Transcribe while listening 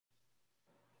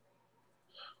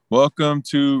Welcome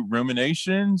to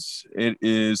Ruminations. It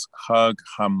is Hag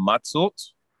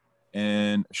Hamatzot,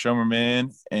 and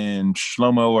Shomerman and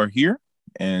Shlomo are here.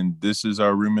 And this is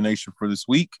our rumination for this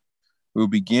week. We'll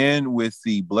begin with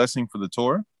the blessing for the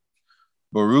Torah.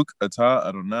 Baruch atah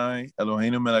Adonai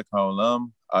Eloheinu melech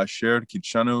haolam asher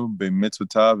kitshanu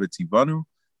b'mitzvotav v'tivanu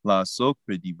la'asok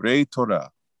b'divrei Torah.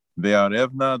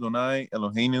 Ve'arevna Adonai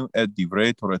Eloheinu et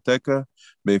divrei Torateka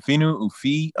b'finu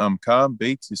ufi amka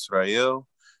beit Yisrael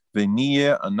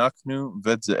ונהיה אנחנו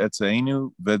ואת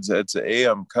זעצאינו ואת זעצאי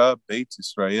עמך בית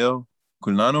ישראל,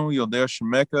 כולנו יודעי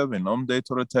שמך ולומדי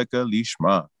תורתך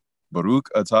לשמה. ברוך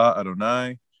אתה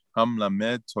אדוני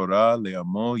המלמד תורה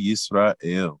לעמו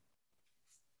ישראל.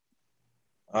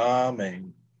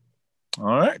 Amen. All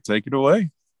right, take it away.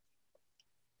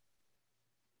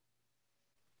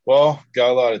 Well,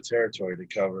 got a lot of territory to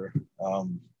cover.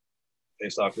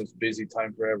 Based off this busy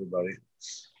time for everybody.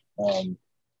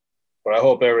 But I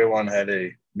hope everyone had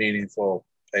a meaningful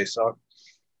Pesach.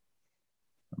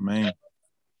 Amen.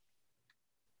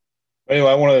 Anyway,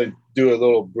 I want to do a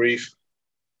little brief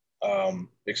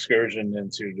excursion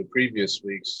into the previous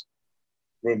week's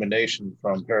rumination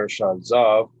from Parashat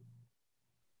Zav.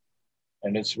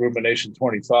 And it's rumination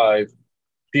 25.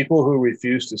 People who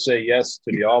refuse to say yes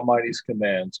to the Almighty's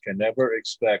commands can never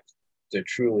expect to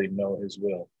truly know his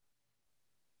will.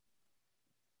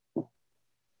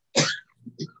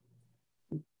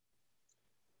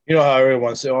 You know how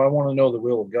everyone says, "Oh, I want to know the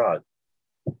will of God."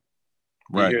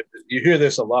 Right. You hear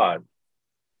this a lot.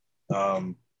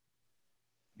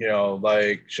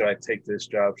 Like, should I take this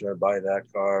job? Should I buy that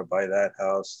car? Buy that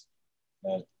house?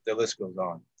 The list goes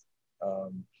on.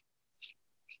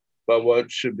 But what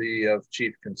should be of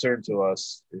chief concern to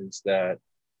us is that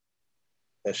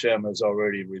Hashem has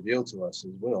already revealed to us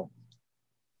his will.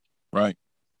 Right.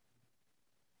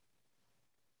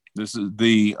 This is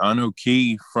the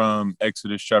Anoki from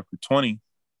Exodus chapter 20,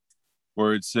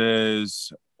 where it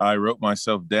says, I wrote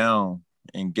myself down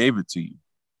and gave it to you.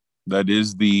 That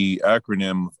is the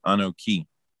acronym of Anoki,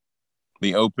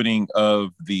 the opening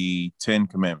of the 10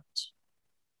 Commandments.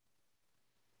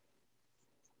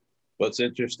 What's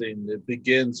interesting, it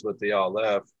begins with the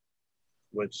Aleph,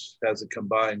 which has a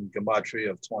combined gematria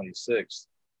of 26,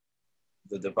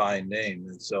 the divine name.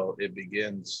 And so it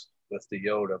begins with the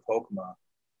Yod of Hokmah,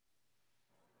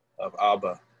 of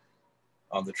Abba,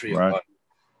 on the tree of life.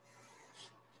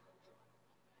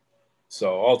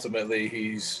 So ultimately,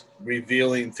 he's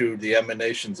revealing through the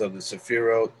emanations of the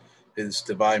Sephirot his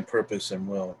divine purpose and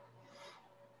will.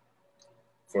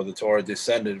 For the Torah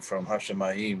descended from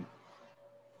Hashemayim,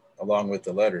 along with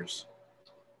the letters.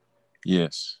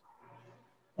 Yes.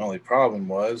 The only problem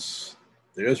was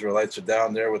the Israelites are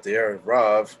down there with the Erev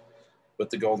Rav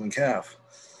with the golden calf.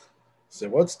 So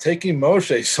what's taking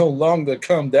Moshe so long to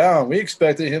come down? We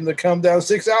expected him to come down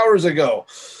 6 hours ago.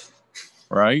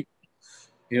 Right.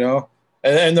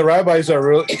 And the rabbis are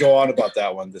really go on about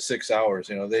that one, the 6 hours.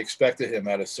 They expected him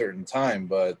at a certain time,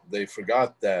 but they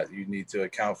forgot that you need to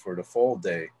account for the full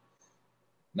day,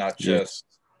 not just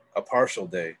a partial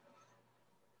day.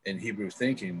 In Hebrew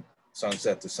thinking,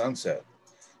 sunset to sunset.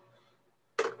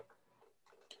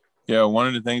 Yeah, one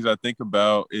of the things I think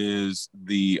about is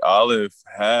the Aleph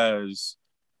has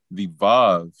the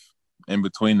Vav in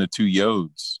between the two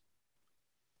Yods,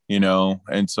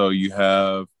 and so you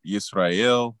have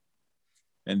Yisrael,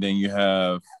 and then you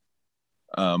have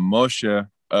Moshe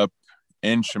up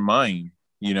in Shemayim,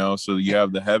 so you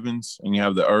have the heavens and you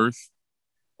have the earth.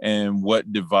 And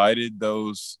what divided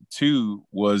those two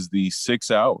was the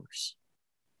 6 hours,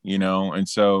 and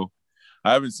so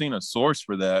I haven't seen a source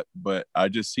for that, but I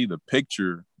just see the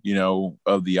picture,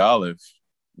 of the Aleph,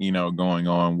 going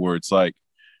on where it's like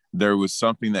there was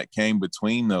something that came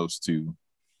between those two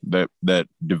that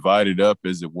divided up,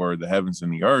 as it were, the heavens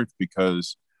and the earth,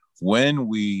 because when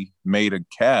we made a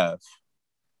calf,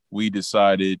 we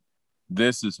decided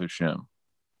this is Hashem.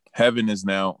 Heaven is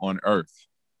now on earth,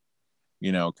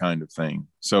 kind of thing.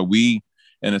 So we,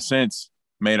 in a sense,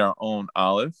 made our own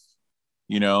Aleph,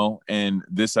 and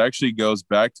this actually goes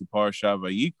back to Parashat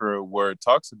Vayikra, where it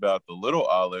talks about the little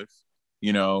Aleph,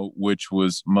 which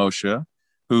was Moshe,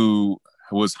 who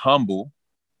was humble,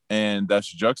 and that's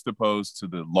juxtaposed to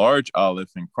the large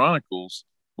Aleph in Chronicles,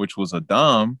 which was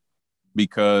Adam,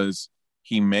 because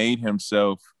he made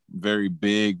himself very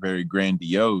big, very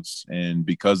grandiose, and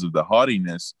because of the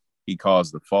haughtiness, he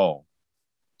caused the fall.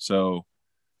 So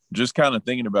just kind of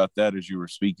thinking about that as you were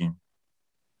speaking.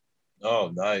 Oh,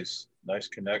 nice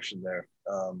connection there.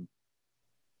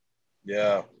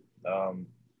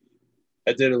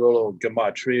 I did a little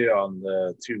gematria on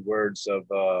the two words of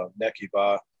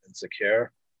Nekivah and Zakir.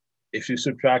 If you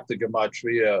subtract the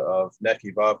gematria of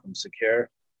Nekiva from Seker,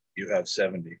 you have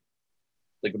 70.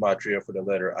 The gematria for the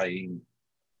letter Ayin.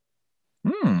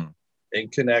 In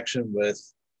connection with,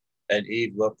 and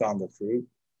Eve looked on the fruit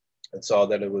and saw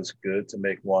that it was good to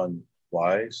make one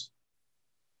wise.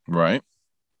 Right.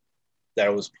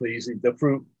 That was pleasing. The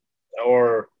fruit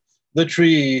or the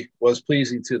tree was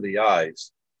pleasing to the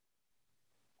eyes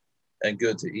and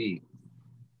good to eat.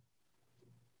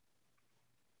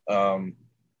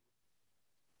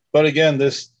 But again,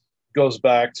 this goes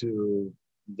back to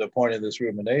the point of this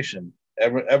rumination.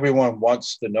 Everyone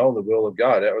wants to know the will of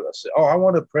God. Oh, I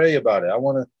want to pray about it. I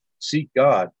want to seek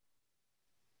God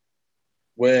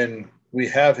when we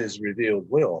have his revealed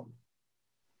will.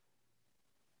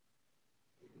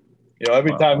 You know,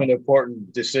 every time an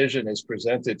important decision is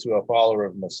presented to a follower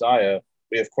of Messiah,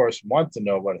 we of course want to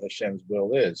know what Hashem's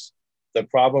will is. The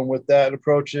problem with that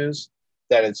approach is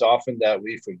that it's often that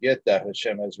we forget that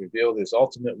Hashem has revealed his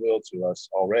ultimate will to us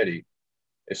already.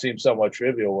 It seems somewhat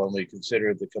trivial when we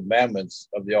consider the commandments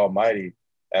of the Almighty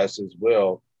as his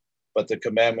will, but the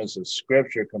commandments of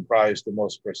Scripture comprise the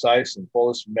most precise and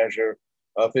fullest measure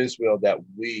of his will that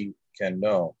we can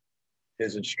know.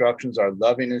 His instructions are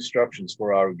loving instructions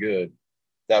for our good.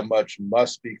 That much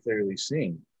must be clearly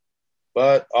seen.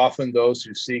 But often those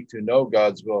who seek to know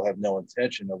God's will have no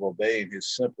intention of obeying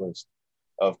his simplest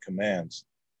of commands.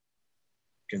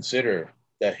 Consider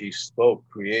that he spoke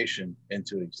creation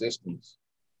into existence.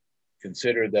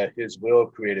 Consider that his will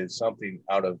created something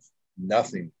out of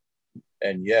nothing,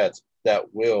 and yet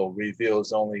that will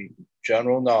reveals only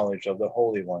general knowledge of the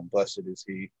Holy One. Blessed is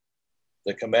he.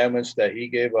 The commandments that he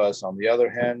gave us, on the other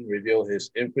hand, reveal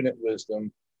his infinite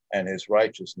wisdom and his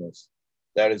righteousness.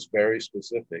 That is very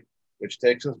specific, which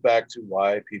takes us back to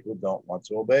why people don't want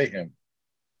to obey him.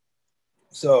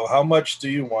 So how much do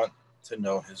you want to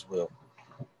know his will?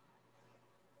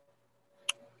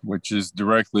 Which is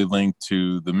directly linked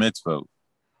to the mitzvot.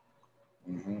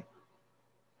 Mm-hmm.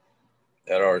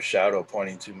 That are a shadow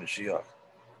pointing to Mashiach.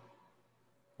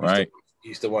 Right.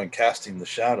 He's the one casting the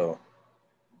shadow.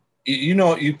 You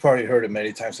know, you've probably heard it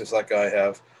many times, just like I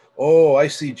have. Oh, I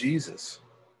see Jesus.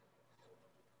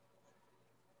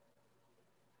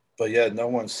 But yet no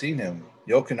one's seen him.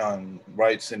 Yochanan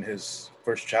writes in his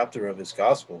first chapter of his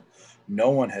gospel,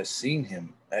 no one has seen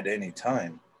him at any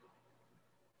time.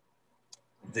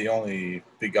 The only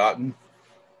begotten.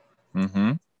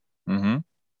 Mm-hmm. Mm-hmm.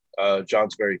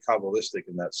 John's very Kabbalistic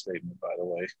in that statement, by the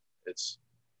way. It's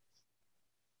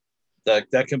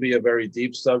that can be a very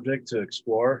deep subject to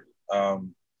explore.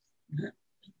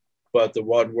 But the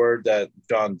one word that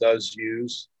John does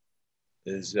use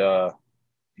is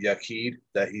Yaqid,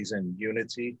 that he's in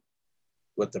unity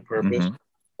with the purpose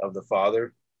of the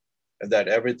Father, and that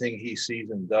everything he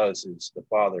sees and does is the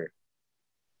Father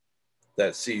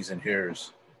that sees and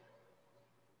hears.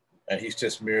 And he's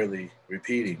just merely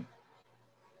repeating.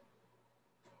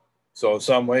 So in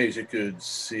some ways you could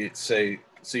see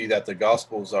that the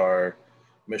Gospels are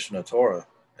Mishnah Torah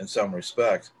in some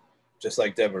respect, just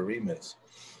like Devarim is.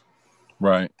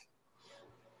 Right.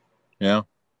 Yeah.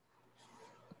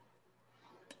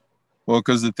 Well,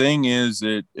 because the thing is,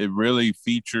 it really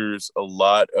features a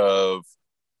lot of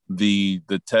the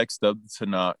text of the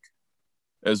Tanakh,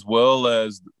 as well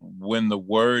as when the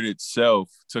word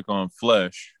itself took on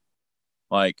flesh,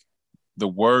 like the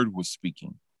word was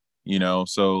speaking, you know,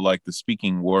 so like the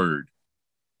speaking word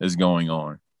is going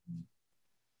on.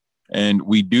 And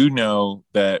we do know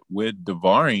that with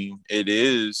Devarim, it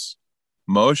is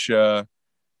Moshe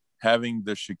having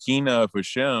the Shekinah of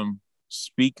Hashem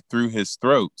speak through his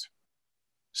throat.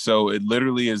 So it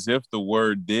literally is if the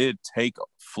word did take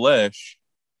flesh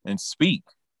and speak,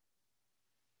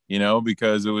 you know,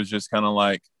 because it was just kind of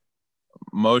like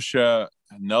Moshe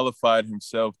nullified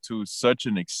himself to such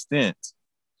an extent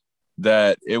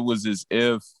that it was as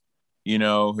if, you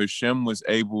know, Hashem was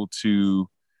able to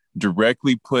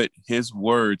directly put his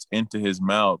words into his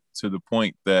mouth to the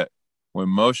point that when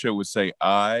Moshe would say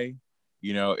I,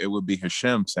 you know, it would be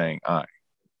Hashem saying I,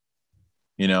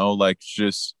 you know, like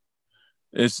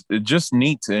it's just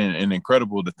neat and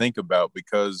incredible to think about,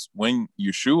 because when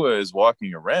Yeshua is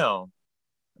walking around,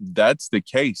 that's the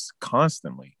case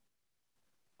constantly.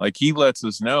 Like he lets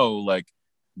us know, like,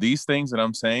 these things that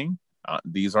I'm saying,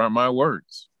 these aren't my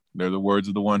words. They're the words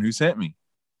of the one who sent me.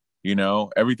 You know,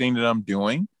 everything that I'm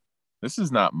doing, this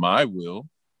is not my will.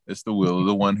 It's the will of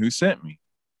the one who sent me.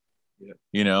 Yeah.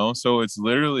 You know, so it's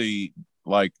literally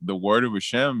like the word of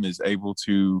Hashem is able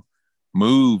to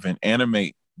move and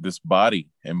animate this body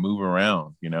and move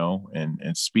around, you know,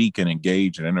 and speak and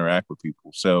engage and interact with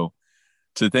people. So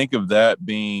to think of that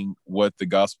being what the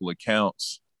gospel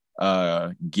accounts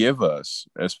give us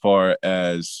as far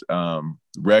as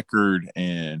record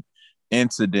and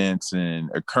incidents and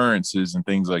occurrences and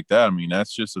things like that. I mean,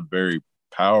 that's just a very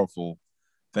powerful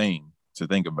thing to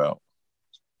think about.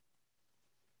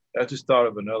 I just thought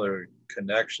of another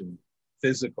connection,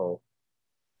 physical,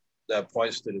 that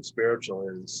points to the spiritual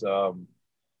is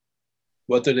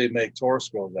what do they make Torah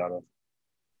scrolls out of?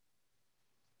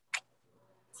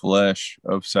 Flesh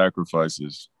of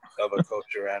sacrifices. Of a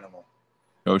kosher animal.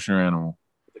 Kosher animal.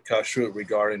 The kashrut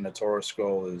regarding the Torah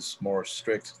scroll is more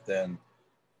strict than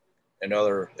in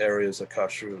other areas of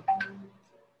kashrut.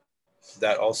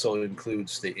 That also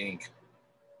includes the ink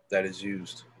that is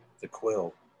used, the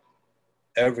quill,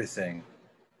 everything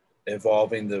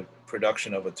involving the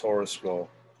production of a Torah scroll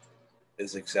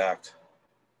is exact.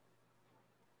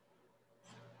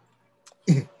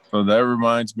 So that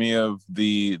reminds me of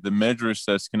the midrash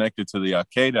that's connected to the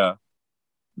Akedah,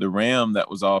 the ram that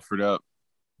was offered up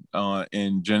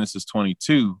in Genesis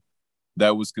 22,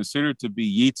 that was considered to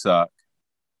be Yitzhak,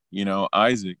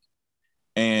 Isaac,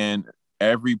 and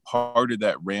every part of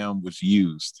that ram was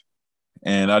used.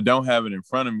 And I don't have it in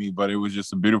front of me, but it was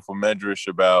just a beautiful medrash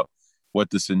about what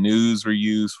the sinews were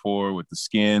used for, what the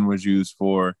skin was used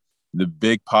for. The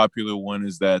big popular one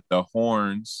is that the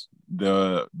horns,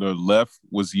 the left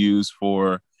was used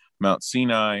for Mount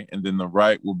Sinai, and then the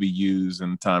right will be used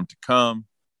in the time to come,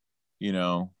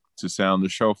 to sound the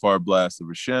shofar blast of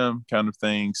Hashem kind of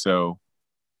thing. So,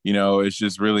 it's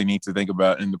just really neat to think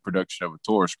about in the production of a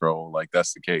Torah scroll, like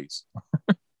that's the case.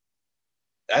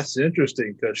 That's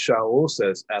interesting because Shaul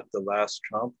says at the last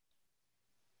trump.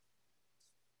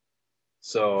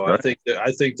 So right.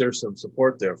 I think there's some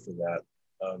support there for that.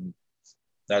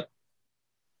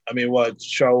 What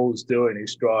Shaul's doing,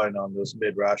 he's drawing on those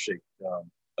midrashic,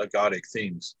 agadic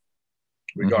themes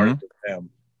regarding the ram.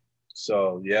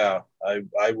 So yeah,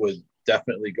 I would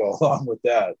definitely go along with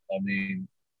that. I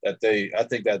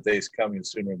think that day's coming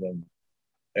sooner than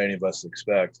any of us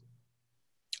expect.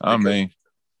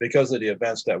 Because of the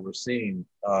events that we're seeing.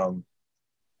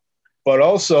 But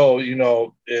also,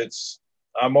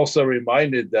 I'm also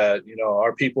reminded that,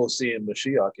 our people seeing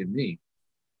Mashiach in me,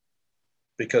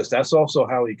 because that's also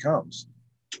how he comes.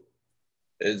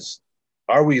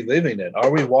 Are we living it? Are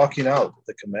we walking out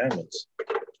the commandments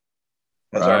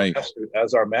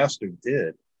as our master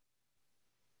did?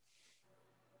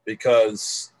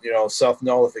 Because,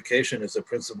 self-nullification is a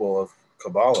principle of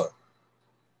Kabbalah.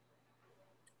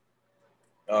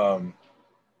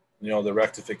 The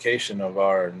rectification of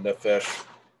our nefesh,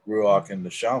 ruach, and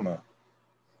neshama.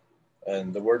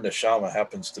 And the word neshama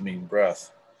happens to mean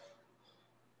breath.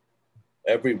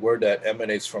 Every word that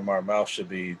emanates from our mouth should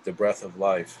be the breath of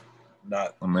life,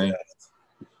 not death.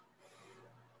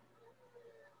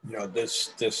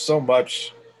 There's so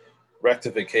much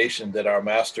rectification that our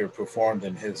master performed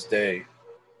in his day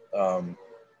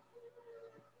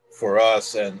for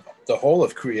us and the whole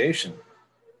of creation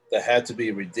that had to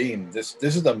be redeemed. This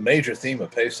is the major theme of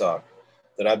Pesach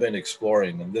that I've been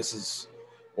exploring, and this is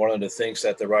one of the things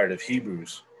that the writer of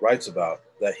Hebrews writes about,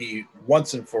 that he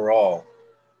once and for all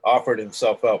offered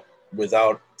himself up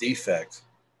without defect.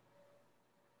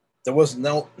 There was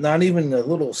not even a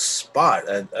little spot,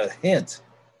 a hint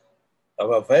of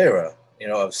avera,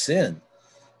 of sin.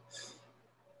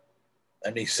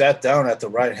 And he sat down at the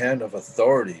right hand of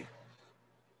authority.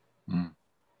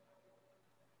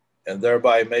 And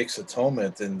thereby makes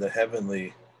atonement in the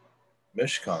heavenly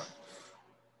Mishkan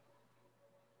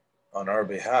on our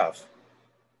behalf.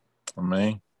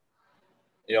 Amen.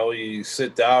 You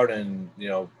sit down and,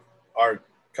 our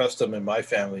custom in my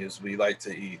family is we like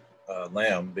to eat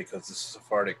lamb because this is a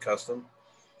Sephardic custom.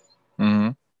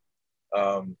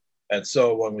 Mm-hmm. And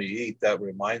so when we eat, that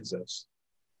reminds us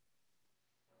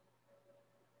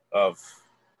of,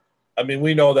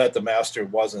 we know that the master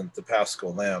wasn't the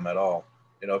Paschal lamb at all,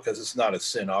 because it's not a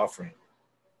sin offering.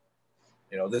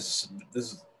 This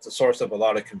is the source of a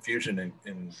lot of confusion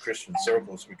in Christian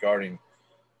circles regarding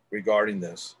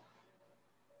this.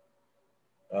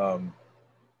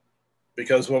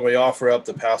 Because when we offer up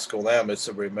the Paschal lamb, it's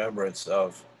a remembrance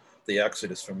of the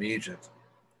Exodus from Egypt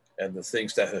and the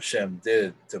things that Hashem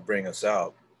did to bring us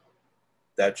out,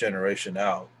 that generation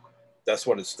out. That's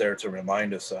what it's there to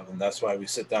remind us of. And that's why we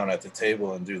sit down at the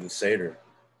table and do the Seder.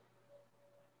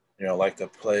 Like the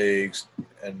plagues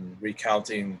and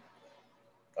recounting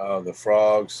the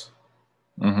frogs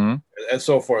and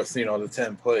so forth, the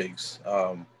 10 plagues.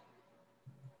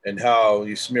 And how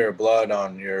you smear blood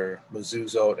on your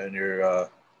mezuzot and your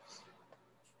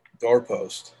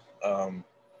doorpost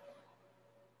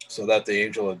so that the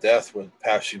angel of death would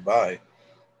pass you by.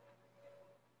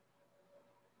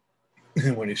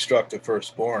 when he struck the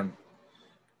firstborn.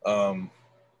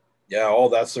 Yeah, all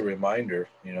that's a reminder,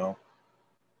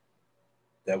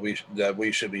 that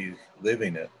we should be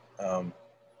living it.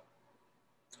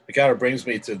 It kind of brings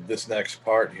me to this next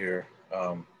part here.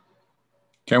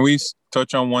 Can we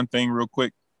touch on one thing real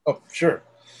quick? Oh, sure.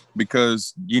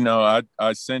 Because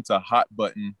I sense a hot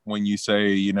button when you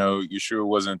say Yeshua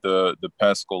wasn't the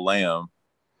Paschal Lamb,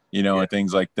 Yeah. and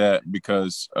things like that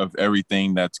because of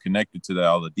everything that's connected to that,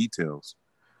 all the details.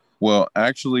 Well,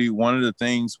 actually, one of the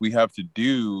things we have to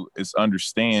do is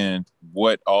understand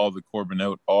what all the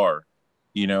korbanot are,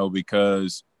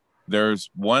 because there's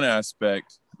one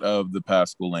aspect of the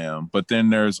Paschal Lamb, but then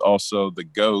there's also the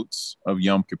goats of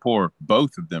Yom Kippur,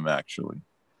 both of them actually,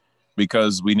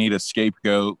 because we need a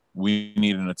scapegoat, we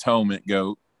need an atonement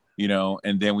goat,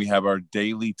 and then we have our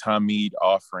daily Tamid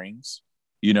offerings,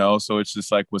 so it's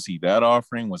just like, was he that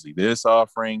offering? Was he this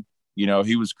offering?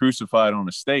 He was crucified on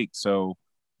a stake, so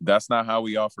that's not how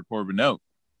we offer korbanot,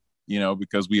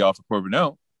 because we offer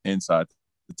korbanot inside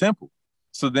the temple.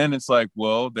 So then it's like,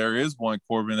 well, there is one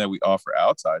korban that we offer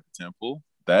outside the temple.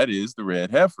 That is the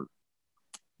red heifer.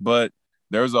 But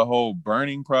there's a whole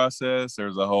burning process.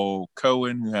 There's a whole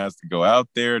Cohen who has to go out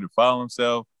there to follow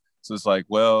himself. So it's like,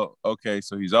 well, okay,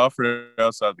 so he's offered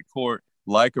outside the court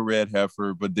like a red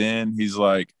heifer, but then he's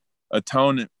like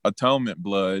atonement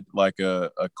blood, like a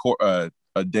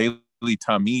daily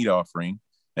Tamid offering.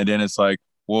 And then it's like,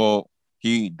 well,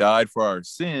 he died for our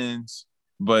sins,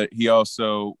 but he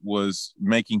also was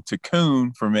making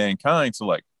tikkun for mankind. So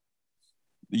like,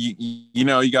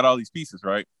 you got all these pieces,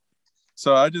 right?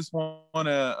 So I just want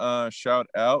to shout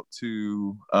out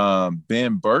to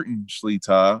Ben Burton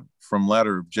Shlita from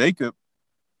Ladder of Jacob,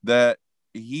 that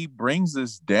he brings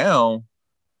us down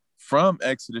from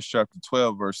Exodus chapter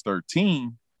 12, verse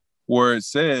 13, where it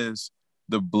says,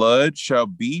 the blood shall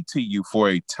be to you for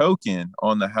a token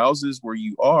on the houses where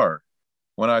you are.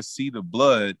 When I see the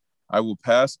blood, I will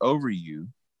pass over you.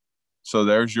 So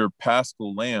there's your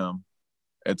Paschal Lamb.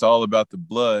 It's all about the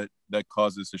blood that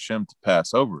causes Hashem to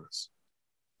pass over us.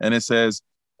 And it says,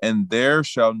 and there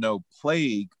shall no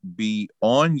plague be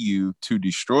on you to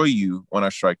destroy you when I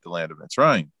strike the land of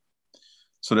Mitzrayim.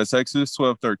 So that's Exodus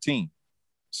 12:13.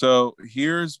 So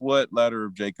here's what Ladder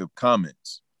of Jacob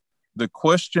comments. The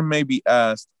question may be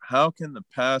asked, how can the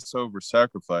Passover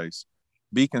sacrifice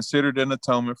be considered an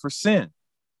atonement for sin?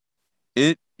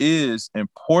 It is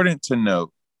important to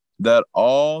note that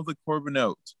all the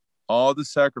korbanot, all the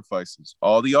sacrifices,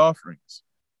 all the offerings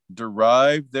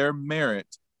derive their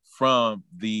merit from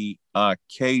the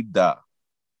Akedah,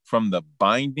 from the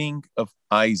binding of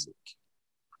Isaac.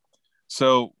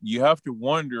 So you have to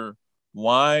wonder,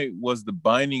 why was the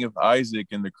binding of Isaac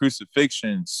and the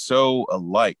crucifixion so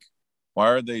alike? Why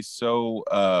are they so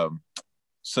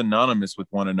synonymous with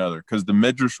one another? Because the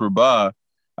Midrash Rabbah,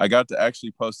 I got to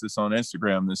actually post this on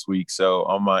Instagram this week. So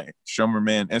on my Shomer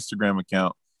Man Instagram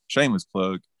account, shameless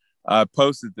plug, I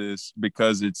posted this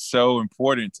because it's so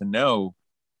important to know,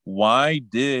 why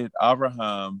did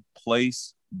Abraham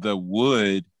place the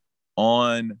wood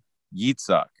on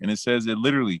Yitzhak? And it says it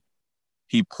literally,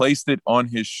 he placed it on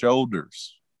his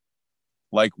shoulders,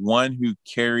 like one who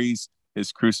carries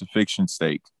his crucifixion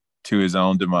stake to his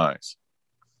own demise.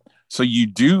 So you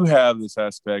do have this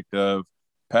aspect of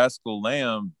Paschal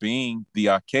Lamb being the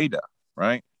Akedah,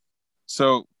 right?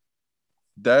 So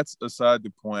that's aside the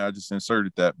point. I just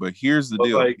inserted that. But here's the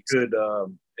deal. If I could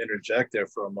interject there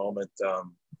for a moment.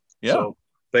 Yeah. So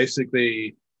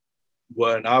basically,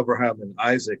 when Abraham and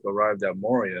Isaac arrived at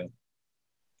Moriah,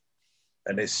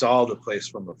 and they saw the place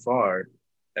from afar,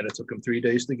 and it took them 3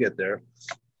 days to get there.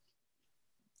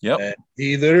 Yep. And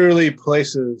he literally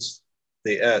places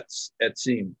the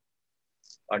etzim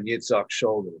on Yitzhak's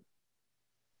shoulder,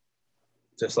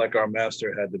 just like our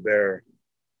master had to bear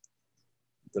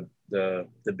the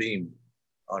beam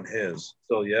on his.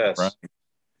 So yes. Right.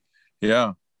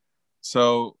 Yeah.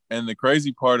 So, and the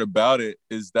crazy part about it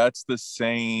is that's the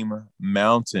same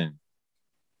mountain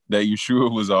that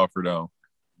Yeshua was offered on.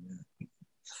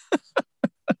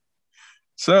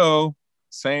 So,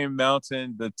 same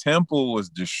mountain the temple was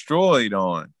destroyed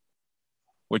on,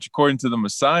 which according to the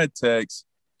Messiah text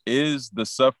is the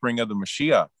suffering of the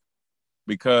Mashiach,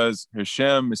 because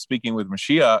Hashem is speaking with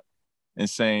Mashiach and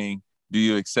saying, do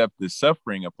you accept this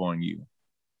suffering upon you?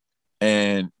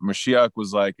 And Mashiach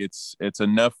was like, it's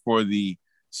enough for the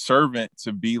servant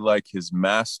to be like his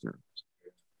master,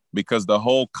 because the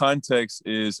whole context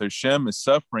is Hashem is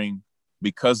suffering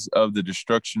because of the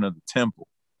destruction of the temple.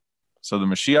 So the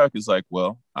Mashiach is like,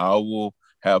 well, I will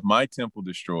have my temple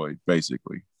destroyed,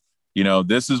 basically.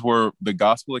 This is where the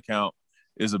gospel account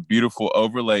is a beautiful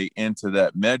overlay into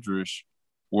that medrash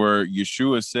where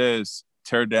Yeshua says,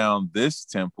 tear down this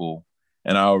temple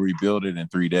and I'll rebuild it in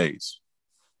 3 days.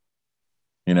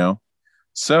 You know?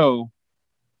 So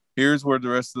here's where the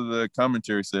rest of the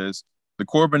commentary says, the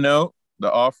korbanot,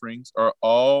 the offerings, are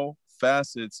all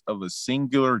facets of a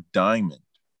singular diamond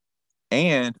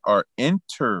and are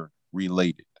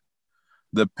interrelated.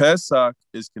 The Pesach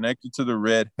is connected to the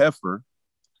red heifer.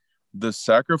 The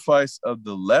sacrifice of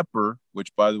the leper,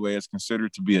 which, by the way, is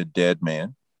considered to be a dead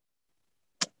man.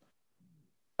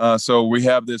 So we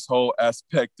have this whole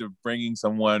aspect of bringing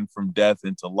someone from death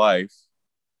into life.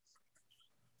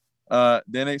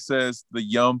 Then it says the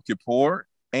Yom Kippur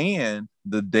and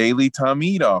the daily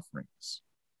Tamid offerings.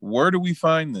 Where do we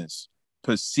find this?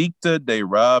 Pesikta de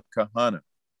Rab Kahana.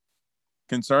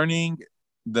 Concerning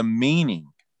the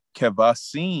meaning,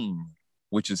 kevasim,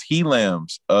 which is he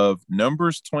lambs, of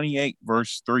Numbers 28,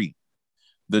 verse 3.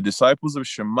 The disciples of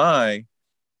Shammai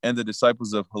and the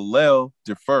disciples of Hillel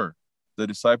differ. The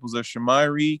disciples of Shammai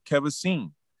read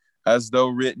kevasim, as though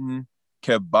written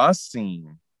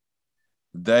kebasim,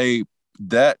 they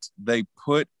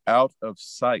put out of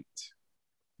sight.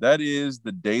 That is,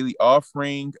 the daily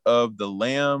offering of the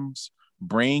lambs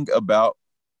bring about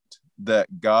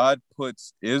that God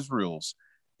puts Israel's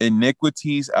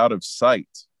iniquities out of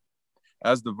sight.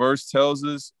 As the verse tells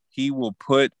us, he will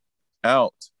put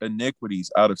out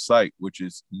iniquities out of sight, which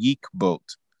is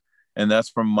yikbot. And that's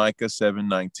from Micah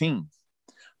 7:19.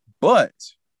 But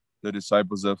the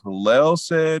disciples of Hillel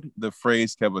said the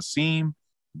phrase kevasim,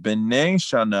 b'nei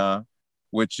shana,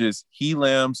 which is he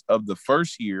lambs of the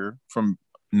first year from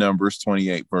Numbers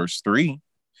 28, verse 3,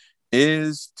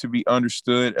 is to be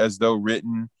understood as though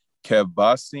written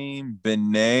kevasim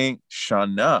b'nei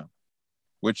shana,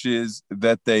 which is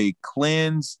that they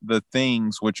cleanse the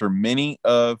things which are many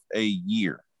of a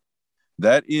year.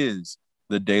 That is,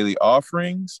 the daily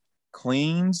offerings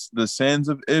cleans the sins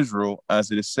of Israel,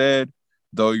 as it is said,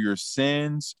 though your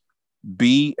sins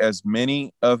be as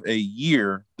many of a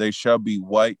year, they shall be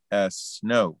white as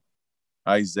snow.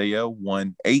 Isaiah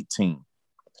 1:18.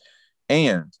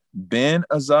 And Ben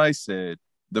Azai said,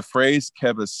 the phrase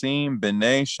kevasim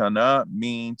b'nei shana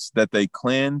means that they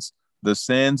cleanse the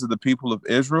sins of the people of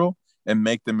Israel and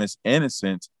make them as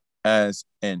innocent as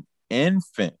an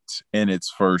infant in its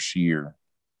first year.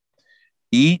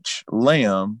 Each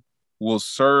lamb will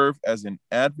serve as an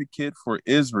advocate for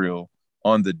Israel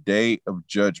on the day of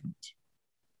judgment.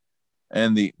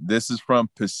 And this is from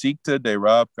Pesikta de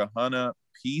Rab Kahana,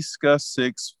 Pisca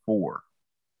 6:4.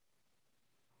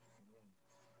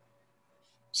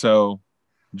 So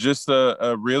just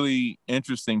a really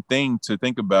interesting thing to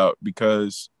think about,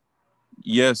 because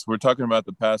yes, we're talking about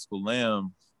the Paschal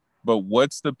Lamb, but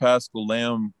what's the Paschal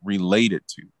Lamb related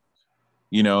to?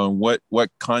 You know, and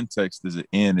what context is it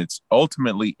in? It's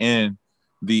ultimately in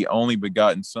the only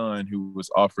begotten Son who was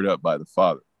offered up by the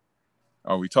Father.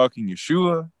 Are we talking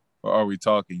Yeshua or are we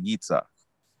talking Yitzhak?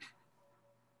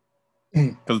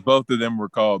 Because both of them were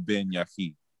called Ben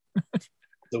Yachid.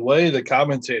 The way the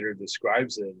commentator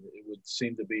describes it, it would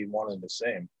seem to be one and the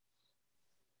same.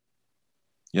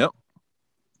 Yep.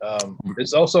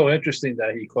 It's also interesting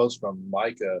that he quotes from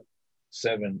Micah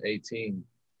 7:18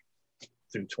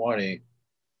 through 20.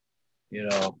 You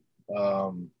know,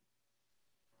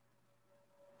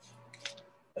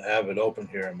 I have it open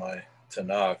here in my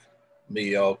Tanakh.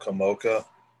 Miel Kamoka,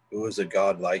 who is a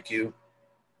God like you?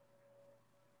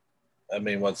 I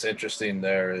mean, what's interesting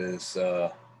there is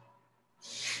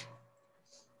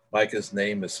Micah's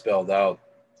name is spelled out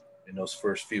in those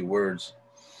first few words.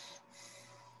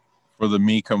 For the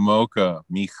Mikamoka,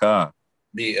 Micha.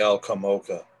 Miel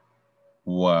Kamoka.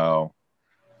 Wow.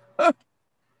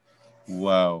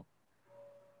 Wow.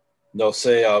 No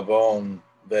se avon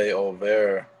ve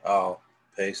over al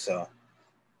pesa.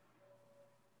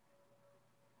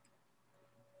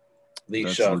 Li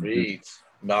sharit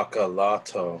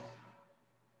makalato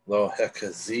lo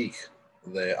hekazik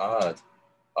lead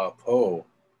apo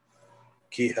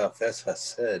ki hafes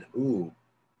hased hu.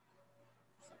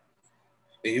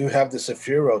 You have the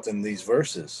Sephirot in these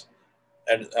verses.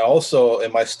 And also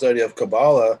in my study of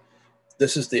Kabbalah,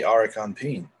 this is the Arik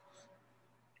Anpin.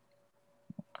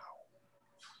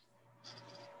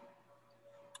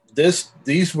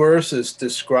 These verses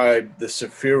describe the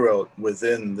Sephirot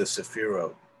within the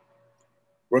Sephirot.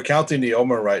 We're counting the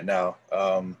Omer right now,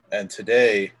 and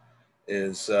today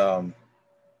is I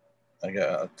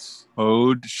got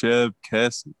Hod Shev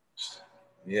Kesed.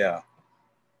 Yeah,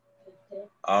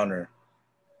 honor.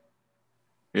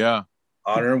 Yeah,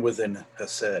 honor within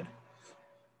Hesed.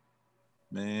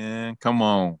 Man, come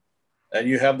on. And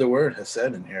you have the word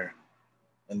Hesed in here,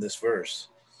 in this verse.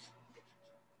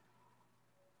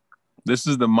 This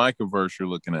is the Micah verse you're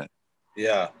looking at.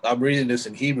 Yeah, I'm reading this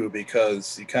in Hebrew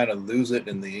because you kind of lose it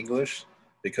in the English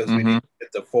because we Mm-hmm. need to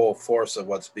get the full force of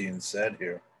what's being said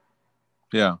here.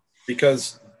 Yeah.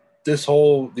 Because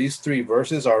these three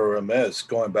verses are a remez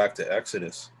going back to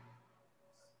Exodus.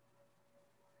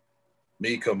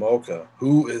 Mika Mocha,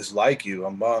 who is like you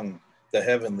among the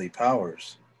heavenly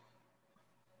powers?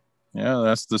 Yeah,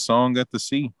 that's the song at the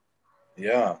sea.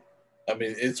 Yeah, I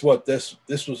mean it's what this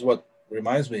was what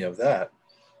reminds me of that.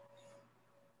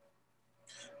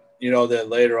 Then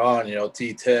later on,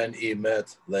 T10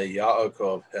 Emet Le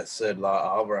Yaakov has said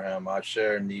La Abraham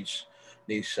Asher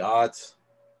Nishat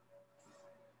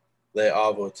Le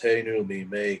Avotenu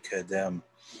Mimei Kedem.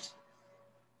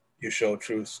 You show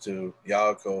truth to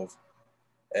Yaakov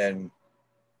and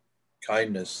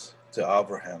kindness to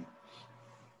Abraham.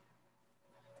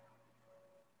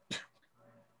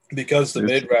 Because the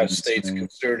This Midrash is states insane.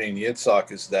 concerning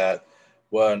Yitzhak is that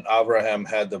when Abraham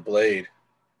had the blade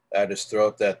at his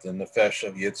throat, that the nefesh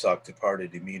of Yitzhak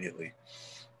departed immediately,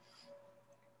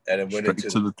 and it went Straight into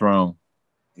to the throne.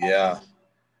 yeah.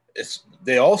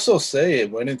 They also say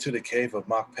it went into the cave of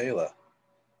Machpelah,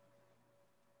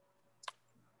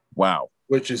 Wow.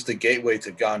 which is the gateway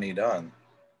to Gan Eden.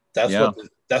 That's Yeah.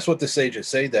 what the sages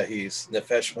say that he's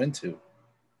nefesh went to.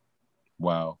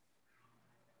 Wow.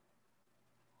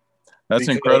 That's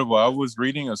Because incredible. I was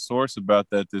reading a source about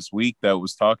that this week that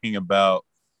was talking about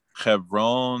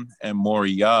Hebron and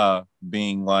Moriah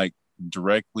being like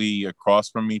directly across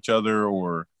from each other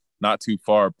or not too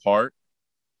far apart.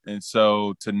 And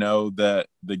so to know that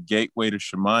the gateway to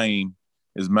Shemaim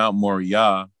is Mount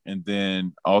Moriah, and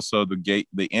then also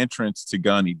the entrance to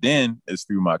Gan Eden is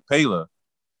through Machpelah.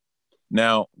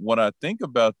 Now, what I think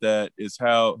about that is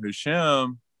how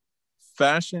Hashem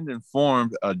fashioned and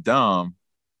formed Adam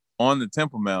on the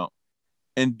Temple Mount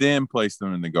and then placed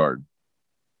them in the garden,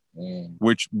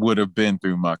 which would have been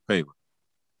through Machpelah.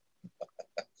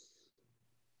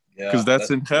 Because yeah,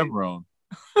 that's in Hebron.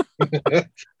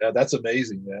 yeah, that's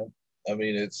amazing, man. I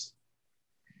mean, it's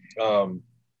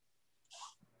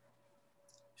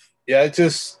yeah, it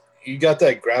just you got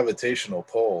that gravitational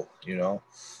pull,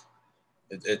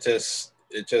 it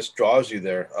just draws you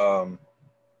there.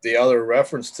 The other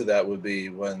reference to that would be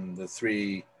when the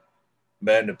three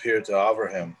men appeared to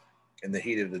Abraham in the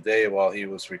heat of the day while he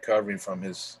was recovering from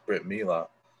his Brit Milah.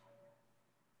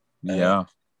 Yeah.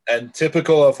 And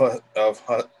typical of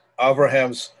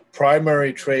Abraham's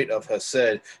primary trait of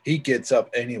Hesed, he gets up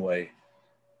anyway,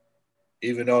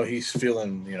 even though he's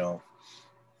feeling,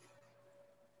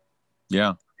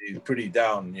 Yeah. he's pretty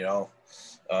down, Yeah.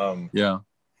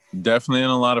 Definitely in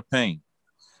a lot of pain.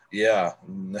 Yeah,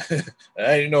 that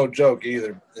ain't no joke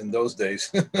either in those days.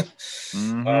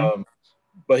 Mm-hmm.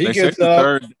 But he They say gets the up.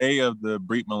 third day of the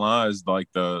Brit Milah is like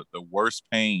the worst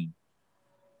pain.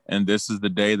 And this is the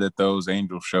day that those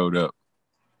angels showed up.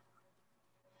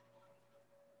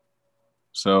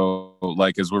 So,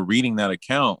 like, as we're reading that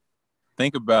account,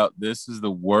 think about this is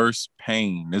the worst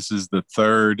pain. This is the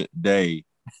third day.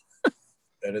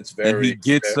 And it's And he very,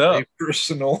 gets up, very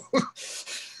personal.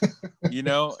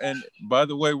 and by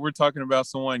the way, we're talking about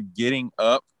someone getting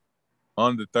up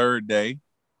on the third day.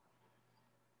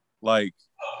 Like,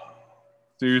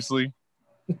 seriously?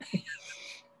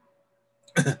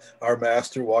 Our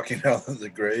master walking out of the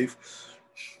grave.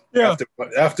 Yeah.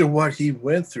 After what he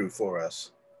went through for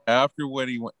us. After what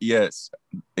he went, yes,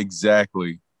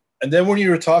 exactly. And then when you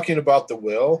were talking about the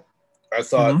will, I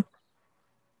thought, Mm-hmm.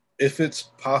 if it's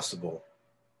possible,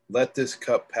 let this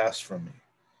cup pass from me.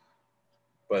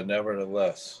 But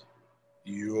nevertheless,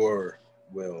 your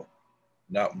will,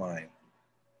 not mine.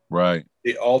 Right.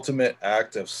 The ultimate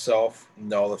act of self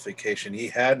nullification. He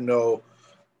had no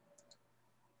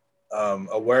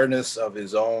awareness of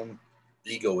his own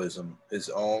egoism, his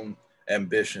own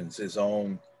ambitions, his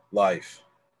own life.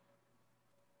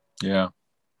 Yeah.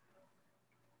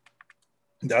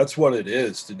 That's what it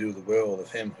is to do the will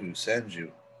of him who sends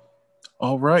you.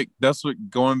 All right. That's what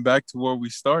going back to where we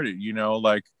started,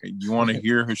 like you want to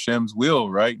hear Hashem's will,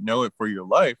 right? Know it for your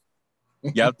life.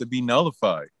 You have to be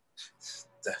nullified.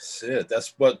 That's it.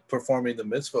 That's what performing the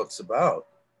mitzvah's about,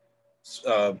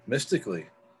 mystically.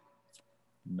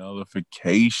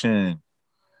 Nullification.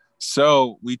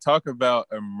 So we talk about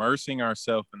immersing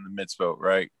ourselves in the mitzvah,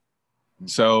 right?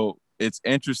 So it's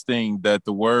interesting that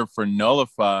the word for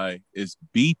nullify is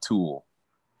bitul.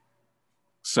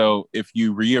 So if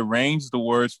you rearrange the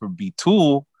words for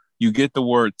bitul, you get the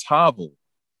word tavel,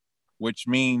 which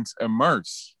means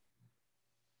immerse.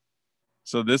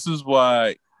 So this is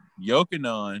why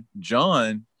Yochanan,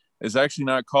 John, is actually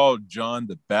not called John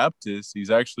the Baptist. He's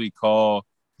actually called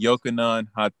Yochanan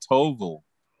HaTovel,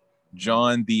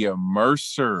 John the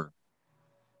Immerser,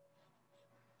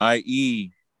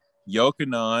 i.e.,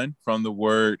 Yochanan from the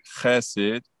word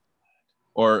chesed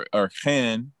or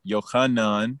chen,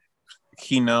 Yochanan,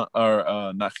 China,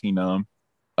 or not Chinam,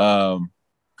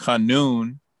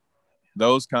 Chanun,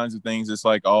 those kinds of things. It's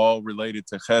like all related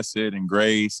to chesed and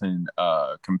grace and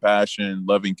compassion,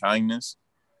 loving kindness.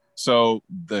 So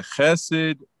the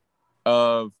chesed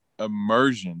of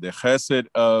immersion, the chesed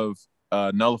of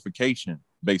nullification,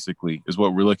 basically, is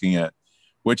what we're looking at,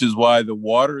 which is why the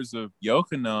waters of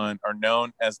Yochanan are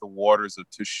known as the waters of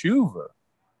Teshuvah.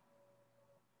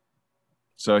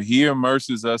 So he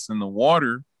immerses us in the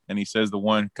water, and he says, the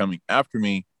one coming after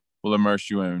me will immerse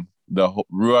you in the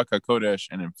Ruach HaKodesh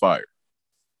and in fire,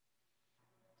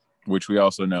 which we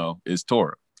also know is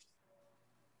Torah.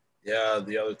 Yeah,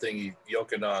 the other thing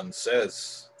Yochanan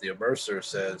says, the immerser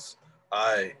says,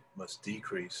 I must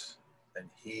decrease and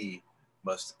he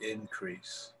must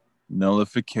increase.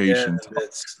 Nullification. And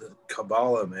it's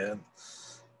Kabbalah, man.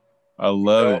 I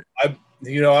love it.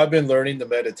 I've been learning the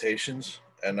meditations,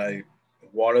 and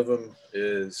one of them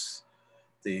is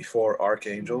the 4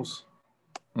 archangels.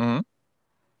 Mm-hmm.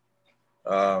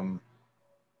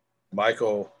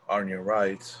 Michael on your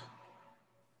right,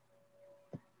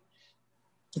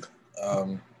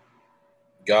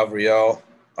 Gabriel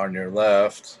on your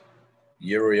left,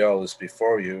 Uriel is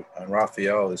before you, and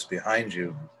Raphael is behind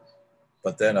you.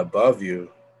 But then above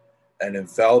you and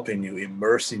enveloping you,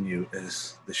 immersing you,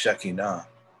 is the Shekinah.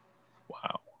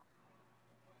 Wow.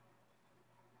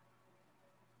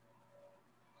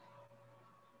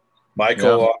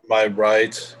 Michael on my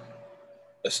right,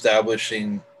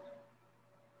 establishing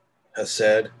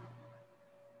Hesed.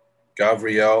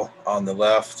 Gabriel on the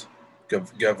left,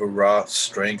 Gevurah,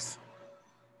 strength.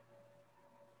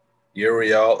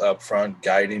 Uriel up front,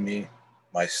 guiding me,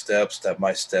 my steps, that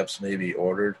my steps may be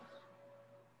ordered.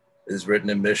 It is written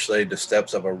in Mishlei, the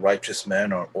steps of a righteous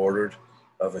man are ordered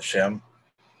of Hashem.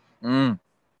 Mm.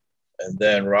 And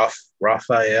then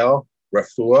Raphael,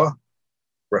 Refuah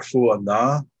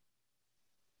Na,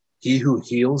 he who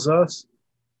heals us.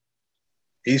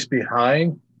 He's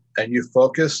behind, and you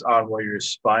focus on where your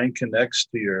spine connects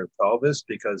to your pelvis,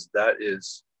 because that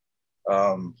is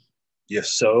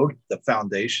Yesod, the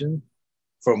foundation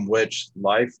from which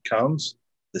life comes,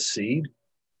 the seed,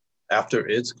 after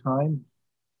its kind,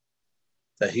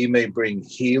 that he may bring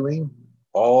healing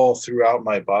all throughout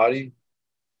my body.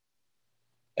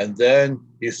 And then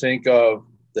you think of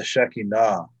the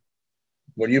Shekinah.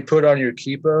 When you put on your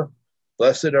kippah,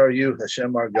 blessed are you,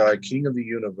 Hashem our God, King of the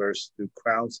universe, who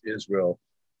crowns Israel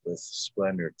with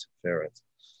splendor, Tiferet.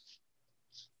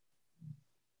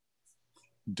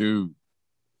 Dude.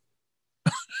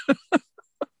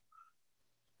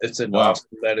 It's an awesome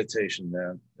meditation,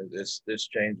 man. It's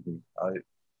changed me.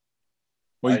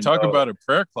 Well, you talk about a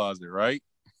prayer closet, right?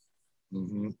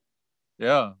 Mm-hmm.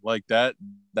 Yeah, like that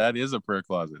is a prayer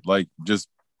closet. Like just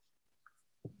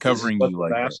covering you like that. What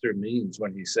the master means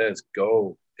when he says,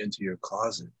 go into your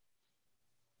closet.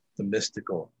 The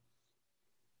mystical.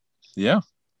 Yeah.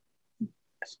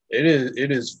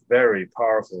 It is very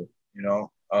powerful, you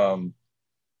know.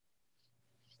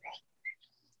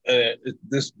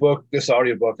 This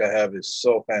audiobook I have is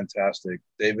so fantastic.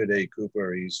 David A.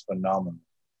 Cooper, he's phenomenal.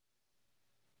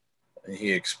 And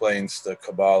he explains the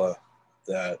Kabbalah,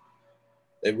 that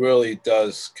it really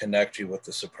does connect you with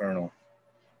the supernal.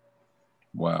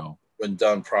 Wow. When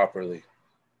done properly.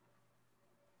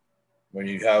 When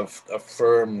you have a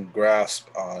firm grasp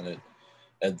on it.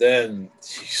 And then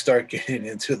you start getting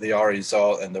into the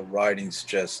Arizal and the writings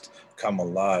just come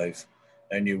alive.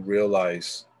 And you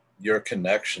realize your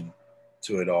connection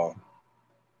to it all.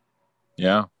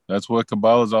 Yeah, that's what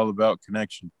Kabbalah is all about,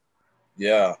 connection.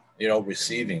 Yeah,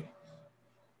 receiving.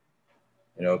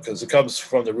 Because it comes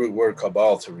from the root word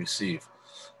Kabbalah, to receive.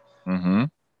 Mm-hmm.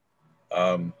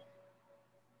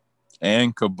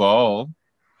 And Kabbalah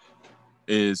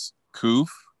is Kuf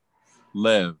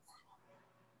Lev,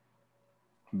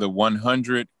 the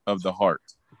 100 of the heart.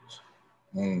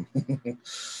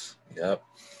 Yep.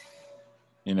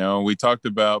 We talked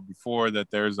about before that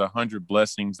there's 100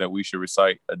 blessings that we should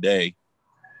recite a day,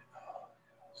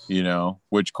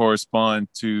 which correspond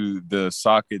to the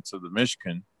sockets of the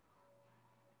Mishkan.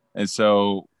 And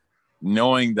so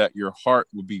knowing that your heart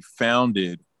will be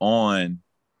founded on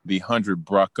the 100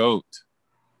 brakot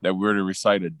that we're to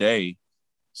recite a day.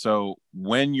 So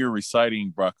when you're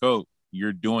reciting brakot,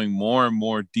 you're doing more and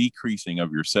more decreasing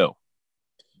of yourself.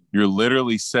 You're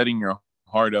literally setting your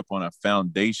heart up on a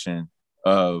foundation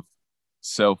of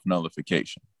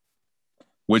self-nullification.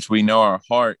 which we know our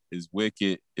heart is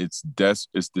wicked, it's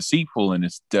deceitful, and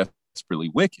it's desperately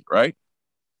wicked, right?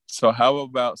 So how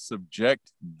about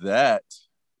subject that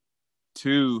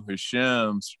to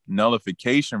Hashem's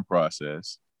nullification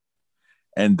process,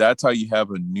 and that's how you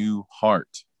have a new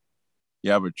heart.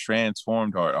 You have a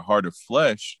transformed heart, a heart of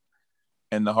flesh,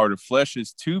 and the heart of flesh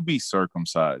is to be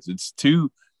circumcised. It's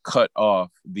to cut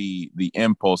off the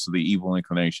impulse of the evil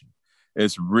inclination.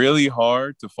 It's really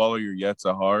hard to follow your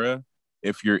Yetzer Hara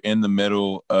if you're in the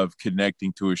middle of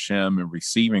connecting to Hashem and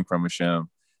receiving from Hashem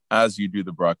as you do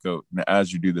the Brakot and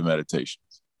as you do the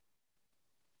meditations.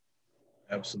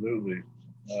 Absolutely.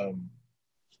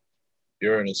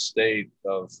 You're in a state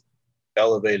of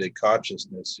elevated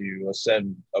consciousness. You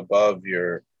ascend above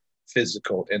your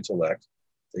physical intellect,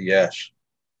 the Yesh,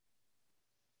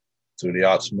 to the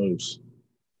Atzmus.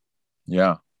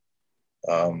 Yeah.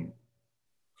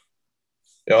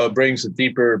 It brings a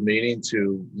deeper meaning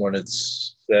to when it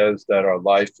says that our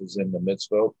life is in the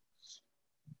mitzvot.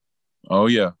 Oh,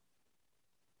 yeah.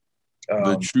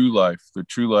 The true life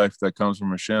that comes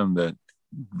from Hashem that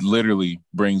literally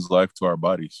brings life to our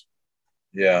bodies.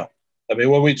 Yeah. I mean,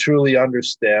 when we truly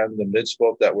understand the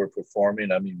mitzvot that we're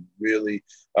performing, I mean, really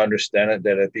understand it,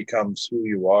 that it becomes who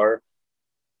you are.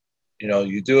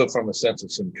 You do it from a sense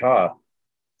of simcha,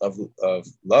 of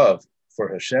love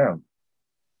for Hashem.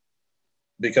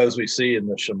 Because we see in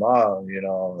the Shema,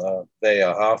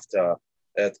 Ve'ahavta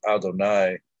et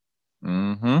Adonai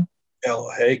Elohecha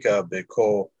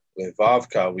b'kol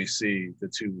levavka. We see the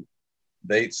two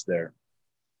dates there,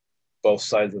 both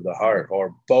sides of the heart,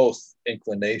 or both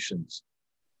inclinations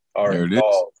are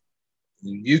involved.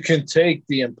 You can take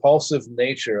the impulsive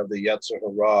nature of the Yetzer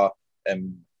Hara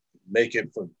and make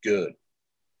it for good.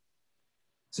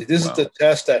 See, this is the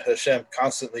test that Hashem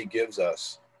constantly gives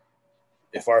us.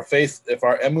 If our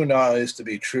emunah is to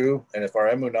be true, and if our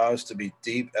emunah is to be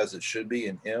deep as it should be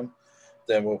in Him,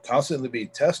 then we'll constantly be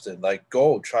tested like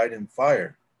gold tried in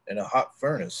fire in a hot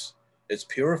furnace. It's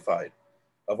purified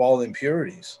of all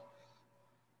impurities.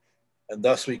 And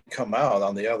thus we come out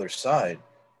on the other side.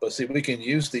 But see, we can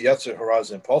use the Yetzer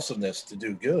Hara's impulsiveness to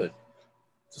do good.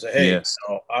 To say, hey, yes.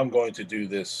 I'm going to do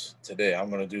this today. I'm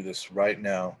going to do this right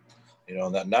now.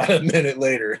 Not a minute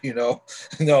later, No,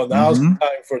 now's the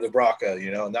time for the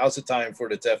bracha, now's the time for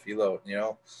the tefillot,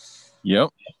 Yep.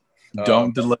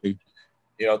 Don't delay.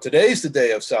 Today's the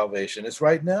day of salvation. It's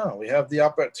right now. We have the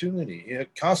opportunity.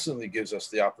 It constantly gives us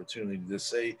the opportunity to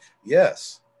say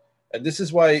yes. And this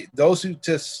is why those who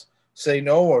just say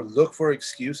no or look for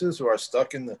excuses or are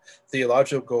stuck in the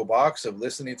theological box of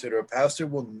listening to their pastor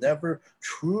will never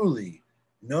truly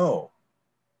know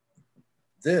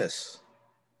this.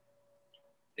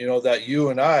 That you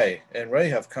and I and Ray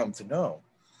have come to know.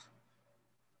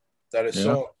 That is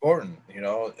so important,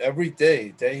 every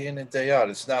day in and day out.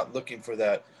 It's not looking for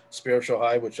that spiritual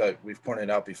high, which we've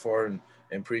pointed out before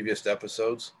in previous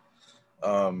episodes,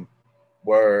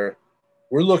 where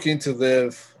we're looking to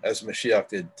live as Mashiach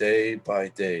did, day by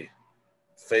day,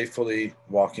 faithfully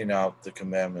walking out the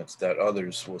commandments that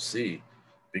others will see.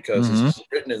 Because it's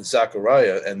written in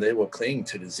Zechariah, and they will cling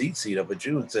to the tzitzit of a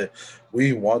Jew and say,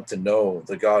 we want to know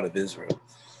the God of Israel.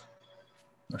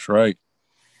 That's right.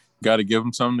 Got to give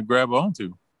them something to grab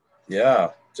onto.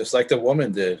 Yeah, just like the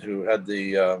woman did who had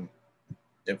the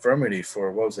infirmity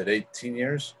for, 18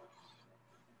 years?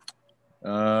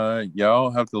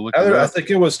 Y'all have to look it up. I think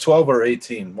it was 12 or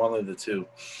 18, one of the two.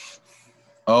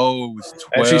 Oh, it was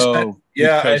 12.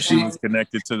 And she was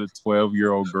connected to the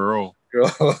 12-year-old girl.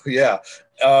 Yeah.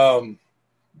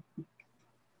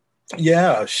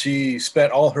 She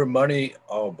spent all her money.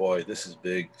 Oh boy, this is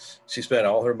big. She spent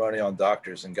all her money on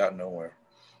doctors and got nowhere.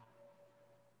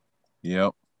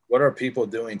 Yep. What are people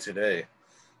doing today?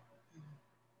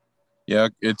 Yeah,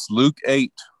 it's Luke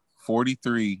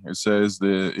 8:43. It says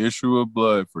the issue of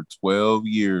blood for 12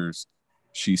 years.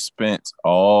 She spent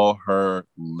all her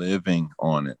living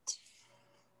on it.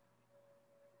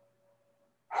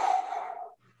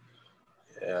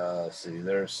 Yeah, see,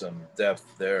 there's some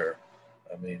depth there.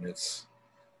 I mean, it's...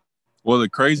 Well, the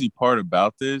crazy part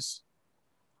about this,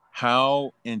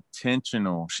 how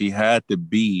intentional she had to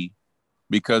be,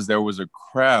 because there was a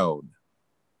crowd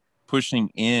pushing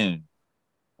in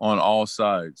on all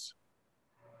sides,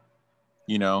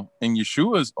 and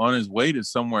Yeshua's on his way to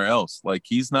somewhere else. Like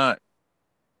he's not,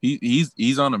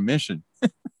 he's on a mission.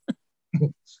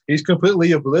 He's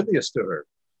completely oblivious to her.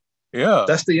 Yeah.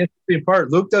 That's the interesting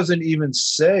part. Luke doesn't even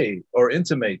say or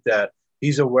intimate that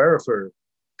he's aware of her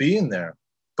being there.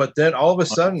 But then all of a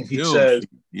sudden he says,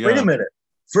 wait a minute,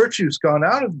 virtue's gone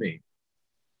out of me.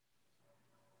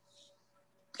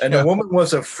 And the Yeah. woman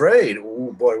was afraid.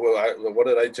 Oh boy, what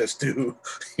did I just do?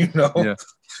 You know? Yeah.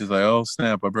 She's like, oh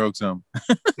snap, I broke something.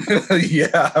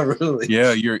 Yeah, really.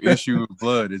 Yeah, your issue of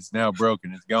blood is now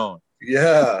broken. It's gone.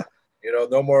 Yeah,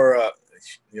 no more.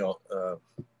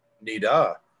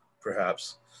 Nida,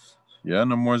 perhaps. Yeah,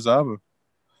 no more Zava.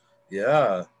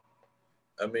 Yeah,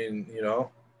 I mean,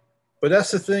 but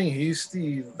that's the thing. He's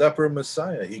the leper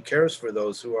Messiah. He cares for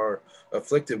those who are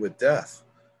afflicted with death.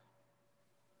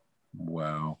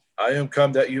 Wow. I am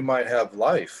come that you might have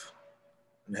life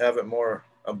and have it more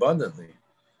abundantly.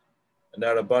 And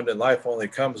that abundant life only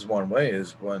comes one way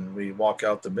is when we walk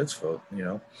out the mitzvah,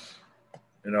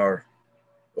 in our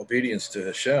obedience to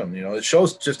Hashem. It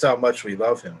shows just how much we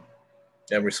love him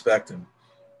and respect him.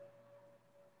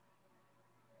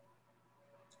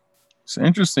 It's an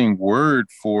interesting word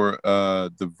for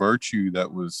the virtue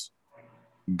that was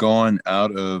gone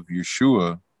out of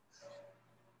Yeshua.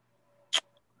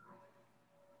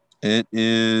 It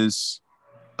is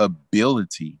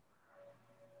ability.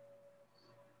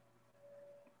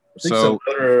 I think some So,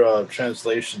 other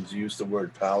translations use the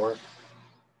word power.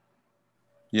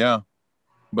 yeah,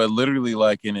 but literally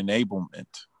like an enablement,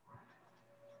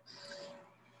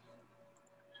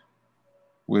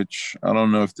 which I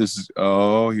don't know if this is,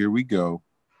 oh, here we go.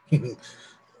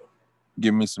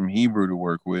 Give me some Hebrew to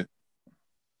work with.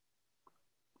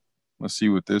 Let's see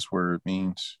what this word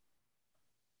means.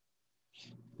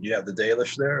 You have the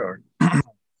Dalish there, or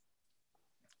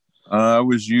I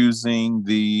was using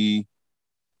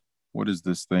what is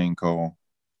this thing called?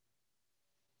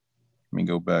 Let me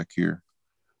go back here.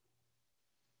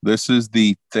 This is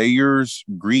the Thayer's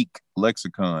Greek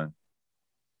lexicon.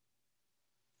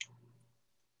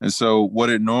 And so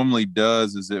what it normally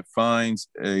does is it finds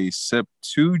a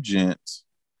Septuagint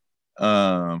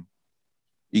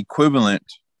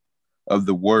equivalent of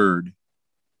the word,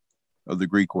 of the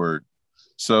Greek word.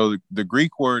 So the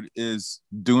Greek word is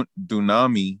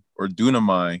dunami or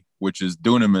dunamai, which is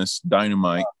dunamis,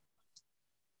 dynamite.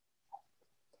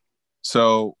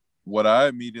 So what I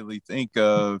immediately think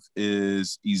of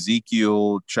is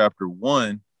Ezekiel chapter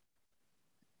 1,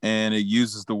 and it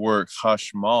uses the word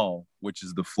hashmal, which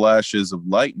is the flashes of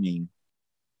lightning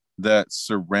that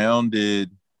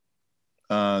surrounded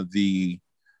the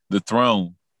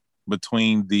throne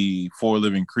between the four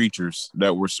living creatures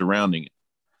that were surrounding it.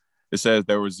 It says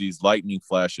there was these lightning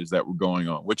flashes that were going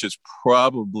on, which is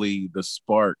probably the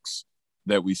sparks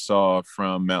that we saw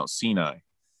from Mount Sinai.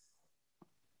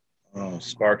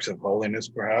 sparks of holiness,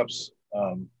 perhaps.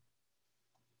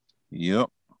 Yep.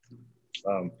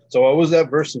 So what was that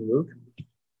verse in Luke?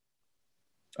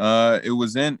 It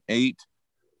was in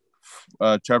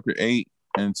chapter 8.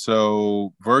 And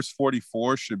so verse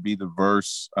 44 should be the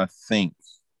verse, I think.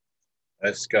 I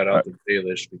just got out the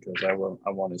Dalish because I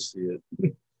want to see it.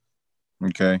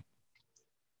 Okay.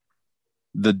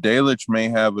 The Dalish may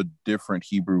have a different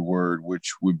Hebrew word,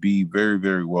 which would be very,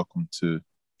 very welcome to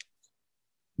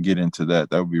get into that.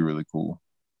 That would be really cool.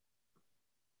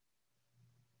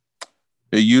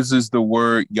 It uses the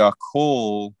word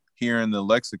Yakul here in the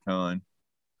lexicon,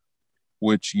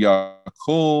 which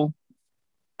Yakul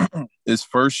is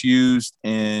first used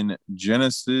in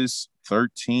Genesis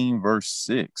 13, verse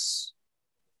 6.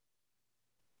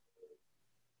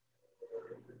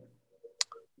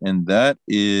 And that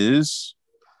is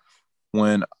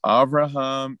when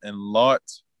Abraham and Lot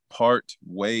part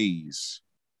ways.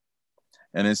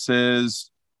 And it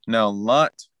says, now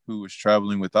Lot, who was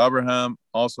traveling with Abraham,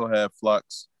 also had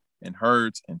flocks and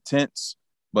herds and tents,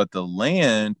 but the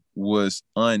land was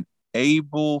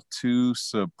unable to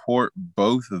support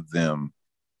both of them.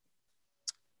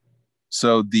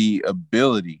 So the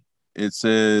ability, it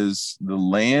says the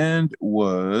land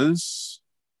was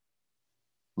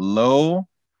lo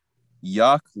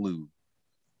yaklu.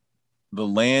 The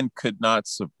land could not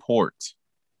support.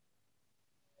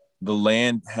 The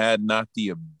land had not the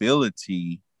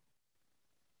ability,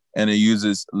 and it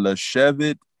uses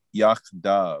leshevet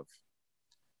yachdav.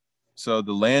 So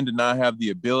the land did not have the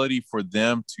ability for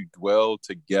them to dwell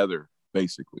together,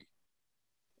 basically.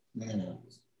 Mm.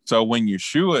 So when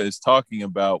Yeshua is talking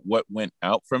about what went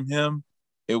out from him,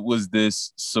 it was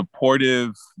this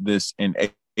supportive, this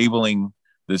enabling,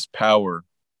 this power.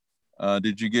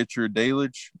 Did you get your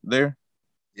Dalage there?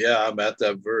 Yeah, I'm at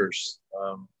that verse.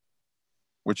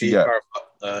 What you got?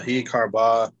 He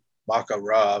karba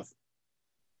makarav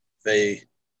ve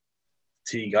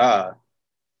tiga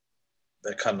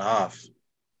bekanaf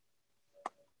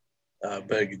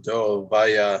begdo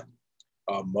via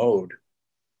mode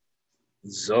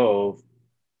zov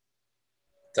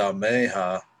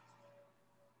dameha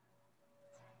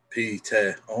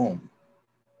pite om.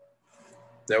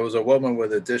 There was a woman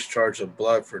with a discharge of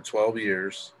blood for 12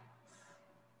 years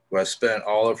who has spent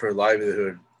all of her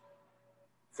livelihood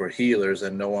for healers,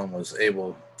 and no one was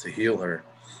able to heal her.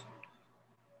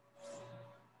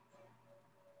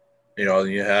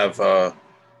 You have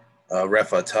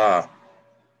Refata.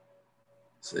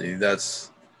 See,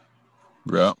 that's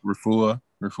Yeah, Rafua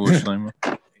Shlema.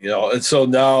 and so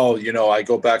now I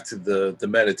go back to the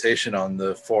meditation on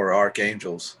the four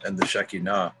archangels and the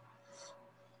Shekinah.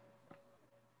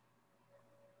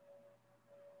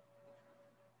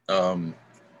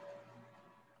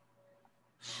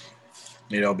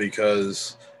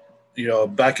 Because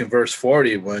back in verse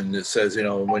 40 when it says, when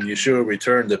Yeshua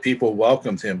returned, the people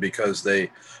welcomed him because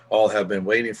they all have been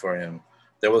waiting for him.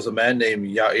 There was a man named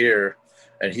Yair,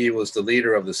 and he was the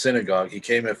leader of the synagogue. He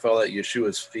came and fell at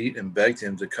Yeshua's feet and begged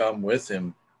him to come with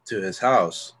him to his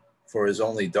house, for his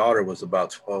only daughter was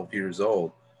about 12 years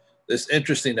old. It's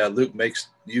interesting that Luke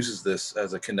uses this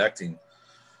as a connection,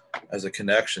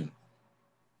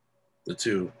 the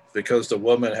two, because the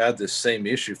woman had this same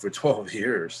issue for 12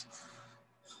 years.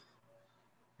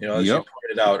 As you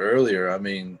pointed out earlier, I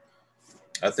mean,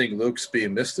 I think Luke's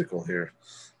being mystical here.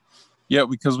 Yeah,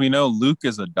 because we know Luke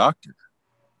is a doctor.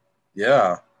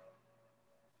 Yeah.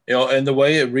 And the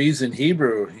way it reads in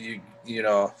Hebrew,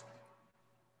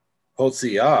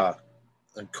 Hotziah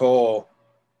and Kol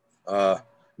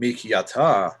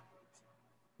Mikyata,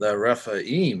 the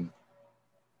Rephaim,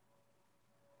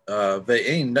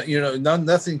 Ve'ain,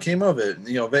 nothing came of it.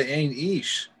 Ve'ain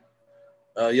Ish,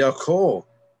 Yakol,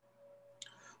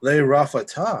 Le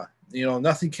Rafata,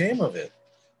 nothing came of it.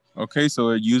 Okay, so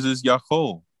it uses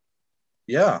Yachol.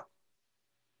 Yeah.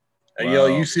 And wow.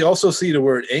 you also see the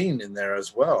word ain in there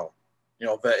as well.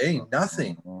 Ve'ain,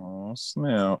 nothing. Oh,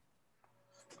 snap.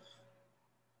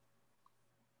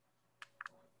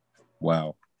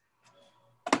 Wow.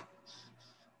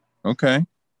 Okay.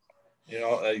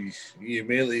 You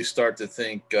immediately start to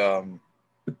think, or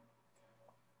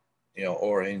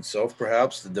Ein Sof,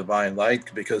 perhaps the divine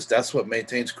light, because that's what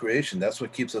maintains creation. That's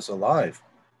what keeps us alive.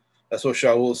 That's what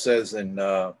Shaul says in,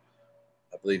 I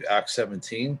believe, Acts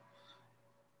 17.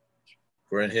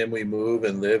 For in him we move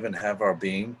and live and have our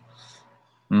being.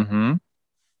 Mm-hmm.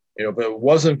 But it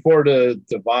wasn't for the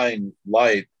divine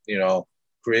light,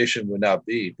 creation would not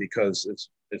be, because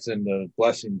it's in the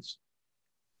blessings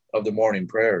of the morning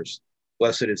prayers.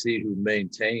 Blessed is he who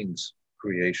maintains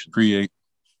creation. Create.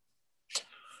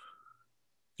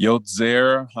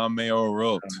 Yotzer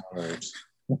Hameorot.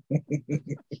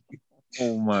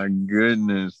 Oh my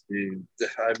goodness.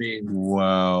 I mean,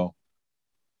 wow.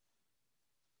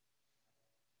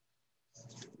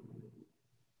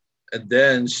 And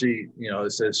then she,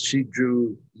 it says she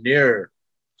drew near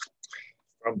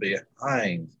from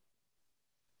behind.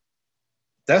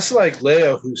 That's like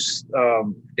Leah, who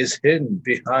is hidden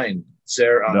behind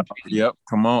Sarah. Yep,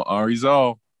 come on,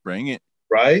 Arizal, bring it.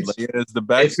 Right? Leah is the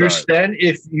backside.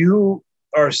 If you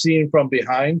are seen from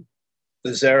behind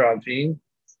the Zerampin,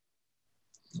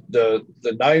 the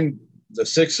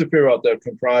six Sephirot that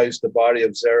comprise the body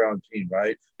of Zerampin,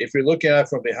 right? If you're looking at it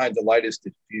from behind, the light is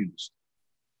diffused.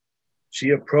 She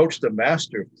approached the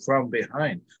master from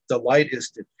behind. The light is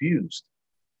diffused.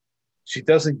 She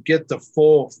doesn't get the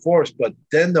full force, but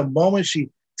then the moment she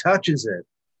touches it,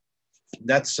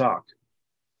 that's sock.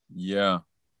 Yeah.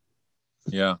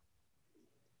 Yeah.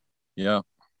 Yeah.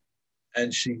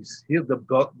 And she's healed.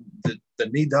 The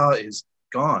nida is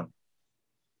gone.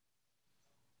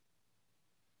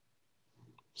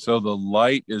 So the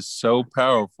light is so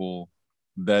powerful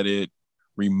that it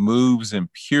removes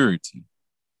impurity.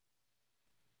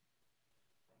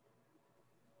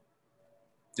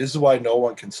 This is why no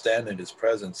one can stand in his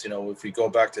presence. If we go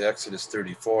back to Exodus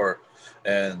 34,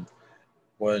 and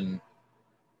when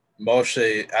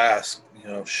Moshe asked,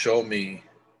 show me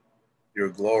your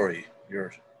glory,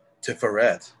 your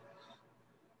Tiferet.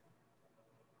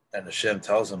 And Hashem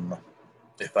tells him,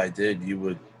 if I did, you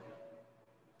would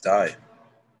die.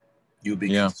 You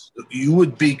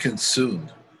would be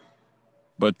consumed.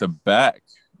 But the back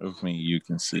of me, you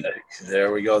can see.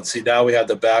 There we go. See, now we have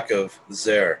the back of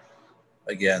Zer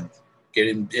again,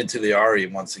 getting into the Ari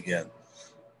once again.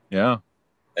 Yeah.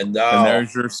 And now,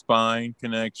 there's your spine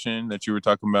connection that you were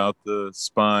talking about, the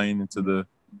spine into the,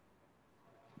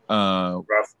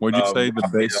 what'd you say? The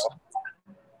base?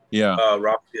 Yeah.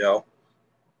 Raphael.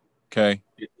 Okay.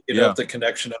 You have the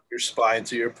connection of your spine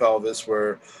to your pelvis,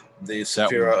 where the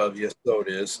Sephira of Yesod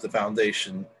is, the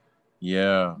foundation.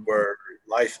 Yeah. Where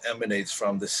life emanates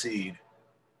from the seed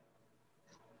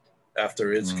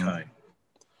after its kind.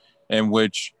 And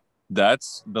which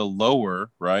that's the lower,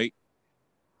 right?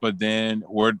 But then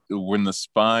when the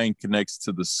spine connects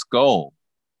to the skull,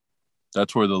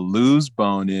 That's where the luz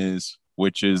bone is,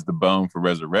 which is the bone for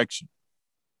resurrection.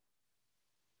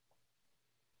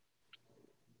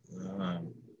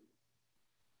 Um,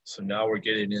 so now we're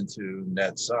getting into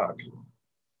Netzach,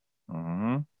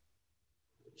 Mm-hmm.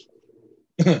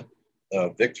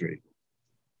 victory.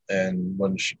 And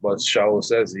when what Shaul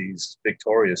says, he's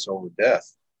victorious over death.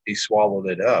 He swallowed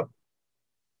it up.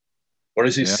 What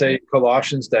does he Yeah. say in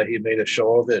Colossians, that he made a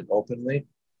show of it openly?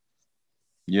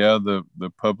 Yeah, the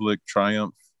public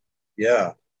triumph.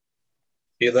 Yeah.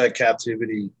 He led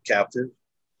captivity captive.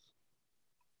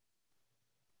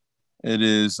 It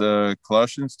is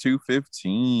Colossians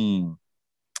 2:15.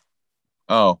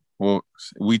 Oh, well,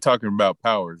 we talking about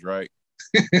powers, right?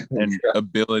 And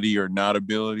ability or not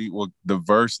ability. Well, the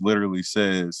verse literally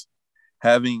says,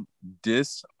 having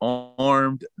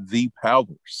disarmed the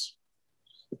powers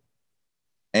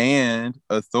and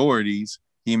authorities,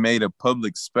 he made a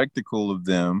public spectacle of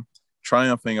them,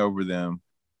 triumphing over them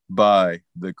by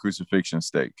the crucifixion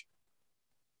stake.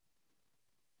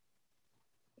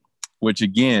 Which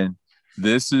again,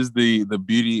 this is the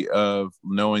beauty of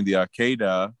knowing the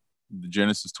Akedah, the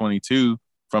Genesis 22,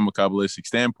 from a Kabbalistic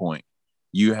standpoint.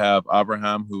 You have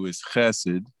Abraham, who is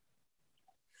Chesed,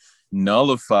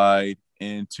 nullified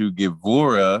into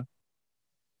Gevurah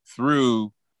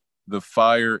through the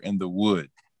fire and the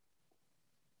wood.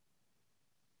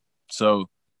 So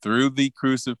through the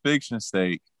crucifixion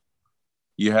stake,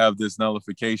 you have this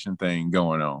nullification thing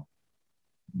going on.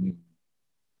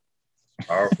 It's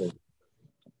powerful.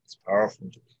 It's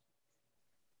powerful.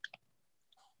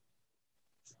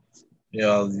 You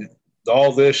know,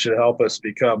 all this should help us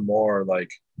become more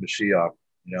like Mashiach,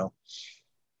 you know?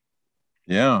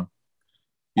 Yeah.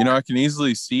 You know, I can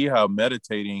easily see how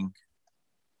meditating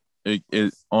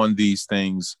on these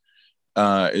things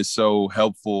is so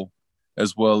helpful,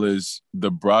 as well as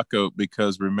the Bracha,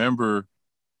 because remember,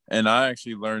 and I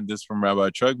actually learned this from Rabbi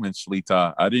Trugman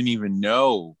Shlita, I didn't even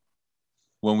know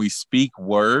when we speak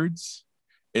words,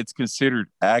 it's considered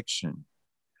action.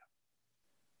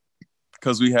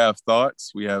 Because we have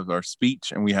thoughts, we have our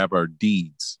speech, and we have our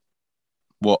deeds.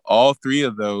 Well, all three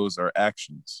of those are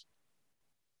actions.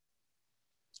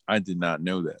 I did not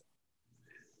know that.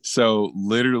 So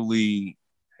literally,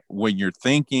 when you're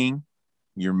thinking,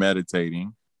 you're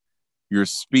meditating. Your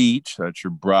speech, that's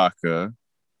your bracha.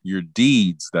 Your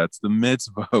deeds, that's the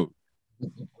mitzvot.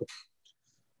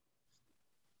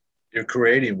 You're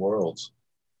creating worlds.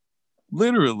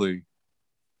 Literally.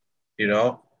 You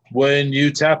know, when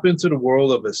you tap into the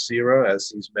world of Asira,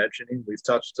 as he's mentioning, we've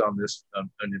touched on this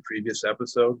in the previous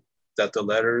episode, that the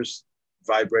letters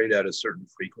vibrate at a certain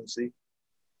frequency.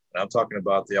 And I'm talking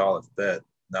about the Aleph Bet,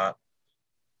 not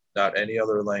any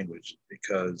other language,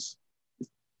 because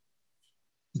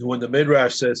when the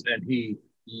Midrash says, and he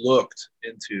looked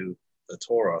into the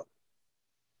Torah,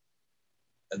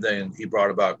 and then he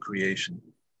brought about creation,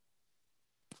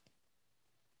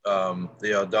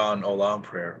 the Adon Olam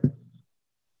prayer,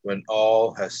 when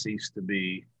all has ceased to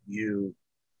be, you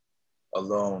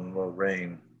alone will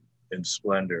reign in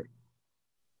splendor.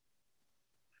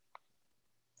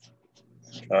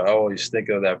 I always think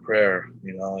of that prayer.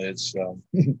 You know, it's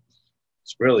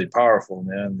it's really powerful,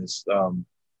 man. It's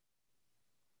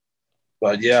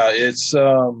but yeah, it's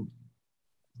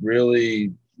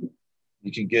really,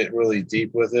 you can get really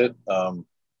deep with it.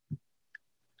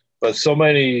 But so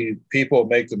many people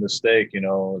make the mistake, you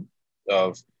know,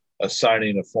 of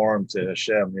assigning a form to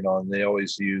Hashem, you know, and they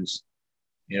always use,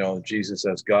 you know, Jesus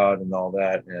as God and all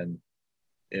that. And,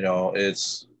 you know,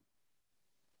 it's,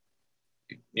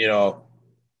 you know,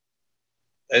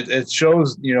 it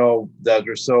shows, you know, that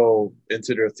they're so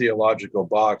into their theological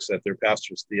box that their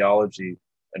pastor's theology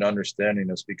and understanding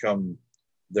has become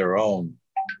their own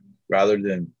rather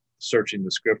than searching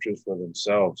the scriptures for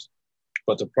themselves.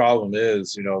 But the problem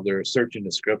is, you know, they're searching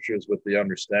the scriptures with the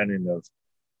understanding of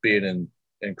being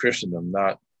in Christendom,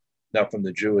 not from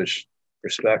the Jewish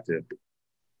perspective.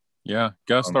 Yeah,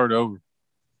 gotta start over.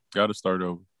 Gotta start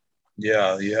over.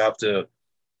 Yeah, you gotta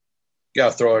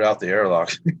throw it out the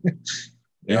airlock.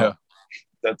 Yeah.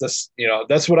 That's you know,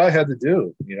 that's what I had to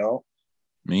do, you know.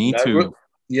 Me too.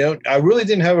 You know, I really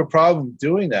didn't have a problem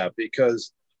doing that,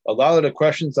 because a lot of the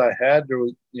questions I had, there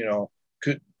was, you know,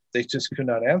 they just could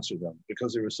not answer them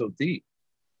because they were so deep.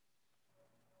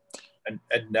 And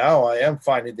now I am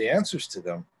finding the answers to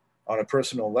them on a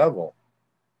personal level.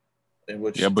 In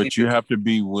which, yeah, but you have to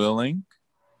be willing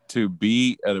to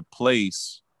be at a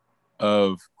place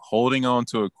of holding on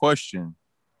to a question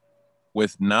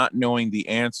with not knowing the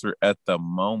answer at the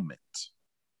moment.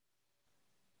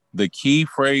 The key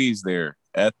phrase there,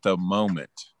 at the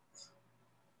moment.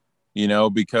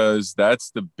 because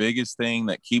that's the biggest thing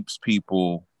that keeps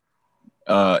people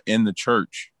in the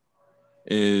church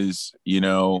is,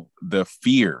 the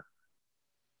fear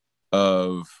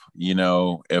of,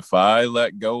 if I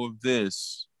let go of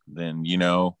this, then,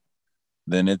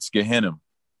 then it's Gehenna.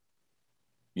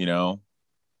 You know,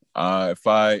 if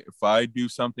I do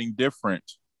something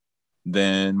different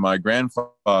than my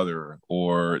grandfather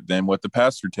or than what the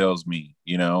pastor tells me,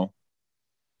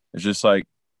 it's just like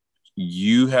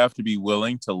you have to be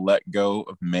willing to let go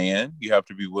of man. You have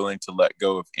to be willing to let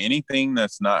go of anything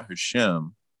that's not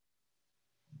Hashem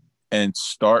and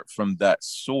start from that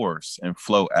source and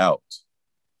flow out.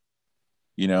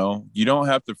 You don't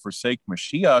have to forsake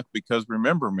Mashiach because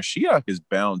remember, Mashiach is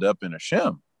bound up in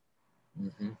Hashem.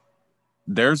 Mm-hmm.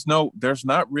 There's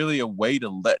not really a way to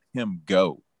let him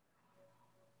go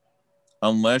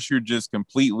unless you're just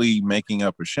completely making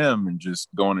up Hashem and just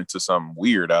going into something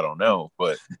weird. I don't know,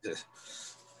 but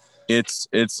it's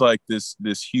like this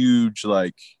huge,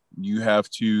 like, you have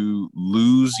to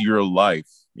lose your life.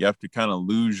 You have to kind of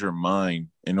lose your mind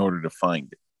in order to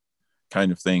find it,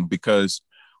 kind of thing. Because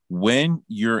when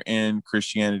you're in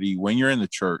Christianity, when you're in the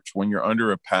church, when you're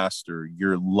under a pastor,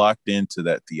 you're locked into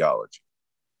that theology.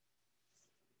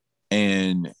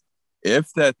 And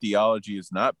if that theology is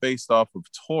not based off of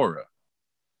Torah,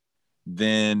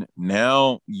 then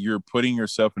now you're putting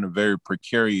yourself in a very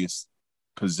precarious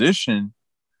position,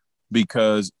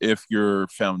 because if your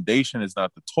foundation is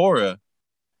not the Torah,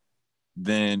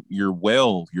 then your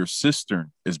well, your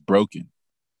cistern is broken.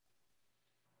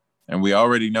 And we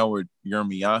already know what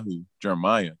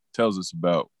Jeremiah tells us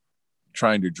about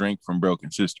trying to drink from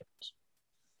broken cisterns.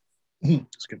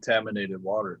 It's contaminated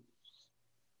water.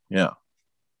 Yeah.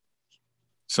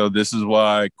 So this is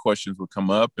why questions would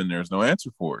come up and there's no answer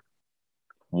for it.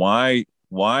 Why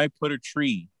put a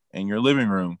tree in your living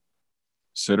room,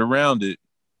 sit around it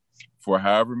for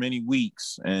however many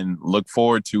weeks and look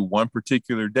forward to one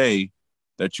particular day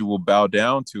that you will bow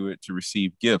down to it to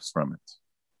receive gifts from it?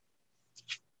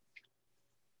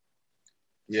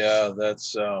 Yeah,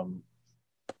 that's I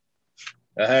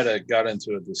got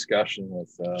into a discussion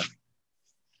with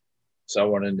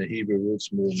someone in the Hebrew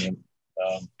Roots movement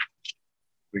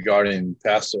regarding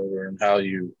Passover and how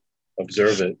you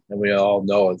observe it, and we all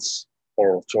know it's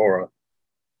oral Torah.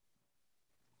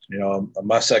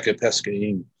 Masechet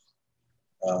Pesachim.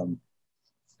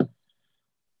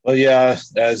 Well, yeah,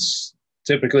 as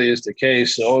typically is the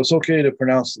case, so it's okay to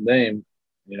pronounce the name,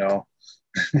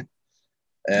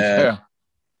 and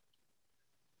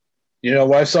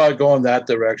when I saw it going that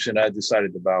direction, I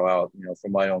decided to bow out, for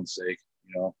my own sake,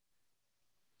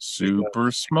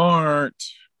 Super smart.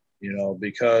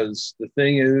 Because the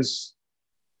thing is,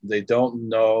 they don't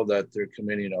know that they're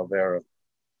committing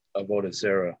avodah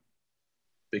zarah,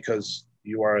 because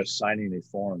you are assigning a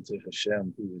form to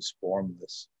Hashem, who is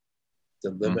formless, the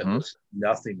limitless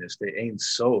nothingness. They ain't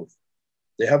so.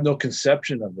 They have no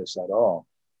conception of this at all.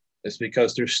 It's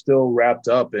because they're still wrapped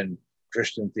up in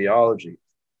Christian theology.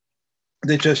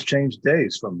 They just changed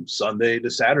days from Sunday to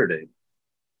Saturday.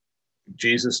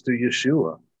 Jesus to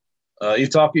Yeshua.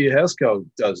 Itaki Yehezkel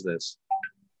does this,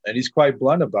 and he's quite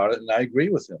blunt about it, and I agree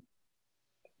with him.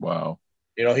 Wow.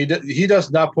 He does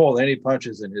not pull any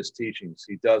punches in his teachings.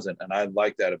 He doesn't, and I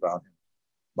like that about him.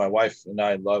 My wife and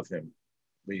I love him.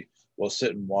 We will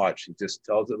sit and watch. He just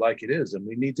tells it like it is, and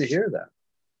we need to hear that.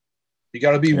 You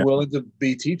got to be willing to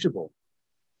be teachable.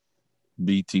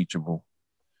 Be teachable.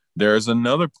 There's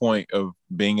another point of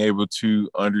being able to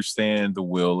understand the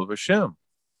will of Hashem.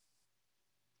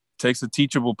 It takes a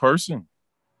teachable person.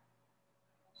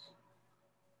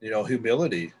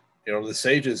 Humility. The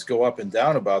sages go up and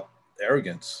down about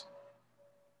arrogance.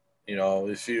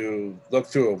 If you look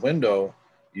through a window,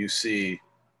 you see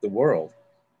the world.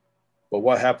 But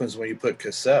what happens when you put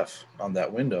kasef on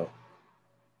that window?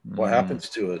 What happens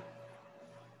to it?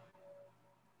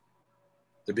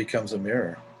 It becomes a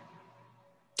mirror.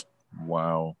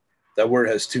 Wow. That word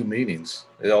has two meanings.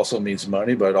 It also means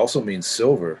money, but it also means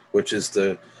silver, which is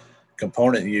the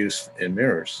component used in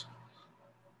mirrors.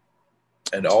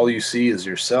 And all you see is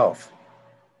yourself.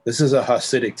 This is a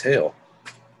Hasidic tale,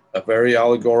 a very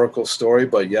allegorical story,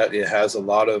 but yet it has a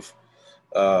lot of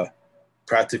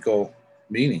practical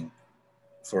meaning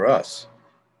for us.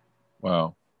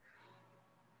 Wow.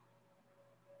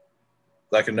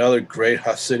 Like another great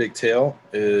Hasidic tale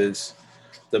is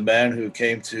the man who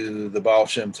came to the Baal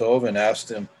Shem Tov and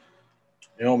asked him,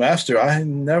 Master, I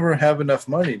never have enough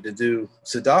money to do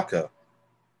tzedakah.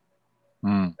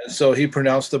 And so he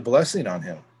pronounced a blessing on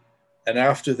him. And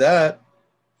after that,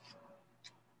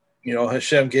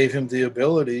 Hashem gave him the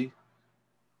ability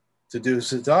to do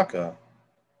tzedakah.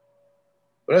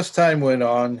 But as time went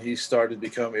on, he started to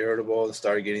become irritable and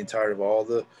started getting tired of all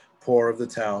the poor of the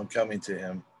town coming to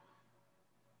him,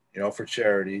 for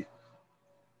charity.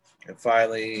 And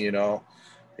finally,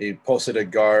 he posted a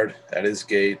guard at his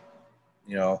gate,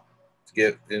 to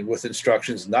get in with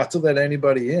instructions not to let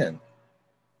anybody in.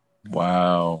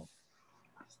 Wow.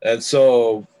 And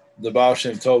so the Baal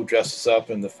Shem Tov dresses up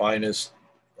in the finest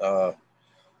uh,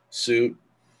 suit,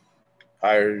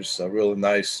 hires a real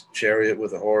nice chariot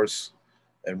with a horse,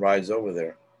 and rides over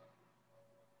there.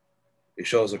 He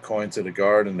shows a coin to the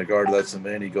guard, and the guard lets him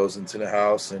in. He goes into the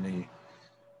house, and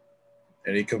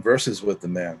he converses with the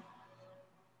man.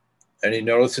 And he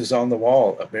notices on the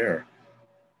wall a mirror.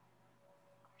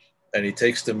 And he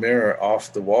takes the mirror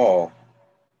off the wall,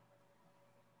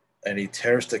 and he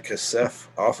tears the kasef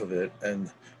off of it and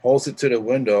holds it to the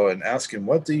window and asks him,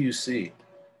 "What do you see?"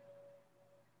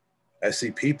 "I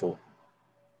see people."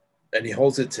 And he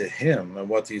holds it to him, and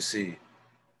what do you see?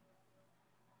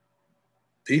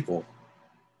 People.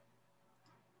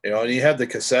 And he had the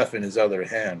kasef in his other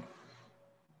hand.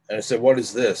 And I said, "What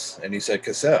is this?" And he said,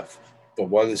 "Kasef." "But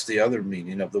what is the other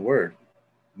meaning of the word?"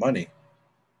 "Money."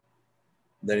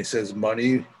 And then he says,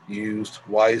 "Money used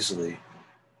wisely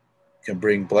can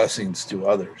bring blessings to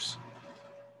others."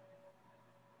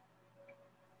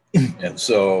 And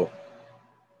so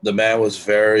the man was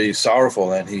very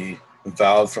sorrowful, and he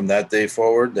vowed from that day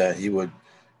forward that he would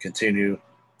continue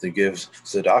to give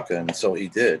tzedakah. And so he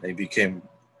did. He became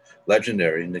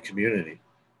legendary in the community.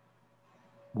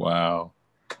 Wow.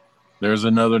 There's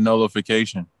another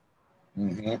nullification.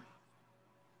 Mm-hmm.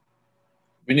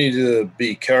 We need to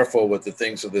be careful with the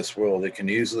things of this world. It can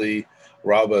easily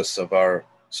rob us of our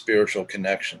spiritual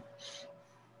connection.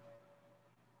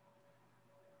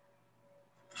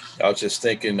 I was just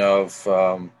thinking of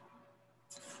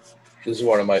this is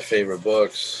one of my favorite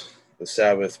books, The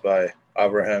Sabbath by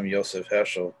Abraham Yosef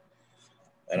Heschel,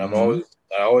 and Mm-hmm.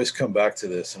 I always come back to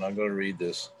this, and I'm going to read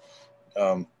this.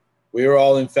 Um, we are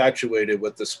all infatuated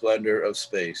with the splendor of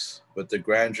space, with the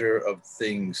grandeur of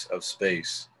things of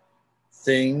space.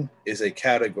 Thing is a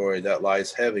category that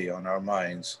lies heavy on our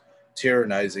minds,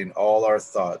 tyrannizing all our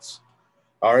thoughts.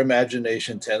 Our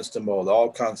imagination tends to mold all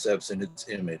concepts in its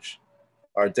image.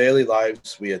 Our daily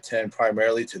lives, we attend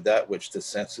primarily to that which the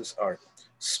senses are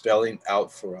spelling out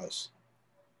for us,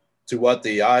 to what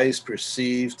the eyes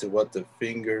perceive, to what the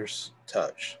fingers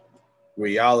touch.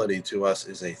 Reality to us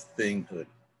is a thinghood,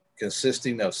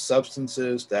 consisting of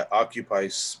substances that occupy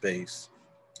space.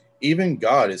 Even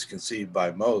God is conceived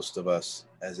by most of us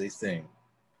as a thing.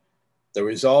 The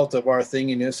result of our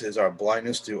thinginess is our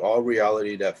blindness to all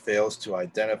reality that fails to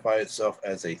identify itself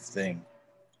as a thing,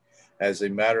 as a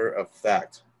matter of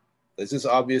fact. This is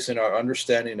obvious in our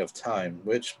understanding of time,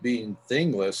 which, being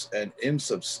thingless and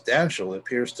insubstantial,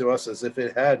 appears to us as if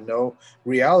it had no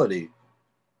reality.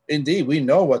 Indeed, we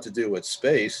know what to do with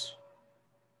space,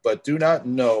 but do not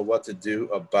know what to do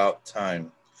about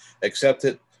time, except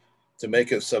to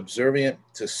make it subservient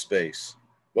to space.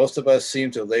 Most of us seem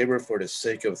to labor for the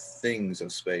sake of things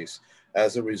of space.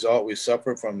 As a result, we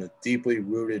suffer from the deeply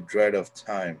rooted dread of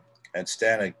time and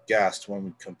stand aghast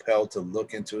when compelled to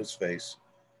look into its face.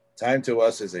 Time to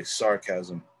us is a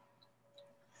sarcasm,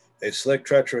 a slick,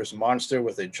 treacherous monster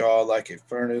with a jaw like a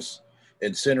furnace,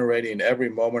 incinerating every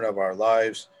moment of our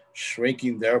lives.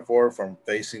 Shrinking, therefore, from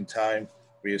facing time,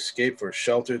 we escape for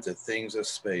shelter to things of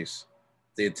space.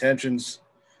 The intentions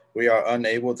we are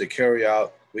unable to carry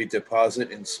out, we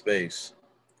deposit in space.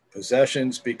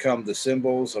 Possessions become the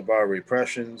symbols of our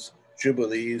repressions,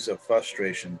 jubilees of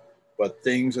frustration. But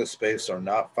things of space are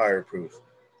not fireproof.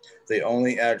 They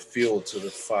only add fuel to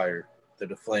the fire, to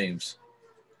the flames.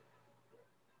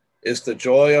 Is the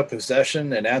joy of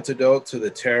possession an antidote to the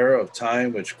terror of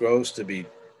time which grows to be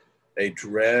a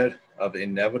dread of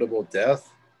inevitable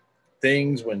death?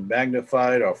 Things, when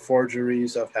magnified, are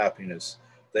forgeries of happiness.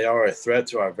 They are a threat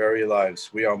to our very lives.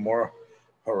 We are more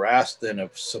harassed than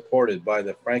supported by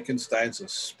the Frankensteins of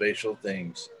spatial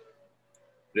things.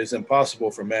 It is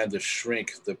impossible for man to shirk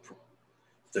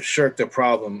the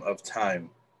problem of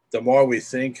time. The more we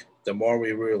think, the more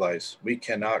we realize we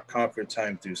cannot conquer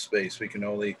time through space. We can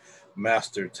only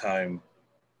master time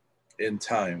in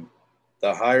time.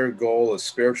 The higher goal of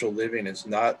spiritual living is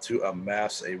not to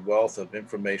amass a wealth of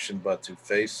information, but to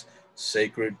face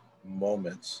sacred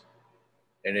moments.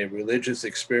 In a religious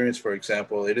experience, for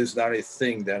example, it is not a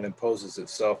thing that imposes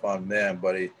itself on man,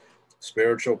 but a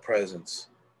spiritual presence.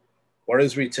 What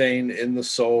is retained in the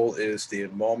soul is the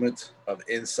moment of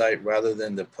insight rather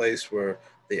than the place where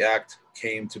the act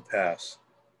came to pass.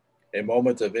 A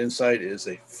moment of insight is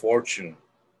a fortune,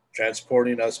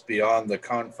 transporting us beyond the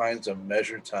confines of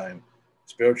measured time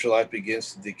Spiritual life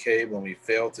begins to decay when we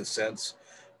fail to sense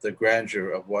the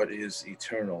grandeur of what is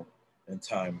eternal in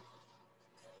time.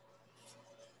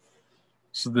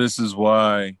 So this is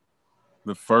why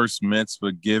the first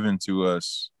mitzvah given to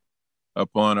us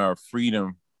upon our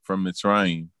freedom from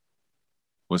Mitzrayim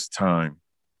was time.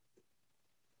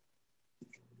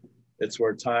 It's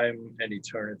where time and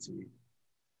eternity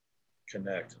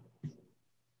connect.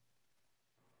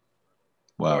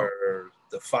 Wow. Where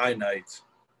the finite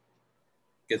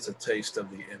gets a taste of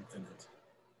the infinite.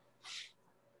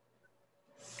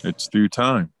 It's through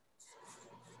time.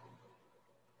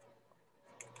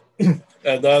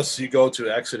 And thus you go to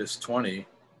Exodus 20,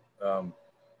 you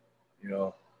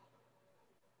know,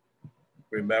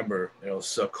 remember,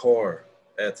 Sakor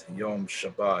et Yom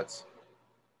Shabbat,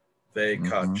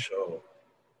 Ve'kacho.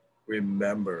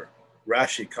 Remember.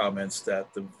 Rashi comments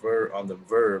that the verb on the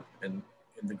verb in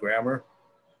the grammar,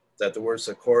 that the word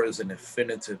Sakor is an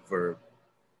infinitive verb.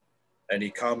 And he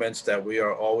comments that we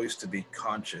are always to be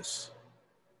conscious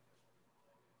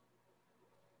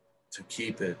to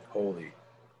keep it holy,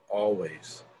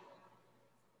 always.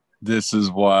 This is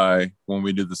why when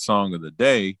we do the song of the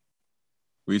day,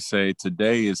 we say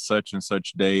today is such and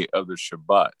such day of the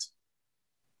Shabbat.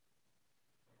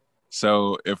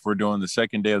 So if we're doing the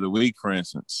second day of the week, for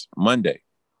instance, Monday,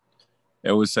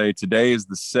 it would say today is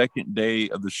the second day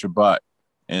of the Shabbat,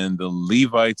 and the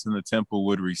Levites in the temple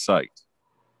would recite.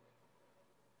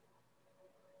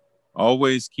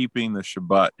 Always keeping the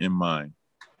Shabbat in mind.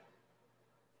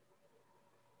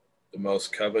 The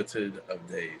most coveted of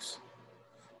days.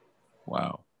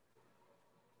 Wow.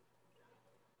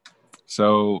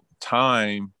 So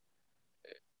time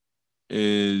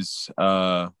is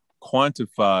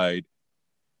quantified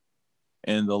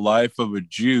in the life of a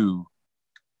Jew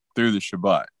through the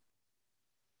Shabbat,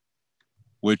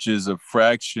 which is a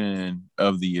fraction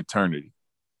of the eternity.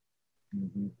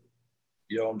 Mm-hmm.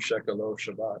 Yom Shekelo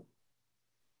Shabbat.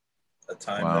 A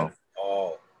time Wow. that is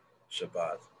all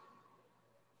Shabbat.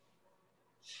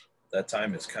 That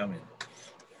time is coming.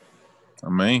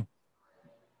 Amen.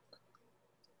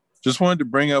 Just wanted to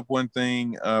bring up one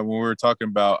thing when we were talking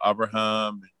about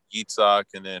Abraham, and Yitzhak,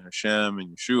 and then Hashem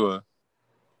and Yeshua,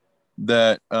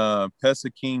 that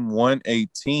Pesachim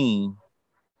 1:18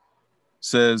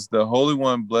 says, the Holy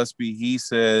One, blessed be he,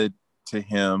 said to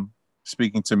him,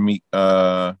 speaking to me,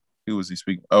 who was he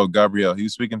speaking? Oh, Gabriel. He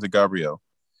was speaking to Gabriel.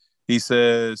 He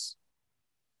says,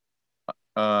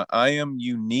 I am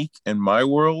unique in my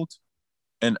world,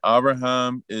 and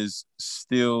Abraham is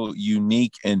still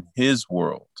unique in his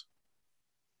world.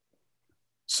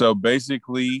 So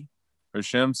basically,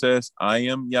 Hashem says, I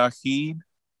am Yahid,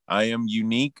 I am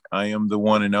unique, I am the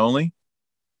one and only.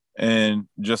 And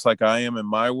just like I am in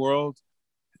my world,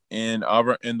 in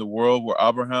the world where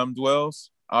Abraham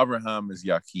dwells, Abraham is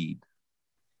Yahid.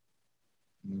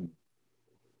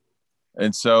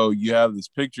 And so you have this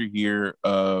picture here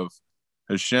of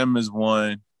Hashem is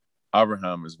one,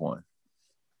 Abraham is one.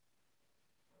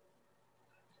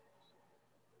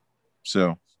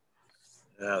 So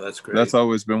yeah, that's great. That's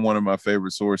always been one of my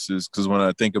favorite sources, because when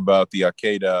I think about the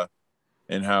Akedah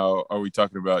and how are we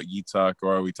talking about Yitzhak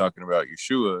or are we talking about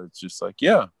Yeshua, it's just like,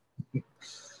 yeah.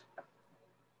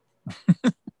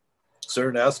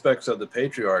 Certain aspects of the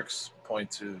patriarchs point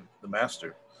to the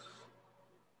master.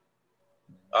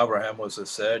 Abraham was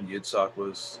Hesed, Yitzhak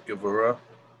was Gevurah,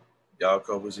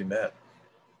 Yaakov was Emet.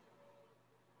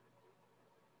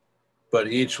 But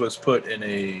each was put in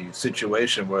a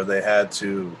situation where they had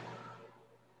to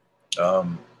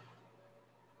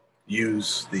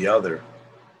use the other.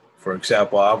 For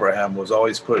example, Abraham was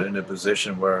always put in a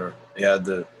position where he had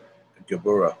the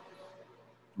Gevurah.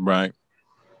 Right.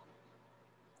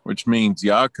 Which means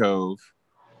Yaakov,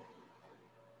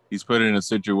 he's put in a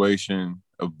situation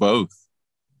of both.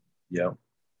 Yeah.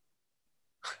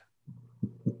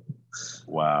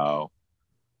 Wow.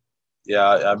 Yeah,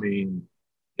 I mean,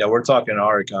 yeah, we're talking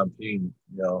Ari Kampin,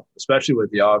 especially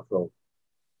with Yaakov,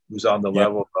 who's on the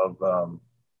level of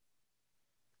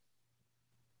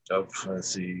let's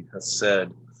see,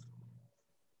 Hesed.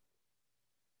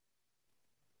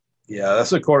 Yeah,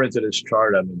 that's according to this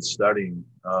chart I've been studying.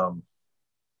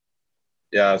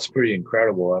 Yeah, it's pretty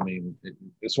incredible. I mean,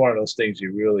 it's one of those things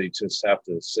you really just have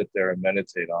to sit there and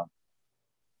meditate on.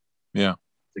 Yeah.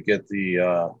 To get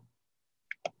the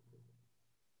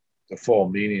full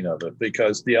meaning of it.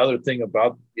 Because the other thing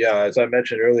about, as I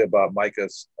mentioned earlier about Micah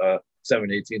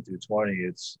 7:18 through 20,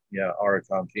 it's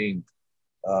Arakam King.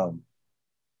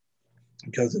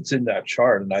 Because it's in that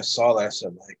chart, and I saw that, so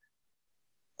I'm like,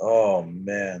 oh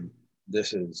man,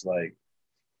 this is like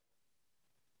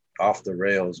off the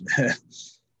rails,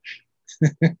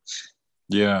 man.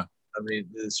 Yeah. I mean,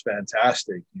 it's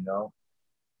fantastic, you know.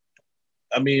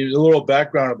 I mean, a little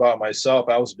background about myself.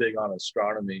 I was big on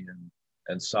astronomy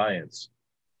and science.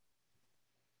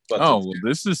 But Oh, well,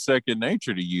 this is second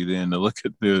nature to you then to look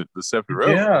at the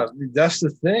Sephiroth. yeah, that's the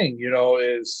thing, you know,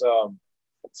 is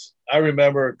I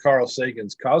remember Carl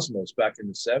Sagan's Cosmos back in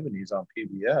the 70s on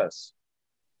PBS.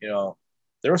 You know,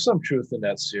 there was some truth in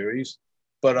that series,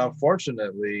 but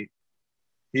unfortunately,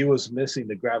 he was missing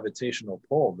the gravitational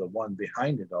pull, the one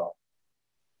behind it all.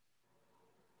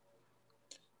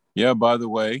 Yeah, by the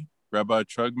way, Rabbi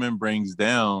Trugman brings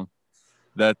down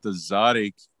that the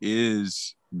Zodic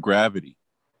is gravity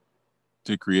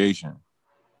to creation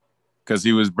because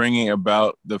he was bringing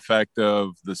about the fact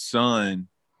of the sun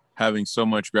having so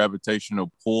much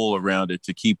gravitational pull around it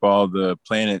to keep all the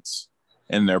planets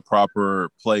in their proper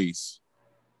place.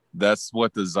 That's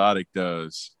what the Zodic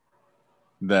does,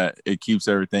 that it keeps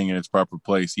everything in its proper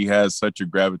place. He has such a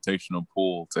gravitational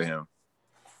pull to him.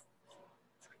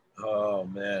 Oh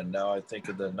man, now I think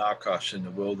of the Nakash in the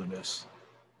wilderness.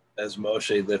 As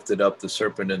Moshe lifted up the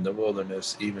serpent in the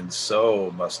wilderness, even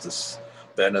so must this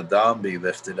Ben Adam be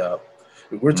lifted up.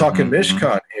 We're talking Mm-hmm.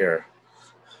 Mishkan here.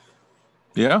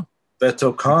 Yeah.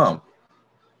 Betokam.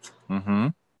 Mm-hmm.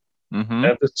 Mm-hmm.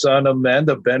 If the Son of Man,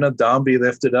 the Ben Adam, be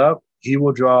lifted up, he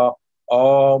will draw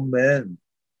all men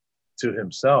to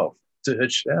himself, to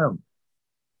Hashem.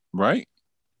 Right.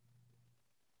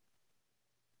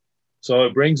 So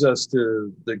it brings us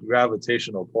to the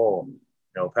gravitational pull, you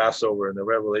know, Passover and the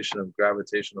revelation of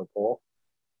gravitational pull.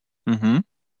 Mm-hmm.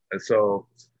 And so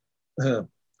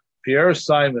Pierre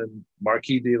Simon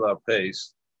Marquis de la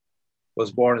Pace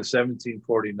was born in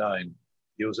 1749.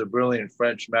 He was a brilliant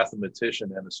French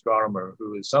mathematician and astronomer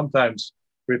who is sometimes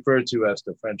referred to as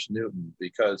the French Newton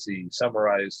because he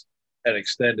summarized and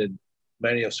extended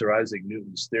many of Sir Isaac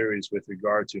Newton's theories with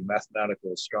regard to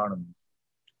mathematical astronomy.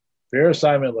 Pierre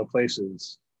Simon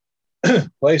Laplace's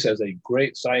place as a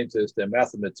great scientist and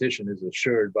mathematician is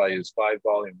assured by his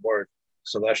 5-volume work,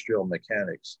 Celestial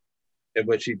Mechanics, in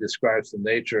which he describes the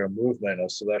nature and movement of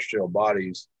celestial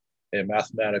bodies in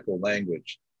mathematical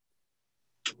language.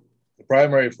 The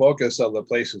primary focus of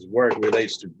Laplace's work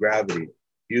relates to gravity,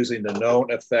 using the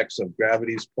known effects of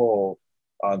gravity's pull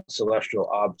on celestial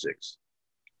objects.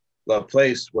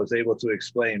 Laplace was able to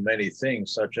explain many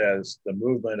things, such as the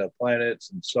movement of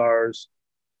planets and stars.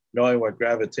 Knowing what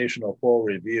gravitational pull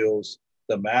reveals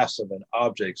the mass of an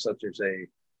object, such as a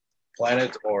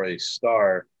planet or a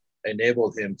star,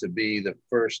 enabled him to be the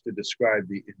first to describe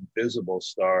the invisible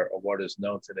star, or what is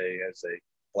known today as a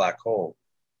black hole.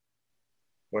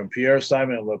 When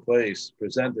Pierre-Simon Laplace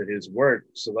presented his work,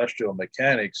 Celestial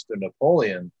Mechanics, to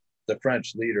Napoleon, the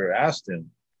French leader asked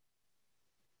him,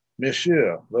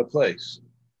 Monsieur Laplace,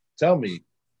 tell me,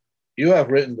 you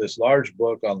have written this large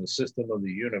book on the system of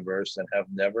the universe and have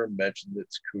never mentioned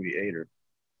its creator.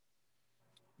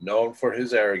 Known for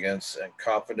his arrogance and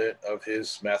confident of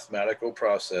his mathematical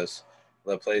process,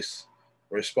 Laplace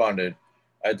responded,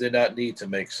 I did not need to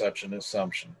make such an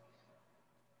assumption.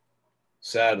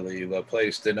 Sadly,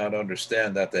 Laplace did not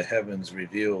understand that the heavens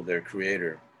reveal their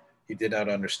creator. He did not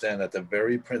understand that the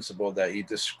very principle that he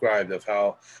described of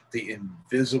how the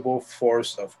invisible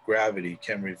force of gravity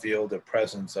can reveal the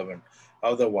presence of an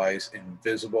otherwise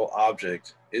invisible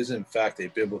object is in fact a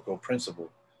biblical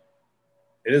principle.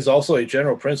 It is also a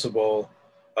general principle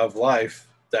of life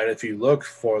that if you look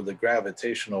for the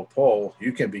gravitational pull,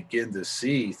 you can begin to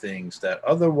see things that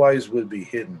otherwise would be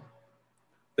hidden.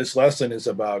 This lesson is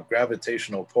about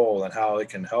gravitational pull and how it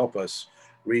can help us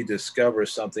rediscover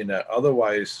something that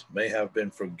otherwise may have been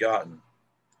forgotten.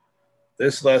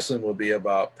 This lesson will be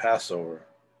about Passover.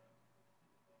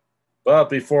 But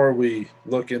before we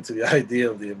look into the idea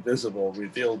of the invisible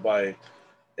revealed by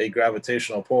a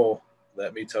gravitational pull,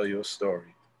 let me tell you a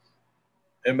story.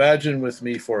 Imagine with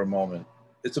me for a moment.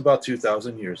 It's about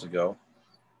 2,000 years ago.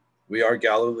 We are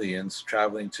Galileans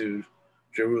traveling to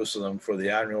Jerusalem for the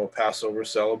annual Passover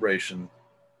celebration.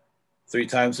 3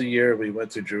 times a year, we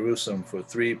went to Jerusalem for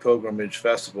 3 pilgrimage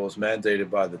festivals mandated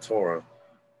by the Torah.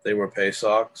 They were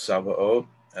Pesach, Shavuot,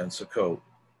 and Sukkot.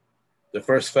 The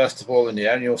first festival in the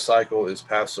annual cycle is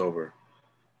Passover.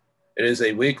 It is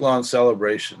a week-long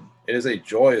celebration. It is a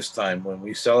joyous time when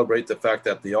we celebrate the fact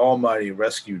that the Almighty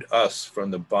rescued us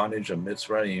from the bondage of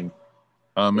Mitzrayim.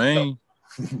 Amen.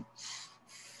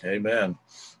 Amen.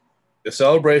 The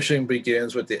celebration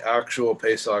begins with the actual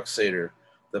Pesach Seder,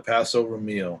 the Passover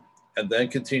meal, and then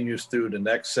continues through the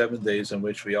next 7 days in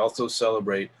which we also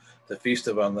celebrate the Feast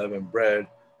of Unleavened Bread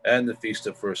and the Feast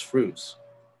of First Fruits.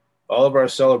 All of our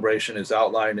celebration is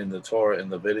outlined in the Torah in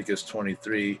Leviticus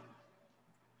 23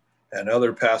 and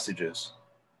other passages.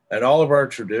 And all of our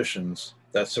traditions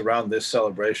that surround this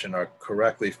celebration are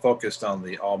correctly focused on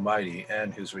the Almighty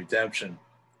and His redemption.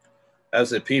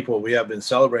 As a people, we have been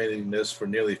celebrating this for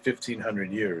nearly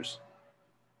 1,500 years.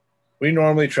 We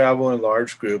normally travel in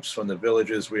large groups from the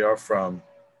villages we are from.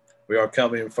 We are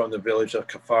coming from the village of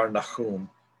Kafar Nahum,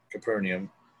 Capernaum,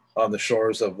 on the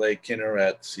shores of Lake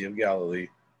Kinneret, Sea of Galilee.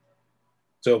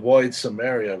 To avoid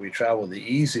Samaria, we traveled the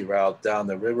easy route down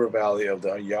the river valley of the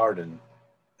Yarden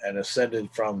and ascended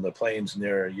from the plains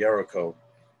near Jericho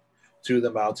to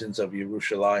the mountains of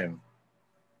Jerusalem.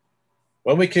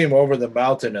 When we came over the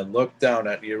mountain and looked down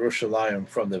at Jerusalem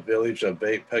from the village of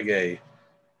Beit Pagay,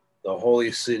 the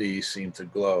holy city seemed to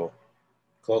glow.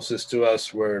 Closest to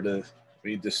us,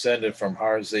 we descended from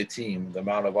Har Zaitim, the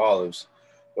Mount of Olives,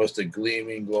 was the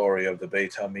gleaming glory of the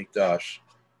Beit HaMikdash.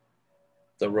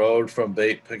 The road from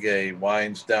Beit Pagay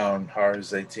winds down Har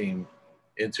Zaitim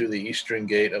into the eastern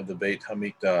gate of the Beit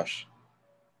HaMikdash.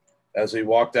 As we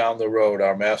walked down the road,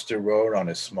 our master rode on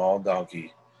a small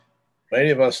donkey.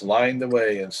 Many of us lined the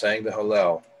way and sang the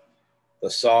Hallel, the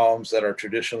psalms that are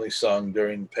traditionally sung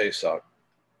during Pesach.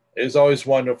 It is always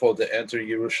wonderful to enter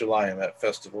Jerusalem at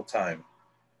festival time.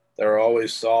 There are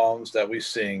always songs that we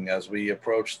sing as we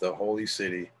approach the holy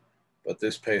city, but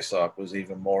this Pesach was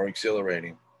even more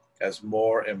exhilarating as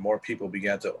more and more people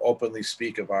began to openly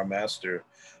speak of our Master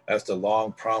as the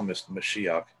long promised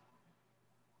Mashiach.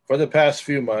 For the past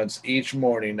few months, each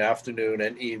morning, afternoon,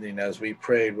 and evening, as we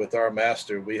prayed with our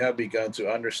Master, we have begun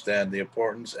to understand the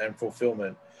importance and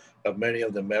fulfillment of many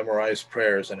of the memorized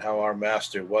prayers and how our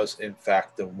Master was, in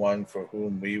fact, the one for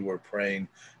whom we were praying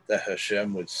that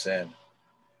Hashem would send.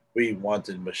 We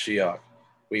wanted Mashiach.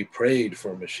 We prayed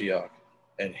for Mashiach.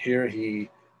 And here he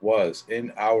was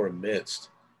in our midst.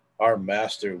 Our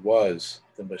Master was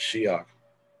the Mashiach.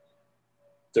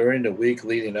 During the week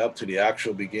leading up to the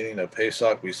actual beginning of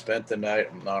Pesach, we spent the night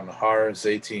on Har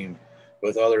Zaitim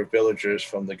with other villagers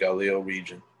from the Galil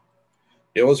region.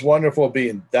 It was wonderful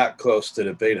being that close to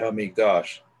the Beit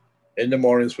HaMikdash. In the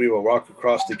mornings, we will walk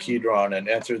across the Kidron and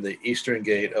enter the eastern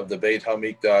gate of the Beit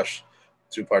HaMikdash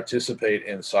to participate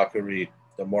in Sakarit,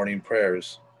 the morning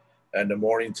prayers, and the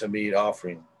morning Tamid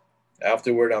offering.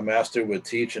 Afterward, our Master would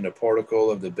teach in the portico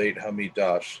of the Beit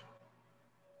HaMikdash.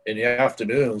 In the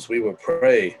afternoons, we would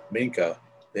pray Mincha,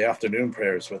 the afternoon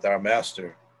prayers with our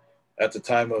Master, at the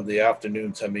time of the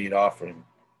afternoon Tamid offering.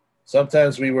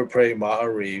 Sometimes we would pray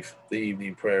Ma'ariv, the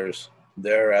evening prayers,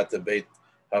 there at the Beit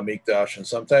HaMikdash, and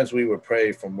sometimes we would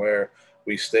pray from where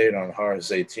we stayed on Har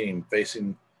Zaitim,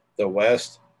 facing the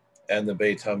west and the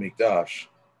Beit HaMikdash.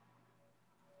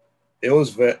 It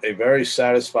was a very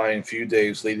satisfying few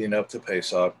days leading up to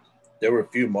Pesach. There were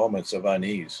few moments of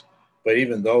unease, but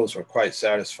even those were quite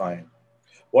satisfying.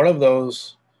 One of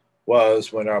those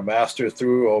was when our Master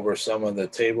threw over some of the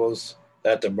tables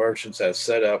that the merchants had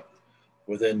set up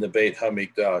within the Beit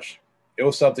HaMikdash. It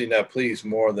was something that pleased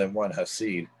more than one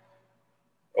Hasid.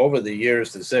 Over the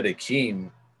years, the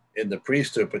Zedekim in the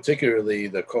priesthood, particularly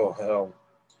the Kohel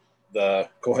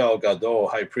Gadol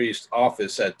high priest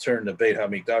office, had turned the Beit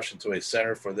HaMikdash into a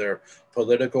center for their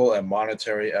political and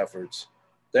monetary efforts.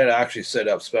 They had actually set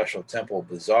up special temple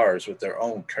bazaars with their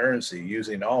own currency,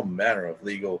 using all manner of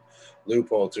legal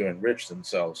loophole to enrich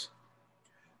themselves.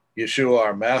 Yeshua,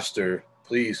 our Master,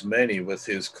 pleased many with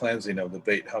his cleansing of the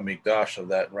Beit HaMikdash of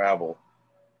that rabble.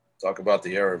 Talk about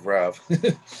the Erev Rav.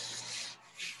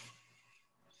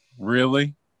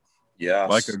 Really? Yes.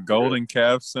 Like a golden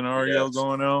calf scenario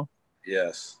going on?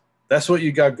 Yes. That's what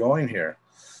you got going here.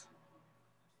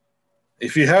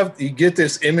 If you get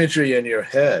this imagery in your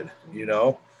head,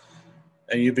 and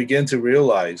you begin to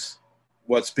realize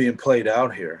what's being played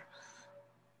out here.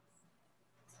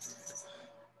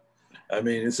 I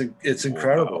mean, it's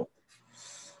incredible.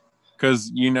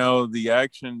 Because, the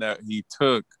action that he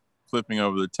took, flipping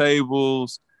over the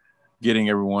tables, getting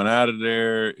everyone out of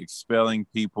there, expelling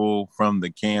people from the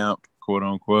camp, quote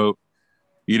unquote.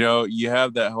 You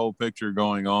have that whole picture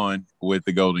going on with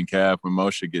the golden calf when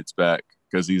Moshe gets back,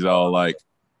 because he's all like,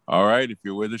 all right, if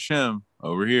you're with Hashem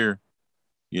over here,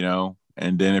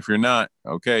 and then if you're not,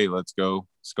 okay, let's go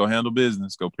handle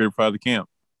business, go purify the camp.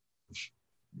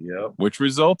 Yep. Which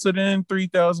resulted in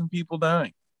 3,000 people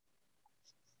dying.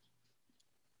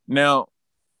 Now,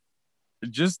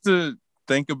 just to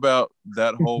think about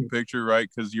that whole picture, right?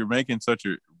 Because you're making such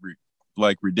a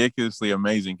ridiculously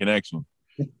amazing connection.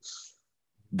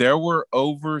 There were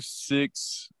over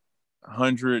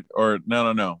 600, or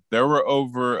no. There were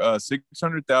over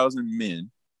 600,000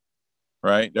 men,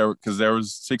 right? Because there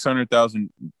was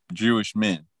 600,000 Jewish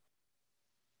men,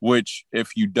 which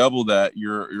if you double that,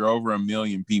 you're over 1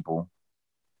 million people,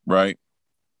 right?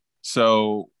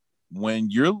 So when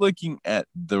you're looking at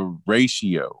the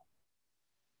ratio,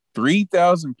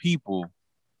 3,000 people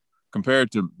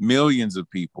compared to millions of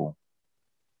people,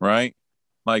 right?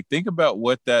 Like, think about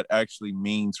what that actually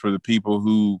means for the people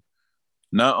who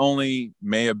not only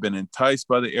may have been enticed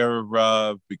by the Erev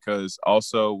Rav, because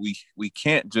also we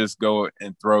can't just go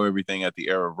and throw everything at the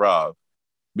Erev Rav,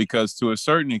 because to a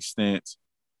certain extent,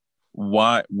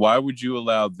 why would you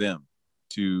allow them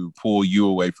to pull you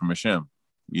away from Hashem?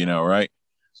 You know, right?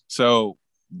 So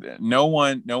no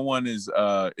one is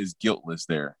guiltless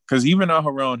there, because even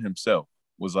Aharon himself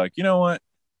was like, you know what,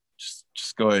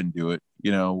 just go ahead and do it.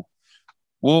 You know,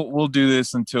 we'll do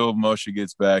this until Moshe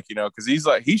gets back. You know, because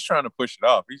he's trying to push it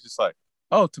off. He's just like,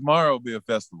 oh, tomorrow will be a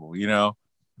festival. You know,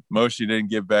 Moshe didn't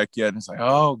get back yet, and it's like,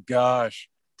 oh gosh,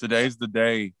 today's the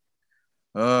day.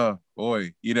 Oh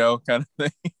boy, you know, kind of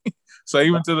thing. So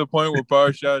even to the point where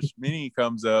Parashat Shmini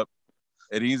comes up,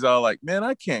 and he's all like, "Man,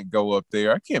 I can't go up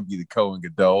there. I can't be the Kohen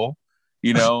Gadol,"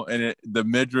 you know. And the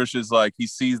midrash is like, he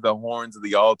sees the horns of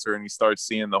the altar, and he starts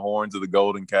seeing the horns of the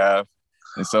golden calf,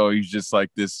 and so he's just like,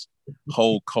 this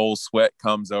whole cold sweat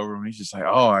comes over him. He's just like,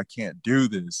 "Oh, I can't do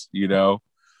this," you know.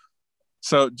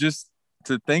 So just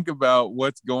to think about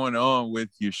what's going on with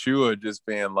Yeshua just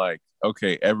being like,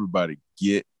 "Okay, everybody,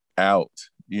 get out,"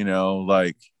 you know,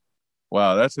 like,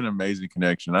 wow, that's an amazing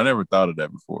connection. I never thought of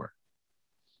that before.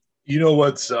 You know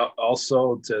what's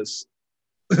also just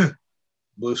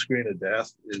blue screen of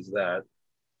death is that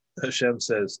Hashem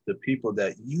says, the people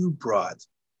that you brought.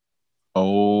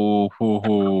 Oh,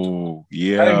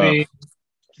 yeah. I mean,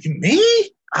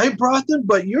 me? I brought them,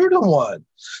 but you're the one.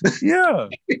 Yeah.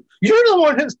 You're the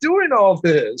one that's doing all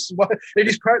this. Why? And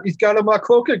he's got a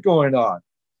makloket going on.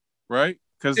 Right?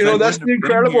 Because you know, that's the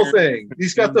incredible thing.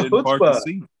 He's got the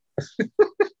chutzpah.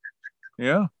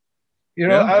 Yeah. You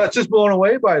know, I was just blown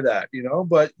away by that, you know,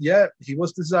 but yet he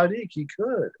was the Tzaddik. He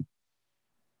could.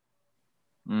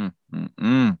 You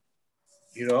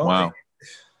know? Wow.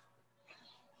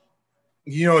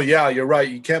 You know, yeah, you're right.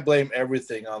 You can't blame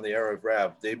everything on the Erev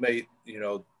Rav. They made, you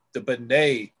know, the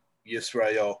B'nai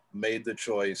Yisrael made the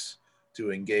choice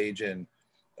to engage in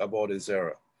Avodah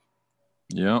Zarah.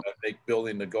 Yeah. Make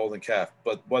building the golden calf.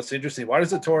 But what's interesting, why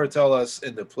does the Torah tell us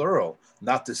in the plural,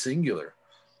 not the singular?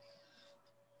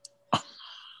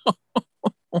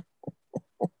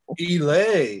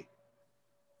 Ilay,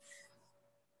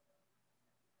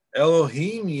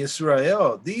 Elohim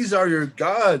Yisrael. These are your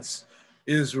gods,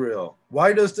 Israel.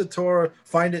 Why does the Torah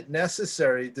find it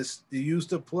necessary to use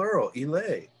the plural,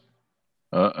 Ilay?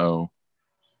 Uh-oh.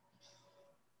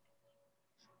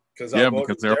 Because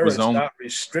there was not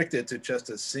restricted to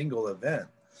just a single event.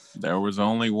 There was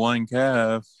only one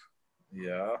calf.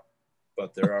 Yeah,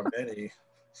 but there are many.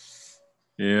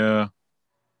 Yeah.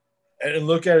 And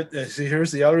look at it. See,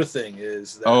 here's the other thing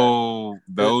is that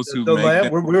those who the make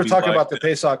lamb. We were talking like about the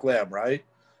Pesach lamb, right?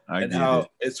 And how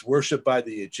it's worshipped by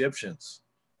the Egyptians.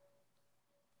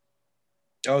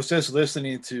 I was just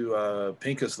listening to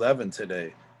Pinchas Levin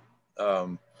today,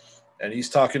 and he's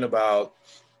talking about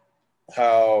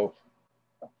how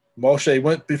Moshe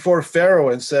went before Pharaoh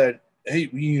and said, "Hey,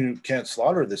 you can't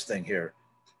slaughter this thing here.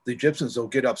 The Egyptians will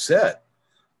get upset.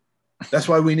 That's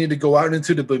why we need to go out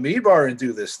into the Bamidbar and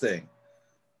do this thing."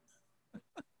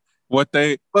 But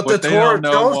the Torah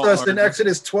tells us in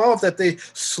Exodus 12 that they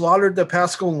slaughtered the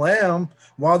Paschal lamb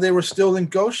while they were still in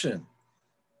Goshen.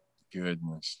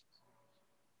 Goodness.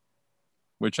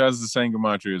 Which has the same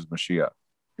gematria as Mashiach.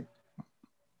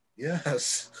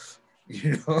 Yes.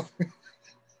 You know.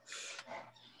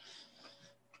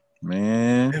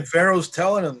 Man. And Pharaoh's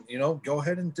telling him, you know, go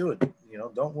ahead and do it. You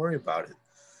know, don't worry about it.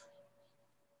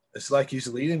 It's like he's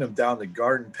leading them down the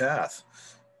garden path.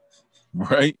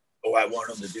 Right. Oh, I want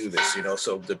him to do this, you know,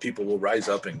 so the people will rise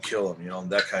up and kill him, you know,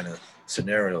 that kind of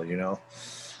scenario, you know.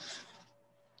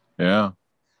 Yeah.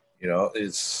 You know,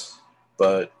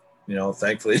 but, you know,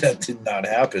 thankfully that did not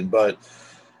happen. But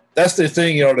that's the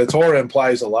thing, you know, the Torah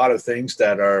implies a lot of things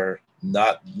that are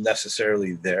not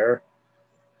necessarily there.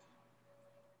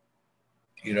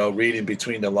 You know, reading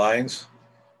between the lines.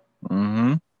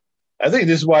 Mm-hmm. I think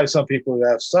this is why some people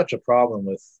have such a problem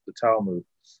with the Talmud,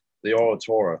 the Oral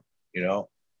Torah, you know,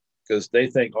 because they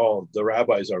think, oh, the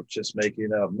rabbis are just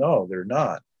making up. No, they're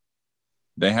not.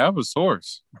 They have a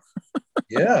source.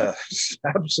 Yeah,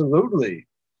 absolutely.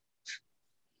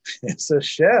 It's a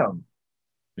sham.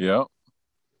 Yeah.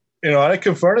 You know, I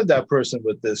confronted that person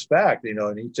with this fact, you know,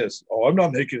 and he just, oh, I'm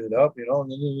not making it up, you know,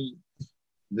 and then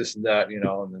this and that, you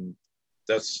know, and then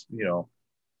that's, you know,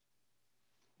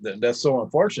 that's so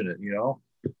unfortunate, you know.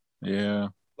 Yeah.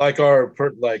 Like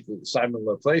Simon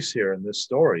Laplace here in this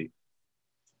story,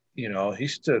 you know,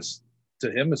 he's just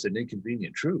to him it's an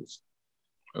inconvenient truth.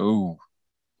 Oh,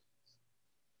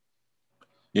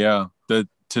 yeah.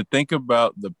 To think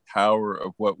about the power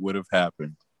of what would have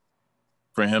happened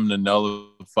for him to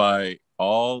nullify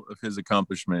all of his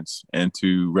accomplishments and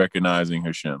to recognizing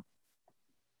Hashem.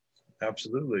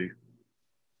 Absolutely.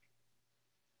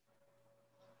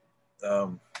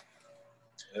 One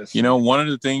of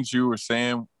the things you were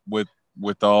saying with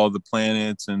all the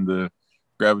planets and the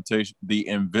gravitation, the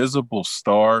invisible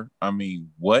star. I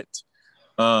mean, what?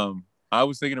 I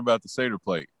was thinking about the Seder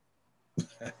plate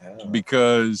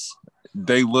because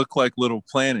they look like little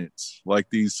planets, like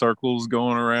these circles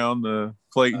going around the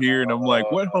plate here, and I'm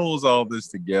like, what holds all this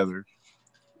together?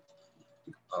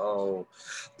 Oh,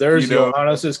 there's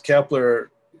Johannes Kepler's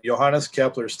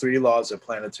 3 laws of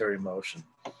planetary motion.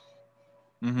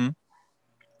 Mm-hmm.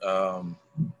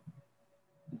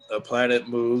 A planet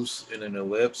moves in an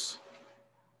ellipse.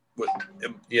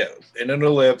 In an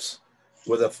ellipse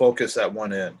with a focus at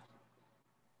one end.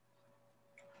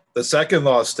 The second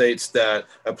law states that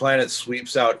a planet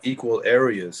sweeps out equal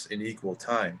areas in equal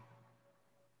time.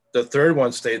 The third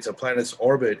one states a planet's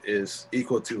orbit is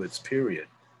equal to its period,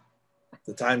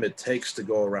 the time it takes to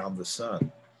go around the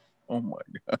sun. Oh my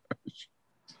gosh.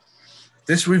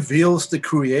 This reveals the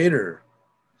creator.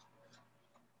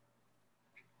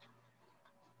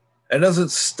 It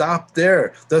doesn't stop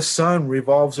there. The sun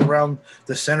revolves around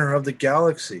the center of the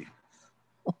galaxy.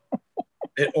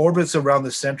 It orbits around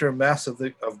the center mass of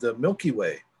the Milky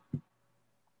Way.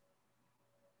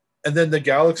 And then the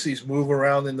galaxies move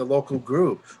around in the local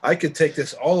group. I could take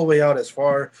this all the way out as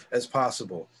far as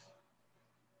possible.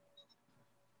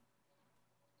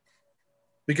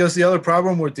 Because the other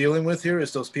problem we're dealing with here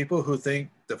is those people who think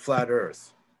the flat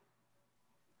earth,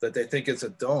 that they think it's a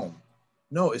dome.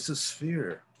 No, it's a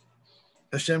sphere.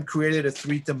 Hashem created a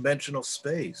 3-dimensional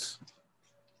space.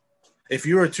 If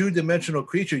you're a 2-dimensional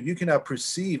creature, you cannot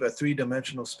perceive a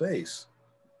 3-dimensional space.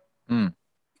 Mm.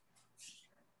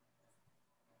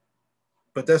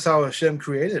 But that's how Hashem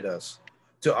created us,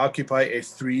 to occupy a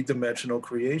 3-dimensional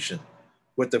creation,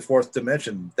 with the 4th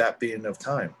dimension, that being of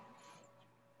time.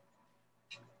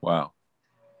 Wow.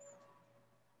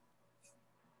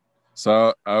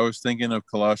 So I was thinking of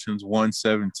Colossians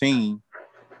 1:17.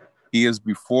 He is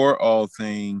before all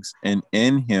things, and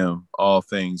in him all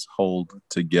things hold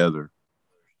together.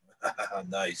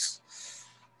 Nice.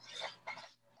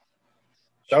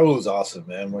 Shaul is awesome,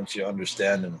 man, once you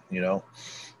understand him,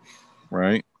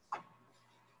 Right.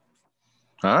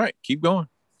 All right, keep going.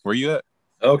 Where you at?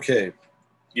 Okay.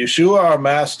 Yeshua, our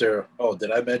master. Oh,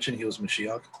 did I mention he was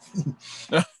Mashiach?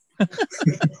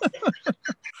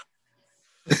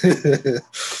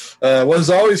 Was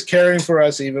always caring for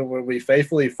us even when we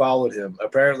faithfully followed him.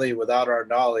 Apparently, without our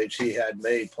knowledge, he had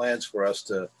made plans for us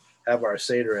to have our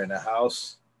Seder in a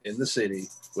house in the city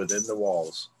within the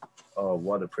walls. Oh,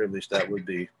 what a privilege that would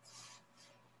be.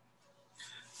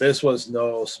 This was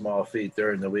no small feat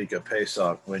during the week of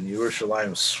Pesach, when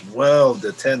Yerushalayim swelled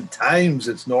to 10 times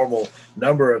its normal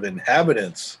number of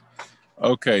inhabitants.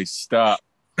 Okay, stop.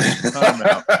 Time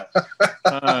out.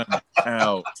 Time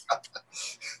out.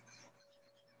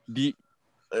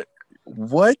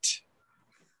 What?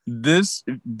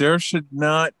 There should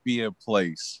not be a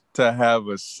place to have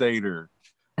a Seder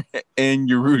in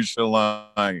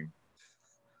Yerushalayim.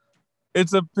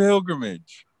 It's a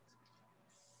pilgrimage.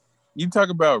 You talk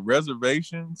about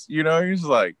reservations, it's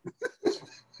like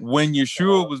when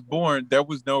Yeshua was born, there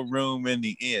was no room in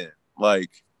the inn. Like,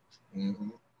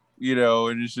 and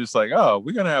it's just like, oh,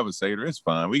 we're going to have a Seder. It's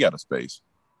fine. We got a space.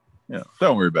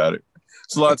 Don't worry about it.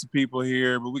 There's lots of people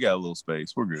here, but we got a little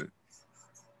space. We're good.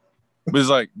 But it's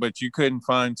like, but you couldn't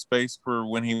find space for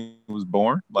when he was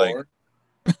born? Like,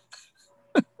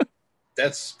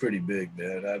 that's pretty big,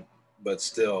 man. But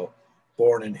still,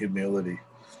 born in humility.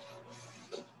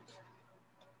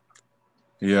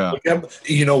 Yeah.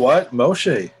 You know what?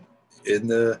 Moshe in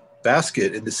the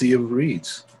basket in the Sea of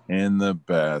Reeds. In the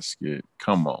basket.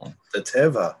 Come on. The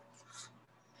Teva.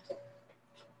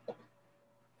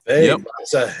 Hey,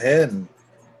 matzah hen.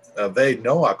 Ve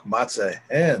Noach matzah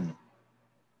hen.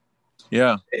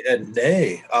 Yeah. And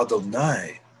nay,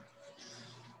 Adonai.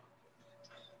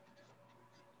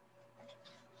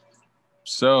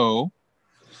 So,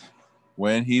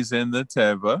 when he's in the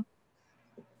Teva,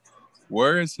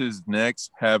 where is his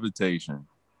next habitation?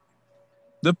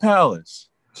 The palace.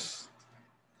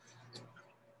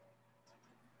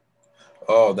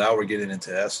 Oh, now we're getting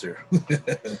into Esther.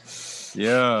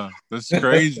 Yeah, that's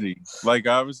crazy. Like,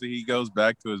 obviously, he goes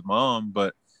back to his mom,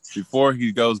 but before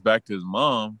he goes back to his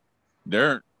mom,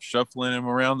 they're shuffling him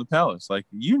around the palace. Like,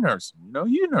 you nurse him.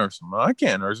 You nurse him. I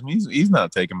can't nurse him. He's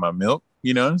not taking my milk.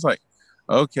 It's like,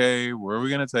 Okay, where are we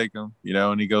gonna take him? You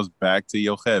know, and he goes back to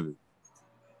Yocheved.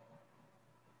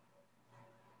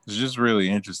 It's just really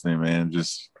interesting, man.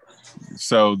 Just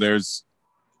so there's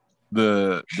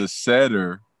the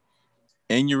setter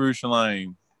in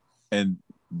Jerusalem, and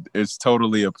it's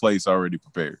totally a place already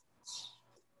prepared.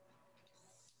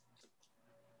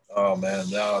 Oh man,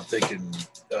 now I'm thinking,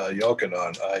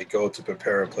 Yochanan, I go to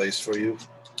prepare a place for you.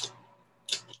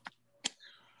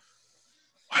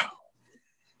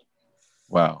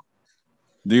 Wow.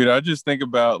 Dude, I just think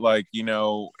about like, you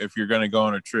know, if you're gonna go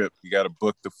on a trip, you gotta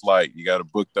book the flight, you gotta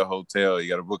book the hotel, you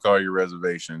gotta book all your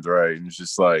reservations, right? And it's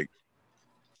just like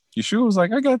Yeshua was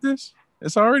like, I got this.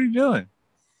 It's already done.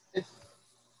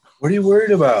 What are you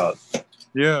worried about?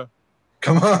 Yeah.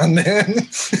 Come on, man.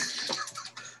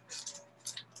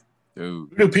 Dude.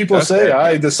 Who do people That's say epic.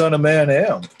 I, the Son of Man,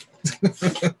 am?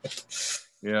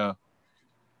 Yeah.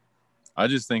 I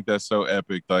just think that's so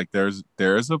epic. Like there's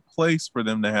a place for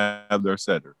them to have their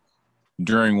setter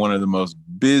during one of the most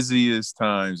busiest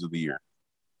times of the year.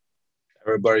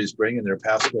 Everybody's bringing their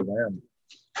Paschal lamb.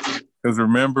 Because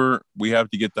remember, we have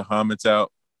to get the hametz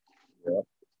out. Yeah.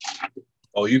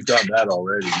 Oh, you've done that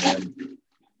already, man.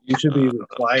 You should be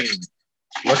reclining.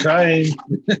 Reclining.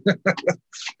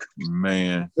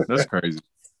 Man, that's crazy.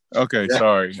 Okay, Yeah.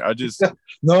 sorry. No, I just that's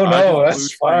blew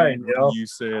fine. steam when you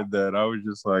said that. I was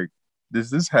just like, is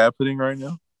this happening right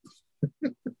now?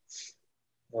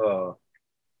 Uh,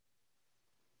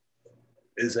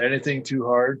 is anything too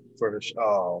hard for Hashem?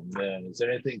 Oh man, is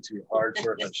anything too hard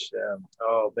for Hashem?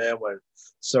 Oh man, when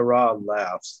Sarah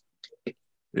laughs.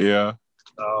 Yeah.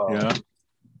 Oh, Yeah.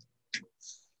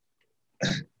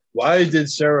 why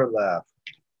did Sarah laugh?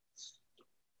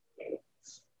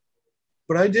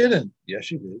 But I didn't. Yes,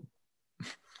 you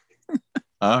did.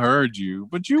 I heard you,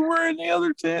 but you were in the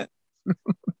other tent.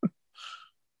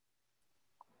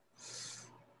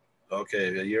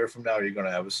 Okay, a year from now, you're going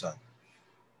to have a son.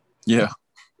 Yeah.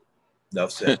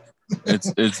 Enough said.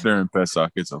 It's during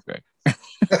Pesach. It's okay.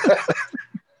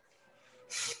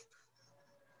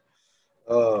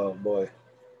 Oh boy,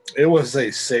 it was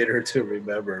a Seder to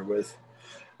remember, with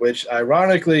which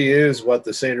ironically is what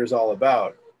the Seder is all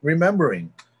about.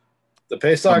 Remembering. The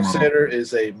Pesach Come on. Seder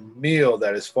is a meal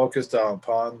that is focused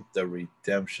upon the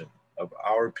redemption of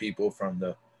our people from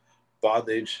the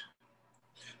bondage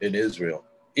in Israel.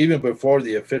 Even before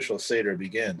the official Seder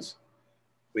begins,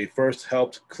 we first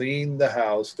helped clean the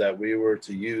house that we were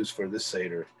to use for the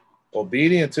Seder.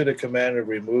 Obedient to the command of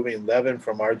removing leaven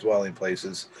from our dwelling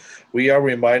places, we are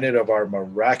reminded of our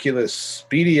miraculous,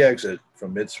 speedy exit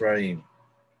from Mitzrayim.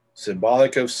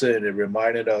 Symbolic of sin, it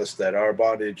reminded us that our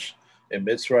bondage in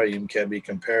Mitzrayim can be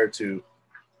compared to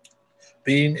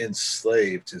being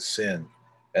enslaved to sin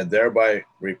and thereby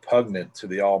repugnant to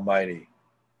the Almighty.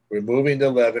 Removing the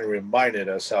leaven reminded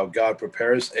us how God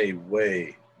prepares a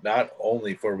way not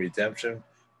only for redemption,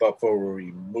 but for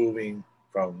removing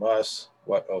from us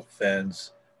what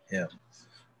offends Him.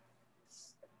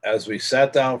 As we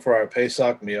sat down for our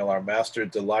Pesach meal, our Master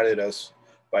delighted us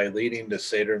by leading the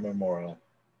Seder memorial.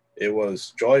 It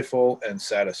was joyful and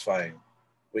satisfying.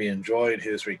 We enjoyed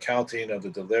his recounting of the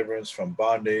deliverance from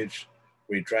bondage.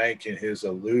 We drank in his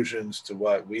allusions to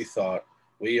what we thought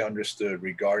we understood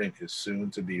regarding his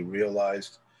soon to be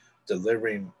realized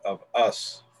delivering of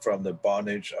us from the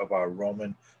bondage of our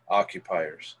Roman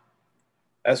occupiers.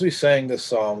 As we sang the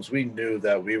Psalms, we knew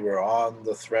that we were on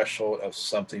the threshold of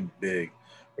something big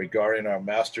regarding our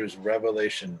Master's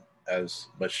revelation as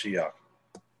Mashiach.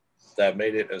 That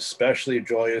made it especially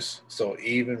joyous. So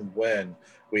even when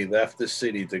we left the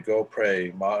city to go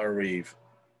pray Ma'ariv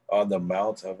on the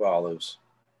Mount of Olives,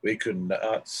 we could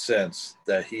not sense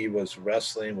that he was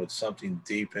wrestling with something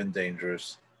deep and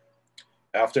dangerous.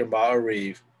 After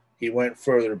Ma'ariv, he went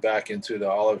further back into the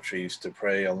olive trees to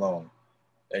pray alone,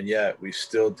 and yet we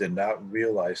still did not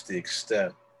realize the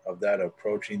extent of that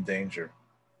approaching danger.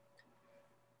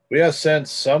 We have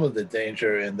sensed some of the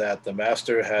danger in that the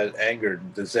Master had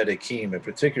angered the Zedekim, and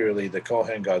particularly the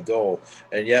Kohen Gadol,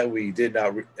 and yet we did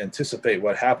not anticipate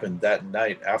what happened that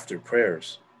night after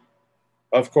prayers.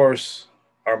 Of course,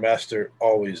 our Master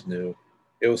always knew.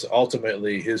 It was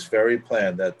ultimately his very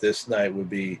plan that this night would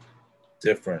be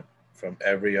different from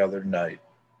every other night.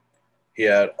 He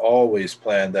had always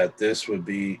planned that this would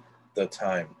be the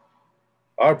time.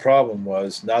 Our problem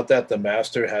was not that the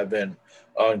Master had been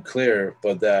unclear,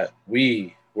 but that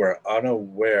we were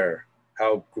unaware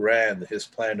how grand his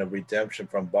plan of redemption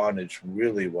from bondage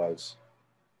really was.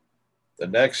 The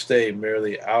next day,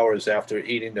 merely hours after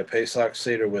eating the Pesach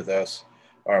Seder with us,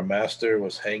 our Master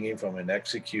was hanging from an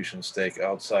execution stake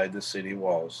outside the city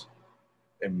walls.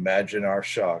 Imagine our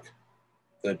shock.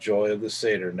 The joy of the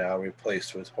Seder now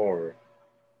replaced with horror.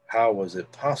 How was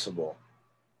it possible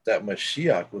that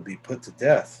Mashiach would be put to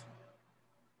death?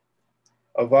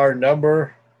 Of our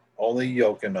number, only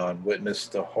Yochanan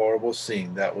witnessed the horrible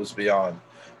scene that was beyond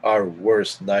our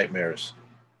worst nightmares.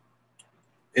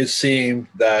 It seemed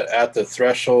that at the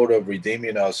threshold of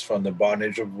redeeming us from the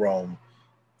bondage of Rome,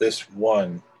 this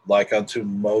one, like unto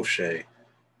Moshe,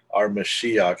 our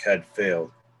Mashiach, had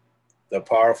failed. The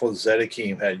powerful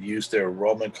Zedekim had used their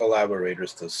Roman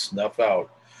collaborators to snuff out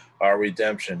our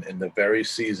redemption in the very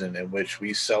season in which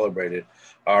we celebrated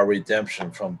our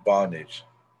redemption from bondage.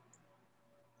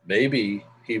 Maybe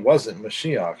he wasn't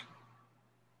Mashiach.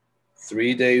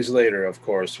 3 days later, of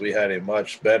course, we had a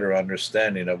much better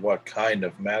understanding of what kind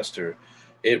of master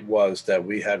it was that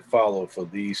we had followed for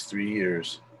these 3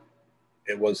 years.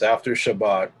 It was after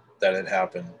Shabbat that it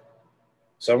happened.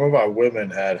 Some of our women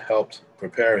had helped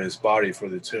prepare his body for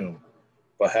the tomb,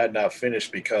 but had not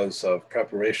finished because of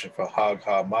preparation for Hag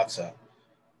HaMatzah,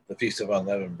 the Feast of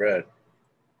Unleavened Bread.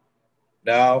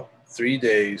 Now, 3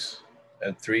 days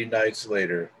and 3 nights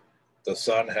later, the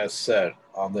sun has set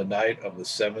on the night of the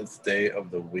seventh day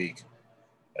of the week,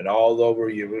 and all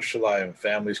over Jerusalem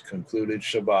families concluded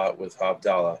Shabbat with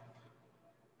Havdalah.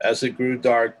 As it grew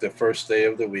dark, the first day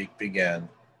of the week began.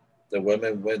 The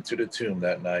women went to the tomb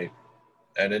that night,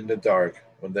 and in the dark,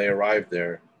 when they arrived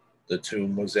there, the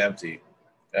tomb was empty,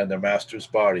 and the master's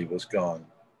body was gone.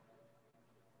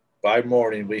 By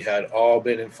morning, we had all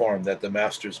been informed that the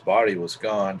master's body was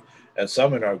gone, and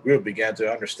some in our group began to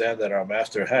understand that our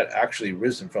master had actually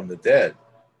risen from the dead.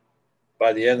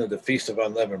 By the end of the Feast of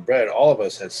Unleavened Bread, all of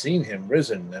us had seen him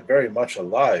risen and very much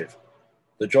alive.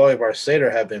 The joy of our Seder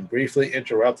had been briefly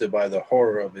interrupted by the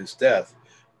horror of his death,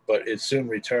 but it soon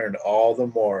returned all the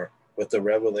more with the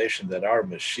revelation that our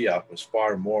Mashiach was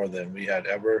far more than we had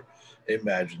ever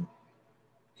imagined.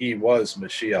 He was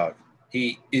Mashiach.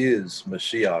 He is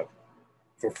Mashiach.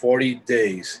 For 40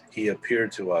 days he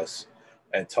appeared to us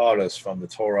and taught us from the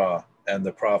Torah and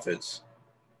the prophets.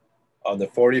 On the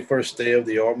 41st day of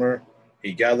the Omer,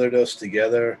 he gathered us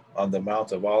together on the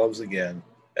Mount of Olives again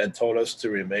and told us to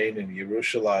remain in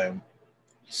Jerusalem.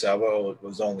 Shavuot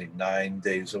was only 9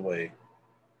 days away.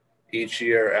 Each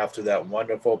year after that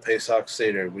wonderful Pesach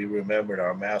Seder, we remembered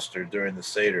our Master during the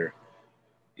Seder.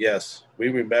 Yes, we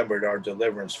remembered our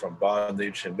deliverance from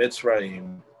bondage in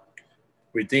Mitzrayim,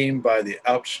 redeemed by the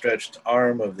outstretched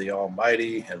arm of the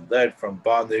Almighty and led from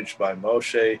bondage by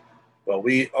Moshe. But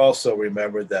we also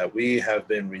remembered that we have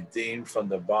been redeemed from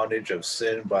the bondage of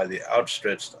sin by the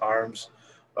outstretched arms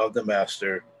of the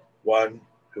Master, one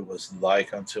who was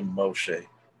like unto Moshe.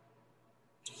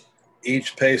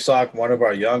 Each Pesach, one of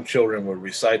our young children would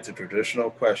recite the traditional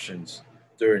questions.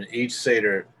 During each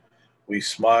Seder, we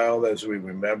smiled as we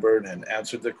remembered and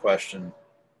answered the question,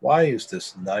 why is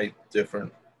this night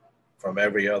different from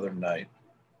every other night?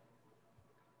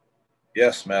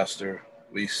 Yes, Master,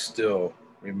 we still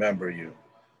remember you.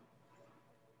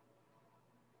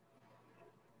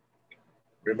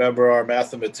 Remember our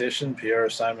mathematician,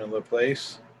 Pierre-Simon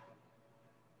Laplace?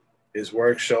 His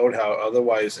work showed how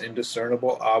otherwise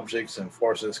indiscernible objects and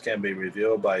forces can be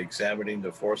revealed by examining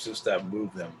the forces that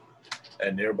move them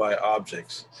and nearby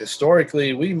objects.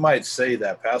 Historically, we might say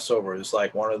that Passover is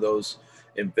like one of those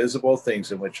invisible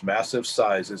things in which massive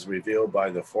size is revealed by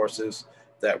the forces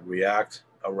that react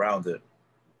around it.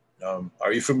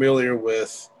 Are you familiar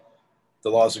with the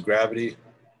laws of gravity?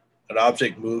 An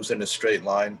object moves in a straight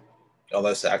line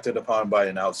unless acted upon by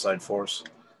an outside force.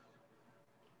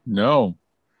 No,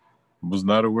 was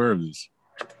not aware of this.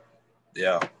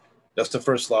 Yeah, that's the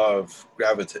first law of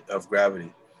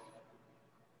gravity,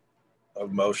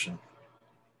 of motion.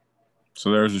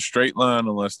 So there's a straight line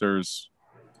unless there's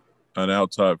an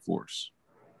outside force.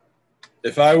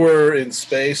 If I were in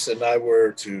space and I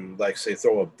were to, like, say,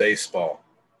 throw a baseball,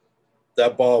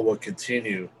 that ball would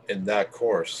continue in that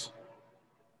course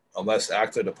unless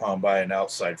acted upon by an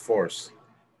outside force.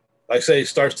 Like, say, it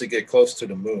starts to get close to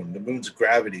the moon. The moon's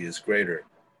gravity is greater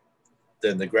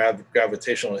than the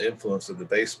gravitational influence of the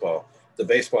baseball. The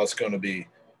baseball is going to be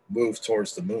moved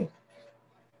towards the moon.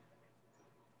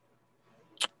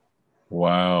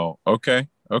 Wow. Okay.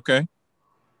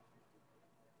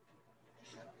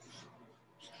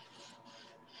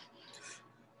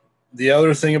 The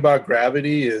other thing about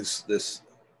gravity is this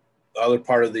other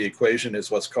part of the equation is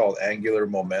what's called angular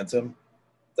momentum.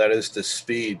 That is the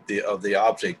speed of the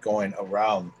object going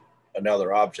around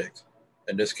another object.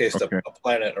 In this case, a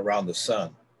planet around the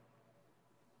sun.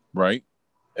 Right.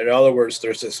 In other words,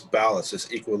 there's this balance,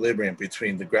 this equilibrium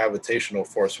between the gravitational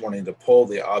force wanting to pull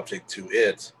the object to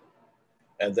it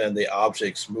and then the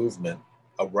object's movement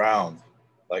around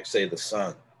like say the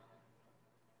sun,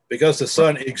 because the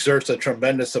sun exerts a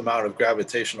tremendous amount of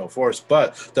gravitational force,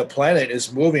 but the planet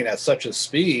is moving at such a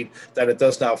speed that it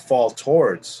does not fall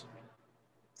towards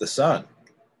the sun.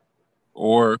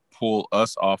 Or pull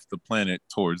us off the planet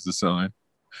towards the sun.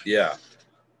 Yeah.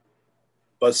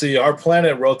 But see, our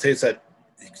planet rotates at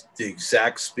the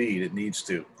exact speed it needs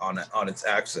to on its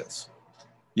axis.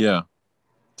 Yeah,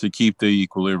 to keep the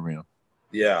equilibrium.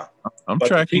 Yeah. I'm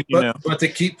tracking you now. But to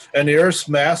keep, and the Earth's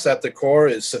mass at the core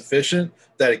is sufficient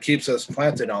that it keeps us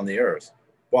planted on the Earth,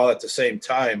 while at the same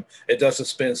time it doesn't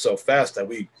spin so fast that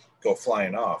we go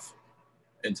flying off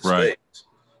into Right. space.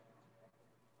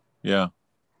 Yeah,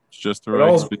 it's just the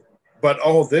right speed. But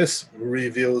all this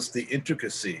reveals the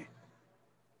intricacy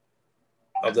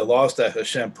of the laws that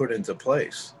Hashem put into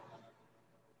place.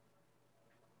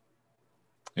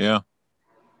 Yeah.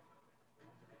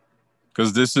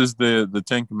 Because this is the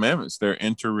Ten Commandments. They're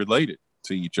interrelated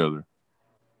to each other.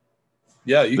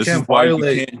 Yeah, you this can't is why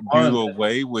violate you can't do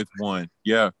away with one.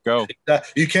 Yeah, go.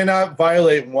 You cannot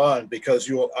violate one because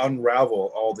you will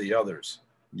unravel all the others.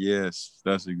 Yes,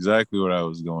 that's exactly what I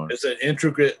was going. It's an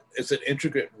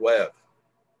intricate web.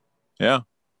 Yeah.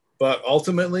 But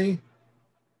ultimately,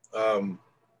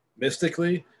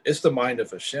 mystically, it's the mind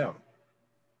of Hashem.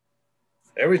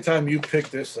 Every time you pick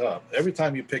this up,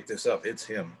 it's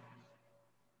him.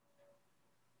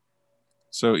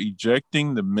 So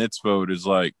ejecting the mitzvot is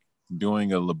like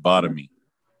doing a lobotomy.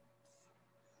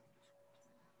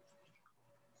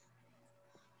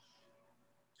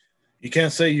 You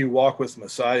can't say you walk with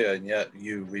Messiah and yet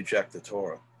you reject the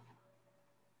Torah.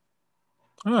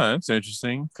 Oh, that's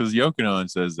interesting, because Yochanan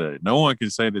says that no one can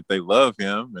say that they love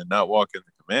him and not walk in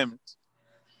the commandments.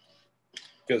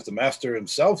 Because the Master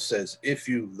himself says, if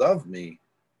you love me,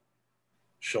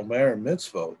 shomer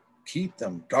mitzvot, keep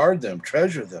them, guard them,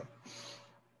 treasure them.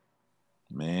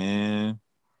 Man.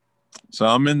 So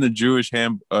I'm in the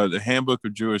the Handbook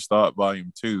of Jewish Thought,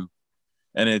 Volume 2,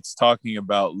 and it's talking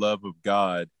about love of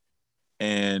God.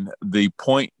 And the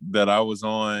point that I was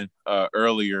on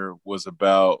earlier was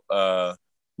about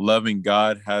loving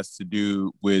God has to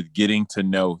do with getting to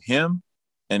know him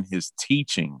and his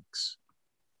teachings,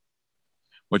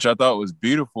 which I thought was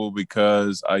beautiful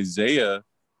because Isaiah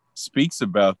speaks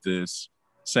about this,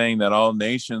 saying that all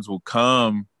nations will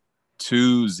come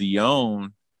to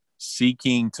Zion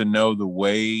seeking to know the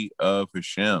way of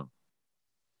Hashem.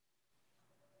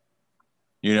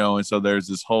 You know, and so there's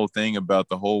this whole thing about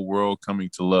the whole world coming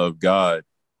to love God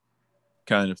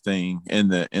kind of thing in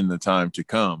the time to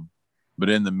come. But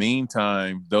in the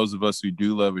meantime, those of us who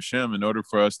do love Hashem, in order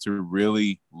for us to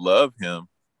really love him,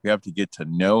 we have to get to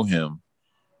know him.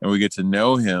 And we get to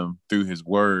know him through his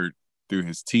word, through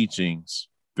his teachings,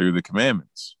 through the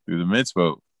commandments, through the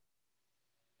mitzvot.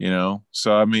 You know?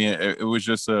 So, I mean, it was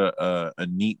just a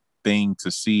neat thing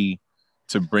to see,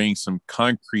 to bring some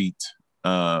concrete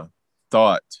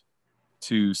thought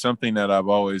to something that I've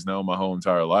always known my whole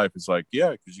entire life. It's like,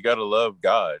 yeah, because you got to love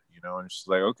God, you know, and it's just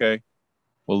like, okay,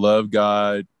 well, love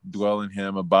God, dwell in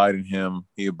him, abide in him,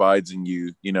 he abides in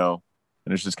you, you know,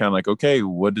 and it's just kind of like, okay,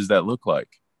 what does that look like?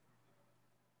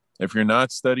 If you're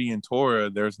not studying Torah,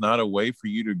 there's not a way for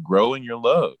you to grow in your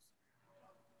love.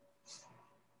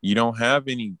 You don't have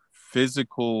any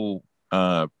physical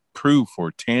proof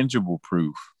or tangible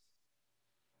proof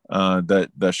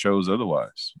that shows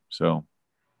otherwise. So,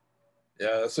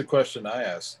 yeah, that's the question I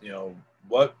asked. You know,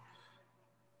 what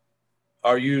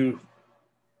are you?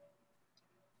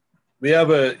 We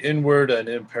have an inward and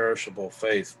imperishable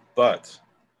faith, but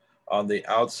on the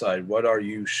outside, what are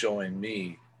you showing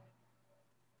me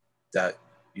that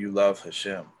you love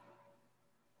Hashem?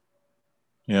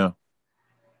 Yeah.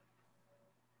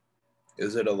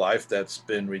 Is it a life that's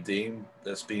been redeemed,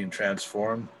 that's being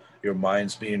transformed, your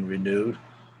mind's being renewed,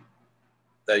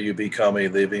 that you become a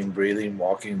living, breathing,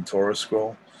 walking Torah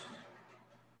scroll?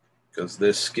 Because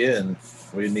this skin,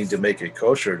 we need to make it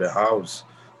kosher to house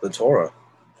the Torah.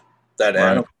 That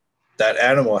right. that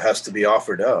animal has to be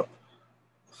offered up.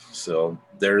 So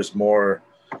there's more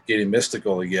getting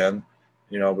mystical again,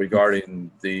 you know,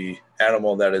 regarding the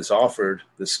animal that is offered,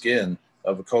 the skin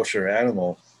of a kosher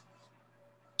animal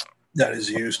that is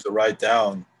used to write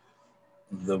down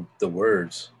the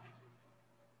words.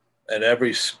 And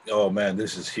oh man,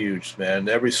 this is huge, man.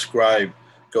 Every scribe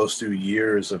goes through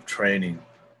years of training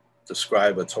to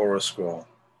scribe a Torah scroll.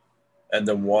 And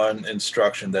the one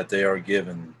instruction that they are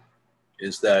given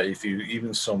is that if you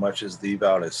even so much as leave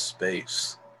out a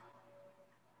space,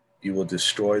 you will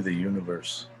destroy the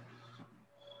universe.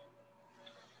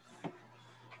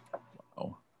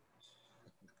 Wow.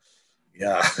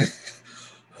 Yeah.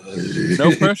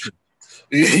 No pressure.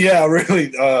 Yeah,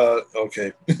 really.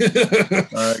 Okay.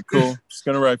 All right, cool. Just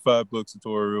gonna write 5 books of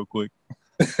Torah real quick.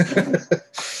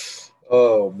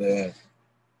 Oh man.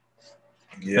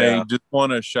 Hey, Yeah. just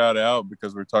want to shout out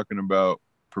because we're talking about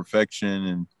perfection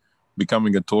and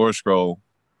becoming a Torah scroll.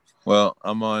 Well,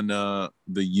 I'm on the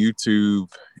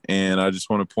YouTube, and I just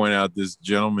want to point out this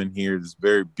gentleman here, this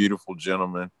very beautiful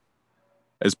gentleman.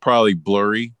 It's probably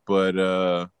blurry,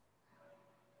 but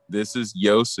this is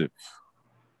Yosef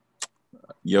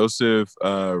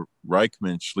Reichman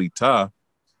Shlita,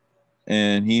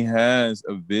 and he has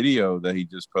a video that he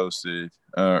just posted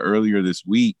earlier this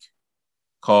week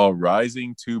called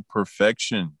 "Rising to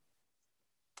Perfection."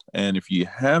 And if you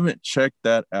haven't checked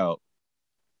that out,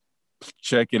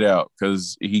 check it out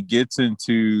because he gets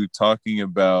into talking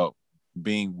about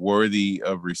being worthy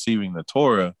of receiving the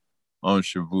Torah on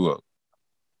Shavuot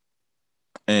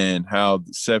and how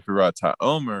Sefirat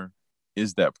HaOmer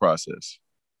is that process.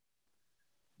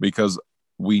 Because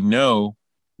we know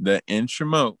that in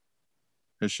Shemot,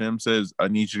 Hashem says, I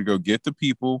need you to go get the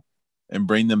people and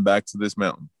bring them back to this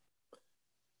mountain.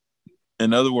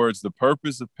 In other words, the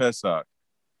purpose of Pesach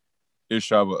is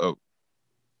Shavuot.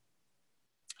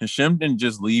 Hashem didn't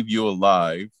just leave you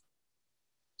alive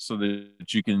so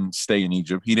that you can stay in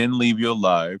Egypt. He didn't leave you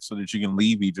alive so that you can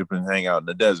leave Egypt and hang out in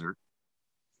the desert.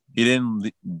 He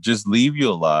didn't just leave you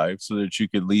alive so that you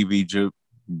could leave Egypt,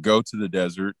 go to the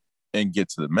desert, and get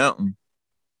to the mountain.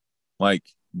 Like,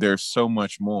 there's so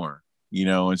much more, you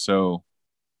know? And so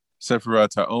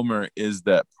Sefirat HaOmer is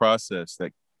that process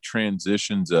that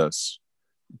transitions us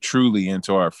truly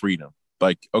into our freedom.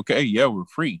 Like, okay, yeah, we're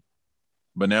free,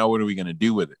 but now what are we going to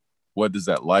do with it? What does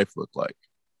that life look like?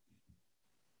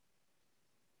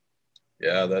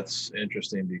 Yeah, that's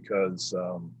interesting because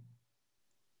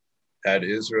had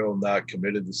Israel not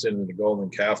committed the sin of the golden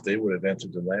calf, they would have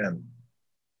entered the land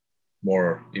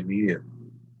more immediate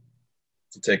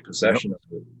to take Yep. possession of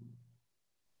it.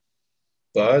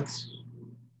 But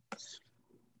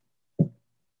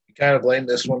you kind of blame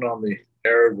this one on the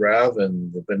Arab Rav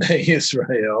and the Bnei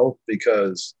Israel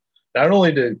because not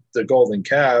only the golden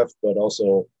calf, but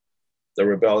also the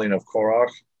rebellion of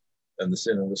Korach and the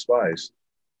sin of the spies.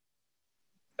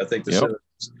 I think Yep.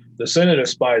 The sin of the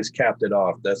spies capped it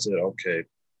off. That's it. Okay.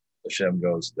 Hashem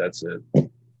goes, that's it.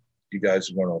 You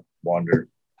guys are going to wander.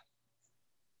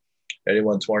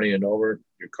 Anyone 20 and over,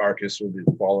 your carcass will be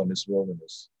fall in this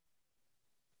wilderness.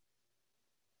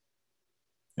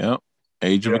 Yep.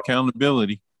 Age You of know,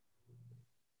 accountability.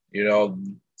 you know,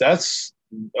 that's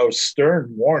a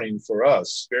stern warning for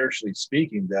us, spiritually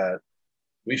speaking, that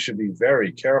we should be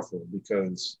very careful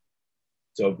because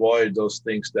to avoid those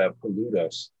things that pollute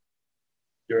us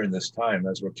during this time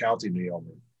as we're counting the Omer.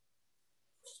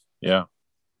 Yeah.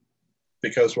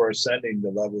 Because we're ascending the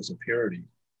levels of purity.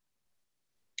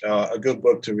 A good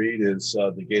book to read is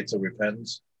The Gates of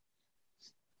Repentance.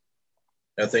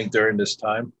 I think during this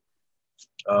time,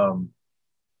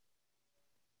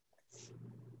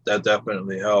 that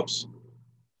definitely helps.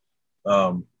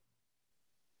 But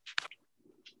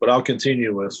I'll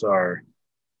continue with our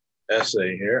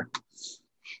essay here.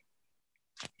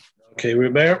 Okay,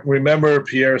 remember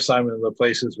Pierre-Simon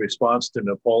Laplace's response to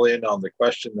Napoleon on the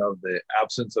question of the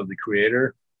absence of the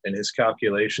creator in his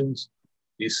calculations?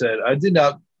 He said, I did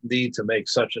not need to make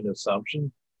such an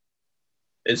assumption.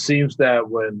 It seems that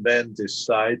when men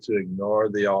decide to ignore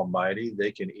the Almighty,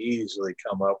 they can easily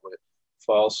come up with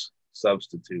false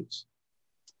substitutes.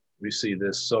 We see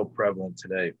this so prevalent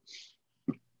today.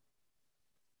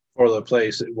 For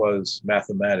Laplace, it was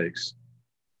mathematics.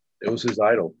 It was his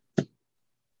idol.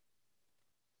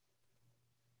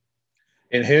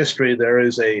 In history, there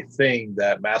is a thing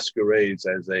that masquerades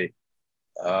as a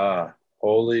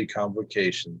holy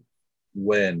convocation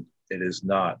when it is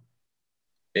not.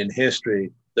 In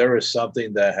history, there is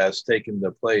something that has taken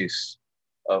the place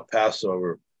of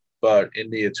Passover, but in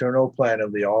the eternal plan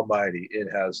of the Almighty, it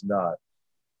has not.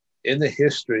 In the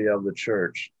history of the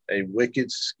church, a wicked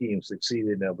scheme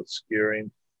succeeded in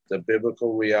obscuring the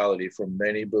biblical reality for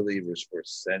many believers for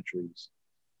centuries.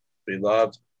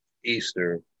 Beloved,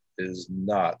 Easter is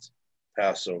not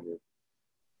Passover.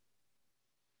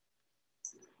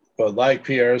 But like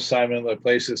Pierre-Simon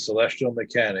Laplace's celestial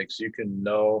mechanics, you can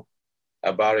know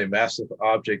about a massive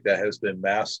object that has been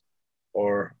masked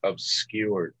or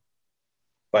obscured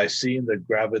by seeing the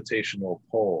gravitational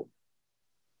pull.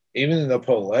 Even in the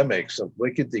polemics of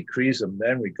wicked decrees of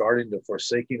men regarding the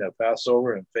forsaking of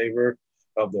Passover in favor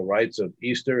of the rites of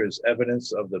Easter is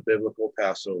evidence of the biblical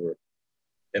Passover.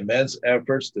 In men's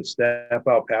efforts to stamp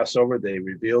out Passover, they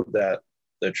revealed that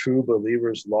the true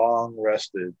believers long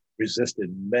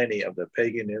resisted many of the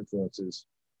pagan influences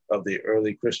of the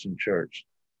early Christian church.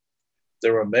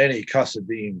 There were many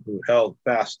Chassidim who held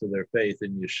fast to their faith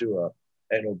in Yeshua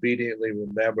and obediently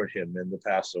remembered him in the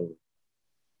Passover.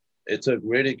 It took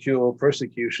ridicule,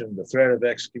 persecution, the threat of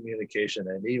excommunication,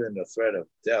 and even the threat of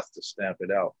death to stamp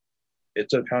it out. It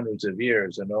took hundreds of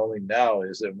years, and only now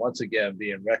is it once again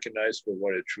being recognized for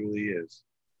what it truly is.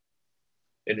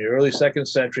 In the early 2nd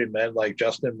century, men like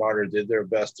Justin Martyr did their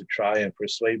best to try and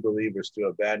persuade believers to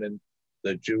abandon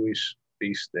the Jewish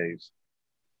feast days.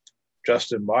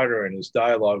 Justin Martyr, in his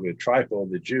dialogue with Trypho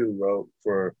the Jew, wrote,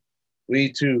 "For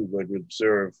we too would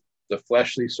observe the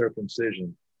fleshly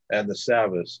circumcision and the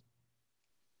Sabbaths,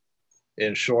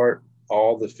 in short,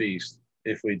 all the feasts,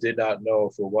 if we did not know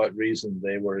for what reason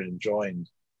they were enjoined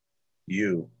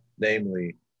you,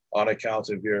 namely, on account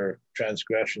of your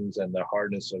transgressions and the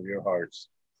hardness of your hearts."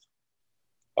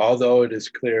 Although it is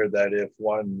clear that if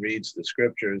one reads the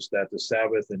scriptures that the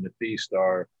Sabbath and the feast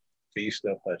are feast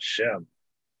of Hashem,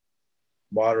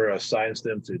 Martyr assigns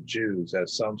them to Jews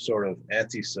as some sort of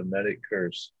anti-Semitic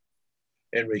curse.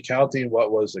 In recounting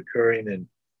what was occurring in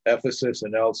Ephesus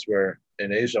and elsewhere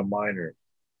in Asia Minor,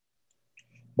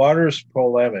 Martyr's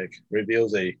polemic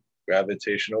reveals a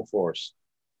gravitational force.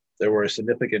 There were a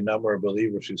significant number of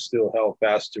believers who still held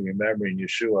fast to remembering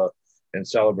Yeshua and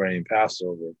celebrating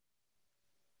Passover.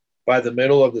 By the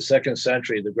middle of the 2nd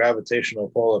century, the gravitational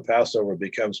pull of Passover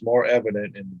becomes more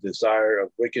evident in the desire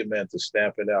of wicked men to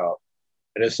stamp it out.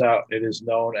 It is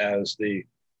known as the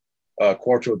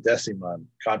Quartodeciman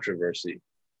controversy.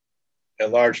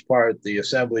 In large part, the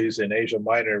assemblies in Asia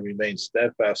Minor remained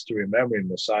steadfast to remembering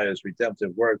Messiah's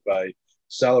redemptive work by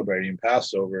celebrating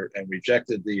Passover and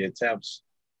rejected the attempts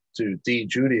to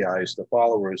de-Judaize the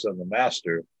followers of the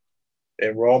Master.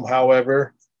 In Rome,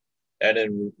 however, and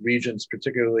in regions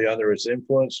particularly under its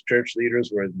influence, church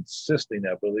leaders were insisting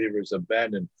that believers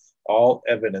abandon all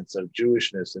evidence of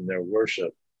Jewishness in their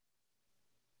worship.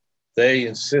 They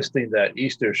insisting that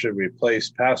Easter should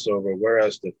replace Passover,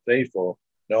 whereas the faithful,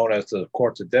 known as the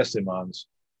Quartodecimans,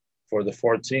 for the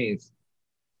 14th,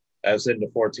 as in the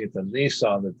 14th of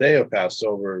Nisan, the day of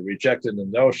Passover, rejected the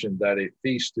notion that a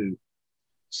feast to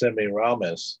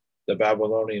Semiramis, the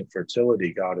Babylonian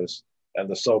fertility goddess, and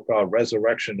the so-called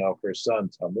resurrection of her son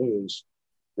Tammuz,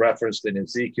 referenced in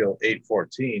Ezekiel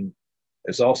 8:14,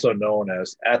 is also known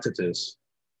as Attitus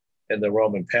in the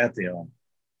Roman pantheon,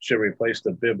 should replace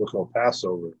the biblical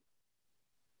Passover.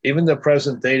 Even the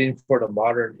present dating for the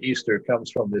modern Easter comes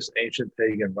from this ancient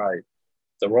pagan rite.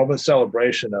 The Roman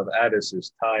celebration of Attis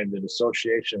is timed in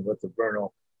association with the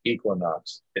vernal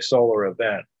equinox, a solar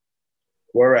event,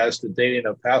 whereas the dating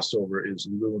of Passover is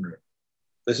lunar.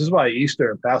 This is why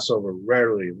Easter and Passover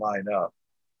rarely line up.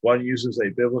 One uses a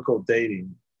biblical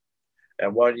dating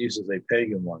and one uses a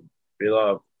pagan one.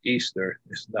 Beloved, Easter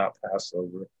is not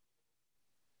Passover.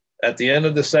 At the end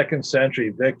of the 2nd century,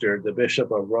 Victor, the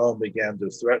Bishop of Rome, began to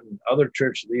threaten other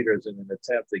church leaders in an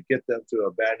attempt to get them to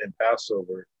abandon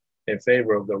Passover in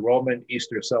favor of the Roman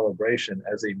Easter celebration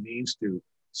as a means to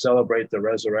celebrate the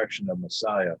resurrection of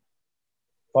Messiah.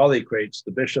 Polycrates,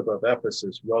 the Bishop of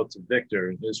Ephesus, wrote to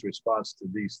Victor in his response to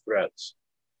these threats: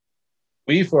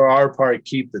 "We, for our part,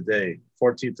 keep the day,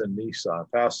 14th of Nisan,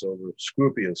 Passover,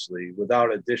 scrupulously,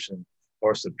 without addition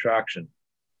or subtraction.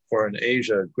 For in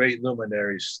Asia, great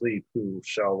luminaries sleep, who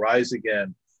shall rise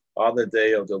again on the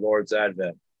day of the Lord's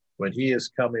advent, when he is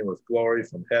coming with glory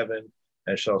from heaven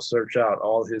and shall search out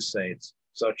all his saints,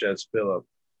 such as Philip.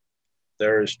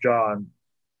 There is John,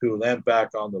 who leant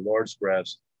back on the Lord's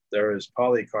breast. There is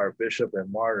Polycarp, bishop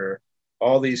and martyr.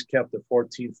 All these kept the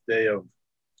 14th day of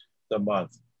the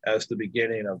month as the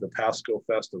beginning of the Paschal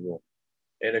festival,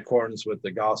 in accordance with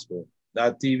the gospel,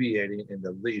 not deviating in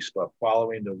the least, but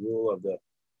following the rule of the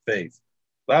faith.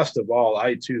 Last of all,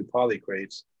 I too,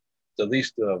 Polycrates, the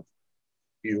least of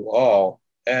you all,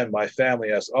 and my family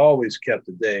has always kept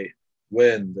the day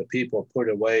when the people put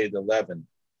away the leaven.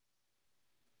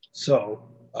 So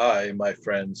I, my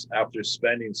friends, after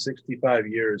spending 65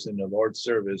 years in the Lord's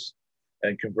service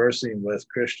and conversing with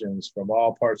Christians from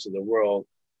all parts of the world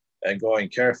and going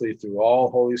carefully through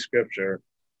all Holy Scripture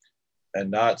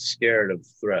and not scared of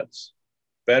threats,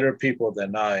 better people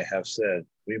than I have said,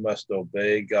 we must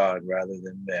obey God rather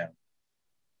than man."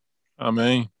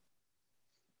 Amen.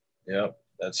 Yep,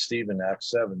 that's Stephen, Acts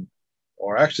 7.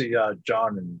 Or actually,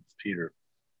 John and Peter,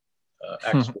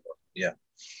 Acts 4. Yeah.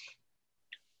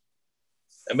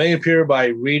 It may appear by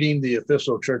reading the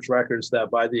official church records that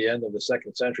by the end of the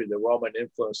 2nd century, the Roman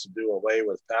influence to do away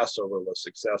with Passover was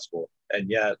successful, and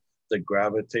yet the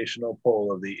gravitational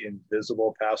pull of the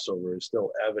invisible Passover is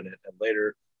still evident in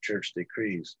later church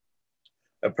decrees.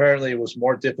 Apparently, it was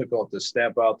more difficult to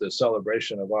stamp out the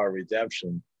celebration of our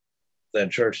redemption than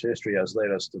church history has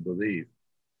led us to believe.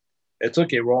 It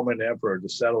took a Roman emperor to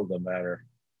settle the matter,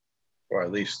 or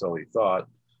at least so he thought.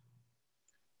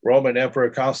 Roman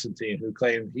Emperor Constantine, who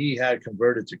claimed he had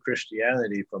converted to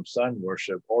Christianity from sun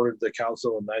worship, ordered the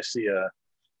Council of Nicaea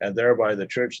and thereby the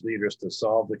church leaders to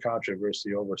solve the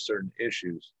controversy over certain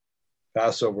issues.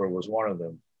 Passover was one of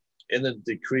them. In the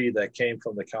decree that came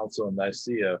from the Council of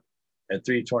Nicaea in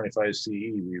 325 CE,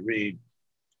 we read,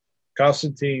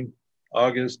 Constantine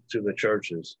August to the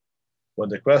churches. When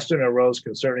the question arose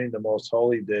concerning the most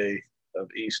holy day of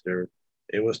Easter,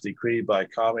 it was decreed by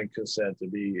common consent to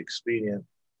be expedient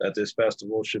that this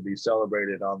festival should be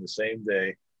celebrated on the same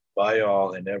day by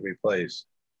all in every place.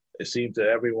 It seemed to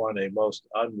everyone a most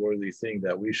unworthy thing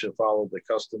that we should follow the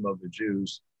custom of the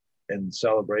Jews in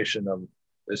celebration of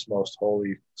this most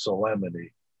holy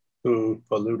solemnity, who,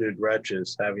 polluted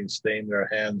wretches, having stained their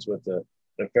hands with the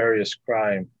nefarious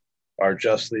crime, are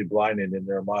justly blinded in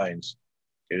their minds.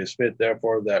 It is fit,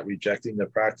 therefore, that rejecting the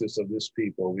practice of this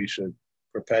people, we should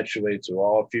perpetuate to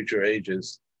all future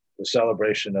ages the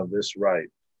celebration of this rite,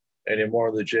 in a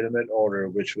more legitimate order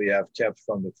which we have kept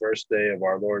from the first day of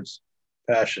our Lord's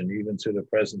passion even to the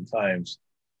present times.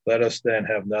 Let us then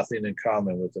have nothing in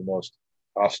common with the most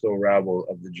hostile rabble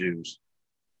of the Jews.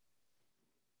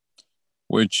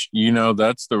 Which, you know,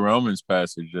 that's the Romans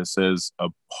passage that says a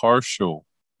partial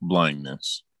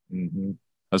blindness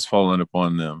has fallen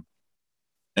upon them.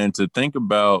 And to think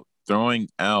about throwing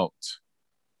out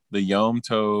the Yom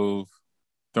Tov,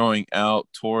 throwing out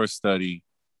Torah study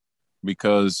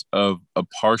because of a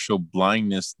partial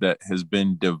blindness that has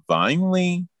been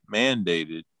divinely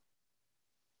mandated,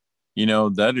 you know,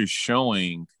 that is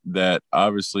showing that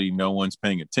obviously no one's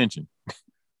paying attention.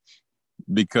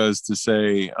 Because to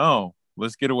say, oh,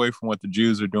 let's get away from what the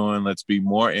Jews are doing, let's be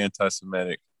more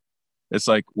anti-Semitic. It's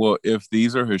like, well, if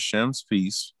these are Hashem's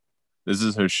feasts, this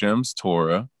is Hashem's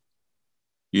Torah,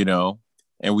 you know,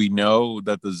 and we know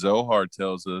that the Zohar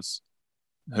tells us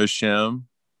Hashem,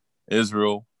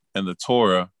 Israel, and the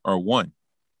Torah are one,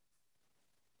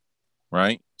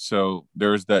 right? So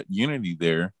there's that unity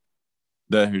there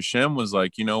that Hashem was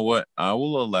like, you know what? I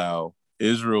will allow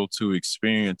Israel to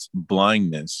experience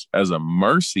blindness as a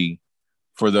mercy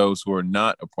for those who are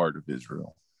not a part of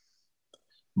Israel.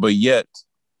 But yet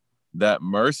that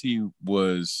mercy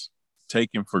was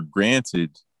taken for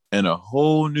granted and a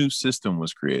whole new system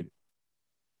was created.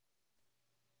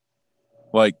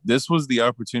 Like, this was the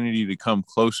opportunity to come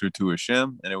closer to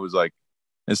Hashem. And it was like,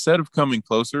 instead of coming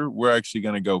closer, we're actually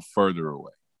going to go further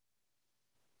away.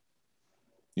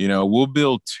 You know, we'll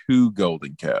build 2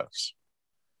 golden calves.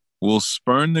 We'll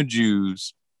spurn the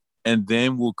Jews, and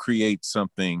then we'll create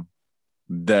something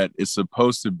that is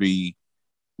supposed to be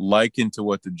likened to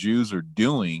what the Jews are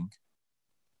doing.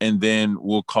 And then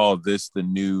we'll call this the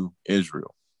new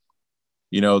Israel.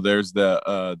 You know, there's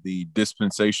the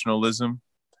dispensationalism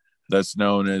that's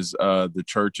known as the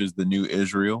church is the new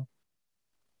Israel.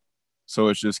 So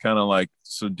it's just kind of like,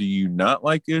 so do you not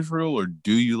like Israel, or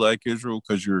do you like Israel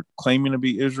because you're claiming to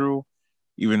be Israel,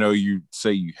 even though you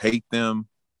say you hate them,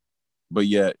 but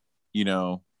yet, you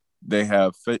know, they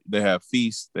have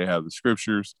feasts, they have the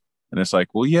scriptures, and it's like,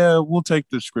 well, yeah, we'll take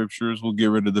the scriptures, we'll get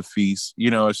rid of the feasts.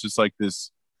 You know, it's just like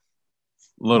this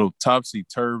little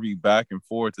topsy-turvy back and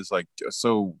forth. It's like,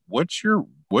 so what's your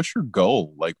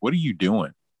goal? Like, what are you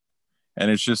doing? And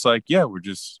it's just like, yeah,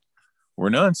 we're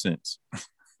nonsense.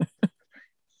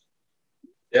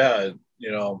 Yeah,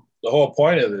 you know, the whole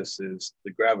point of this is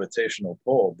the gravitational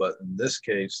pull, but in this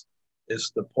case,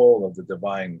 it's the pull of the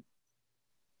divine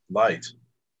light.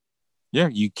 Yeah,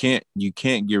 you can't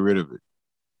get rid of it.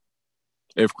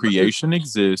 If creation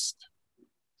exists,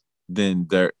 then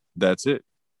that's it,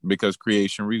 because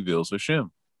creation reveals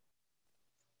Hashem.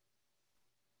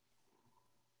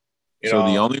 So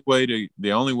the only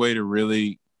way to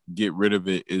really get rid of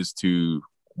it is to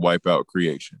wipe out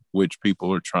creation, which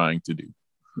people are trying to do.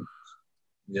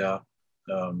 Yeah.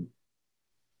 The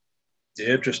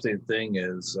interesting thing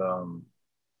is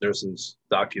there's this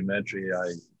documentary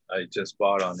I just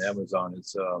bought on Amazon.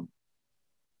 It's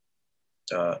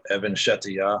Evan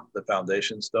Shetiyah, The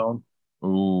Foundation Stone.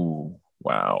 Ooh,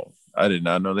 wow. I did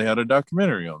not know they had a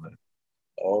documentary on that.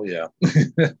 Oh, yeah.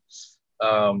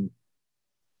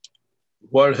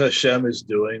 What Hashem is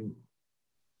doing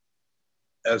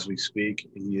as we speak,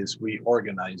 he is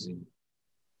reorganizing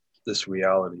this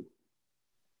reality.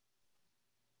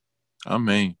 I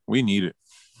mean, we need it.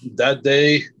 That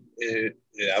day,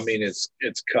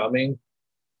 it's coming.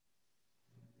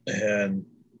 And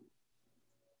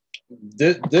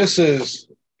this is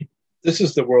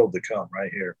the world to come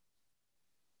right here.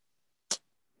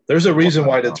 There's a reason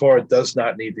why the Torah does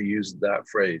not need to use that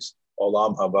phrase.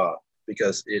 Olam Haba,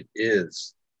 because it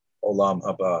is Olam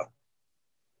Haba.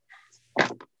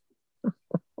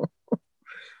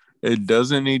 It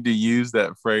doesn't need to use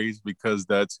that phrase because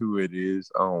that's who it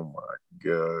is. Oh my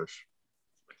gosh.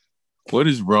 What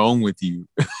is wrong with you?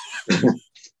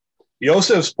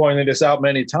 Yosef's pointed this out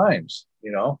many times,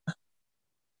 you know.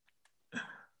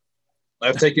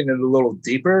 I've taken it a little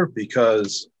deeper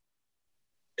because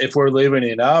if we're leaving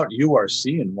it out, you are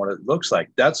seeing what it looks like.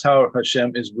 That's how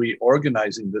Hashem is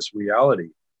reorganizing this reality,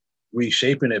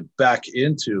 reshaping it back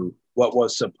into what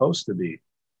was supposed to be.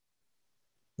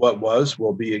 What was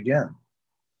will be again.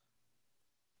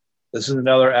 This is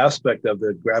another aspect of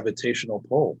the gravitational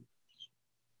pull.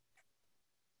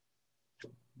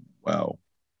 Wow.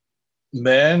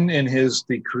 Man, in his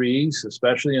decrees,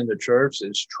 especially in the church,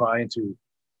 is trying to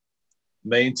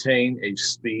maintain a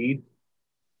speed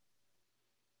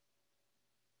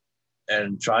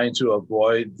and trying to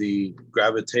avoid the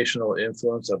gravitational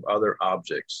influence of other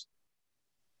objects.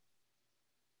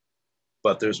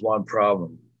 But there's one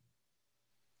problem.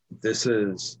 This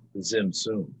is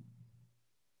Tzimtzum.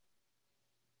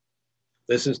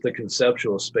 This is the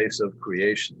conceptual space of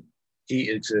creation. He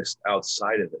exists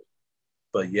outside of it,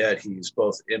 but yet he's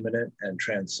both immanent and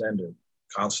transcendent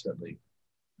constantly.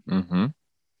 Mm-hmm.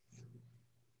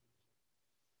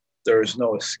 There is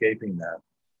no escaping that.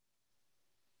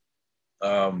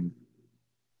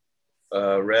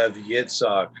 Rev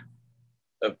Yitzhak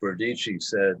of Berdichi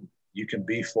said, you can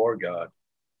be for God,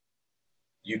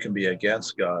 you can be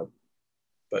against God,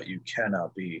 but you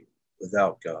cannot be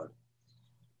without God.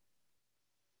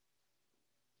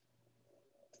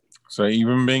 So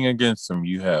even being against him,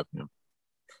 you have him.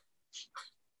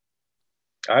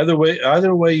 Either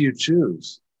way you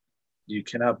choose, you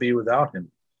cannot be without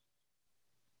him.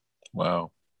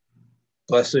 Wow.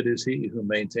 Blessed is he who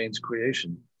maintains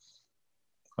creation.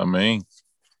 Amen.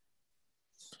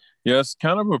 Yeah, it's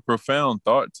kind of a profound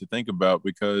thought to think about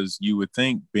because you would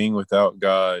think being without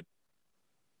God,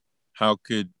 how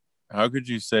could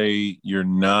you say you're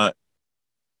not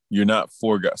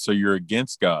for God? So you're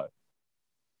against God.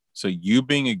 So you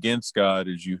being against God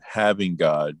is you having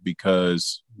God,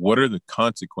 because what are the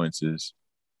consequences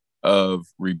of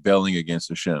rebelling against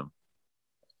Hashem?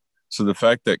 So the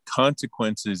fact that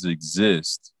consequences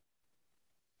exist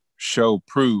show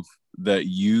proof that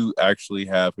you actually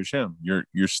have Hashem.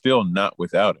 You're still not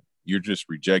without him. You're just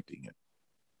rejecting it.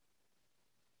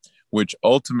 Which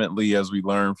ultimately, as we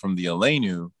learn from the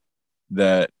Aleinu,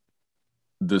 that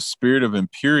the spirit of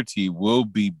impurity will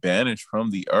be banished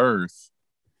from the earth.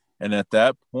 And at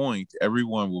that point,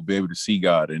 everyone will be able to see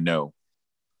God and know.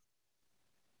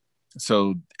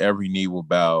 So every knee will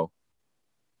bow,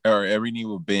 or every knee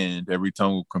will bend, every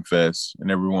tongue will confess, and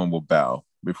everyone will bow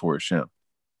before Hashem.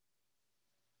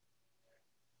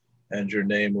 And your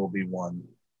name will be one.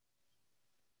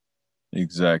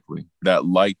 Exactly. That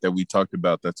light that we talked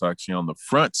about, that's actually on the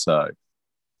front side.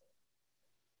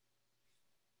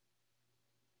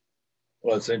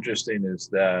 What's interesting is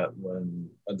that when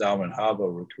Adam and Hava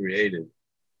were created,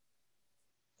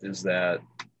 is that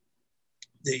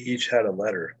they each had a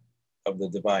letter of the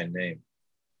divine name.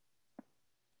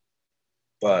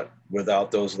 But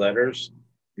without those letters,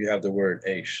 you have the word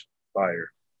Aish,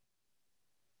 fire.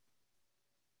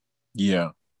 Yeah.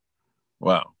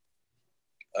 Wow.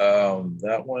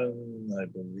 That one, I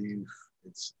believe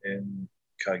it's in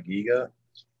Kagiga,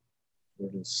 where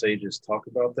the sages talk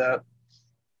about that.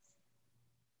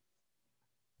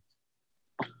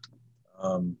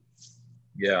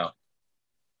 Yeah.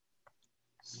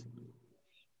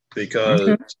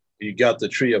 Because you got the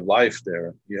tree of life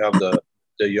there. You have the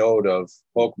yod of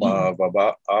Chokmah of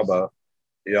Abba.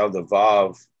 You have the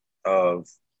vav of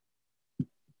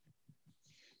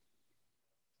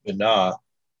Binah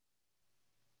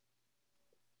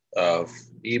of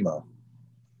Ima.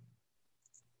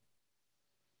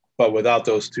 But without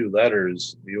those two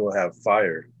letters, you will have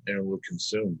fire and it will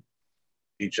consume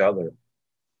each other.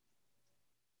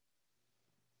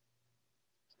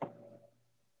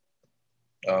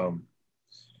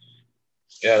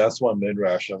 Yeah, that's one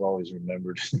midrash I've always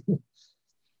remembered.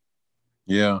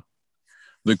 Yeah.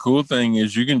 The cool thing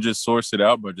is you can just source it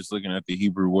out by just looking at the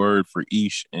Hebrew word for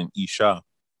Ish and Isha.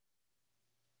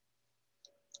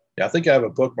 Yeah, I think I have a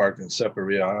bookmark in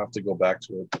Separia. I'll have to go back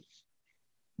to it.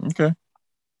 Okay.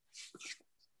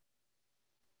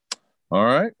 All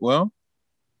right. Well,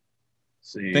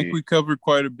 I think we covered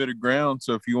quite a bit of ground.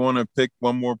 So if you want to pick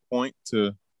one more point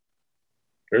to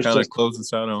kind of close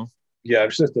this out on. Yeah,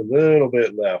 there's just a little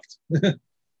bit left.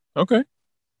 Okay.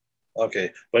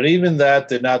 Okay. But even that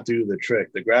did not do the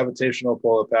trick. The gravitational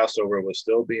pull of Passover was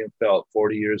still being felt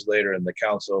 40 years later in the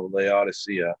Council of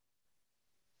Laodicea.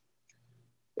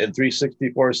 In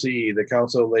 364 CE, the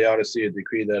Council of Laodicea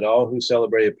decreed that all who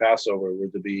celebrated Passover were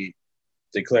to be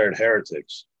declared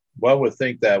heretics. One would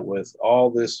think that with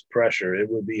all this pressure, it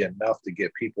would be enough to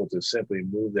get people to simply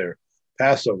move their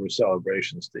Passover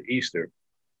celebrations to Easter.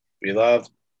 Beloved,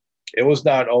 it was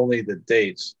not only the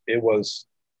dates, it was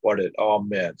what it all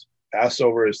meant.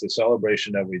 Passover is the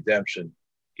celebration of redemption.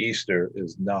 Easter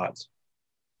is not.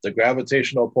 The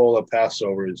gravitational pull of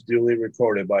Passover is duly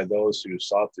recorded by those who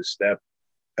sought to step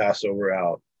Passover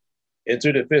out.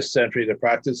 Into the 5th century, the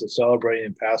practice of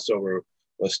celebrating Passover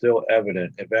was still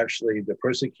evident. Eventually, the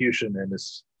persecution and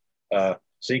the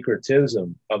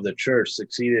syncretism of the church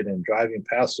succeeded in driving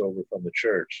Passover from the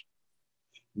church.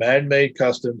 Man-made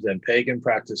customs and pagan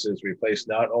practices replaced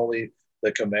not only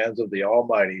the commands of the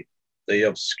Almighty, they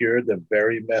obscured the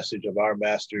very message of our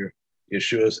Master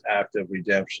Yeshua's act of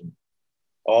redemption.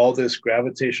 All this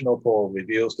gravitational pull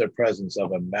reveals the presence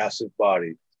of a massive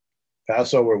body.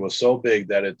 Passover was so big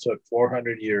that it took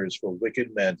 400 years for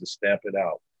wicked men to stamp it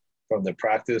out from the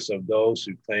practice of those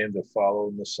who claimed to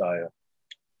follow Messiah.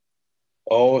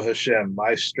 O Hashem,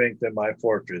 my strength and my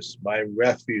fortress, my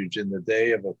refuge in the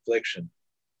day of affliction.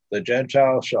 The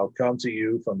Gentiles shall come to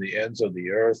you from the ends of the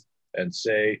earth and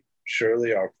say,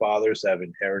 surely our fathers have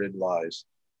inherited lies,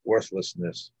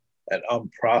 worthlessness, and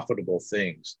unprofitable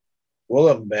things. Will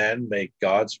a man make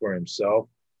gods for himself,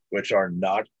 which are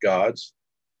not gods?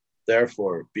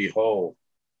 Therefore, behold,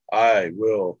 I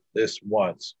will this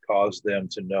once cause them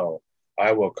to know.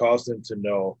 I will cause them to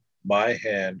know my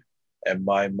hand and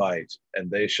my might, and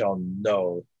they shall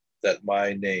know that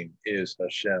my name is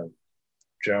Hashem.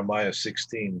 Jeremiah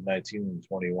 16, 19, and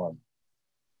 21.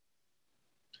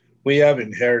 We have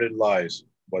inherited lies.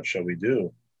 What shall we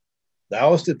do?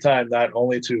 Now is the time not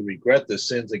only to regret the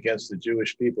sins against the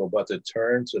Jewish people, but to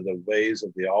turn to the ways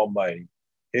of the Almighty.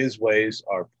 His ways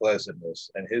are pleasantness,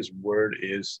 and his word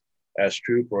is as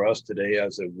true for us today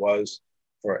as it was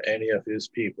for any of his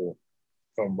people.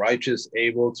 From righteous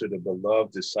Abel to the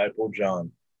beloved disciple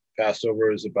John,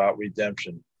 Passover is about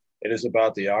redemption. It is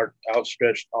about the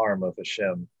outstretched arm of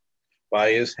Hashem.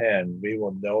 By his hand, we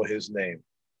will know his name.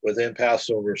 Within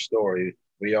Passover story,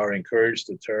 we are encouraged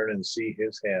to turn and see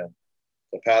his hand.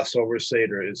 The Passover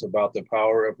Seder is about the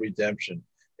power of redemption.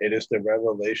 It is the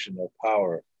revelation of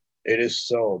power. It is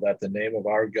so that the name of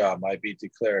our God might be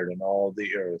declared in all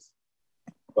the earth.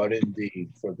 But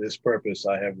indeed, for this purpose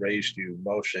I have raised you,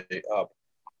 Moshe, up,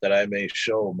 that I may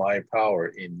show my power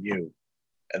in you,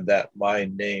 and that my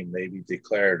name may be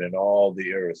declared in all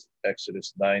the earth.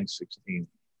 Exodus 9:16.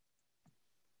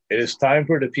 It is time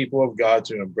for the people of God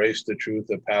to embrace the truth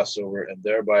of Passover and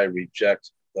thereby reject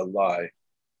the lie.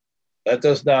 That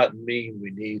does not mean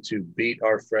we need to beat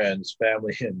our friends,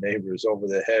 family, and neighbors over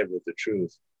the head with the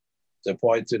truth, to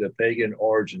point to the pagan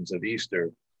origins of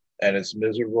Easter and its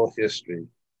miserable history.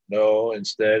 No,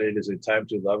 instead, it is a time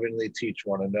to lovingly teach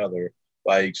one another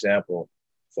by example,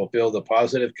 fulfill the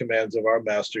positive commands of our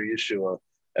Master Yeshua,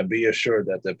 and be assured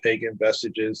that the pagan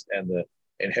vestiges and the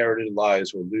inherited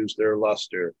lies will lose their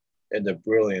luster in the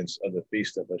brilliance of the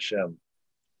Feast of Hashem.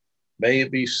 May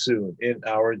it be soon in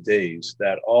our days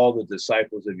that all the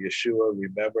disciples of Yeshua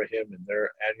remember him in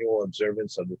their annual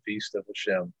observance of the Feast of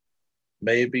Hashem.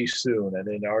 May it be soon and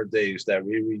in our days that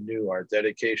we renew our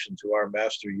dedication to our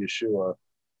Master Yeshua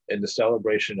in the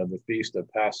celebration of the Feast of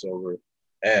Passover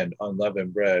and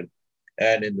unleavened bread,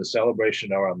 and in the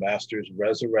celebration of our Master's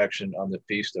resurrection on the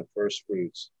Feast of First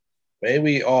Fruits. May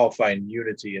we all find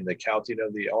unity in the counting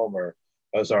of the Omer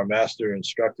as our Master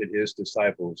instructed his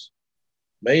disciples.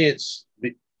 May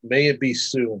it be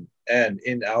soon and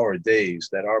in our days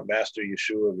that our Master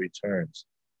Yeshua returns,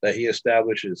 that he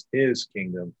establishes his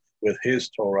kingdom with his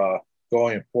Torah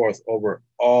going forth over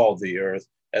all the earth,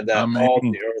 and that Amen. all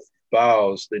the earth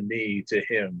bows the knee to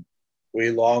him.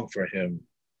 We long for him.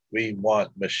 We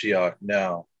want Mashiach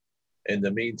now. In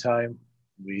the meantime,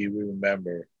 we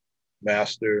remember.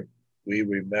 Master, we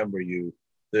remember you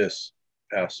this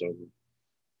Passover.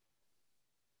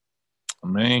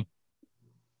 Amen.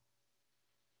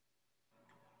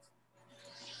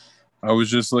 I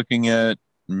was just looking at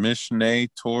Mishneh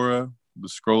Torah, the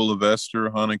scroll of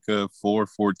Esther, Hanukkah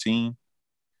 4:14.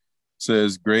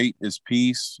 Says, great is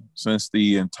peace, since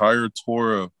the entire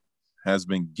Torah has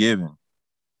been given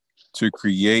to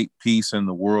create peace in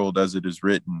the world, as it is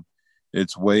written.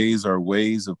 Its ways are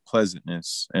ways of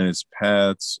pleasantness, and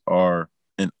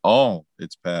all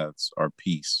its paths are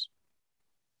peace.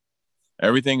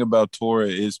 Everything about Torah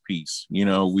is peace. You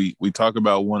know, we talk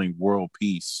about wanting world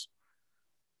peace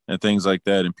and things like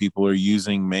that, and people are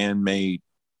using man-made,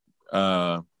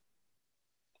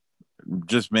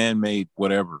 just man-made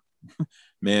whatever,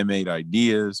 man-made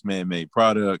ideas, man-made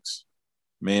products,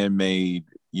 man-made,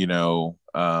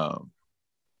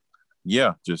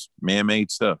 just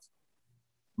man-made stuff.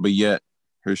 But yet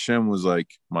Hashem was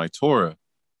like, my Torah,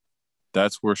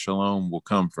 that's where shalom will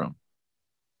come from.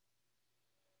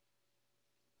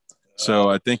 So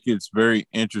I think it's very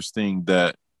interesting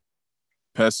that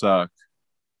Pesach,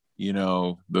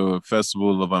 the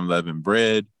festival of unleavened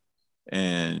bread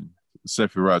and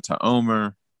Sefirat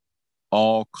HaOmer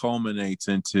all culminates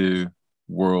into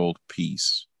world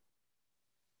peace.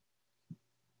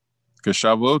 Because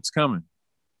Shavuot's coming.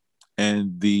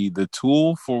 And the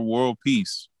tool for world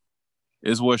peace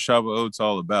is what Shavuot's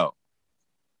all about.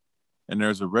 And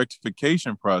there's a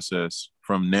rectification process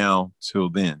from now till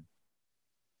then.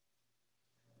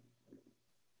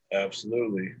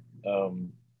 Absolutely.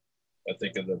 I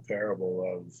think of the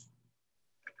parable of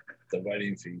the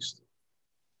wedding feast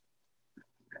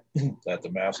that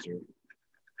the master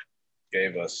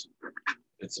gave us.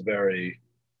 It's a very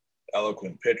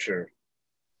eloquent picture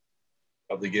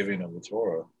of the giving of the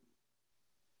Torah.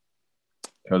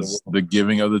 Because the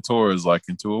giving of the Torah is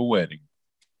likened to a wedding.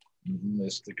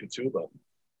 It's the ketubah.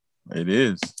 It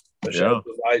is. Hashem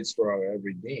provides for our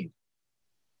every need.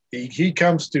 He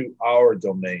comes to our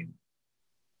domain,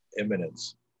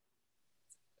 immanence,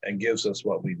 and gives us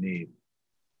what we need,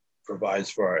 provides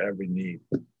for our every need.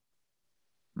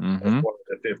 That's one of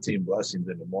the 15 blessings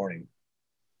in the morning.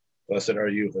 Blessed are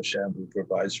you, Hashem, who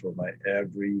provides for my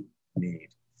every need.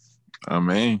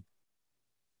 Amen.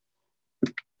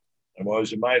 I'm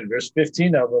always reminded, there's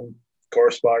 15 of them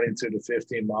corresponding to the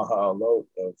 15 Maha'alot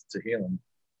of Tehillim.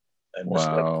 And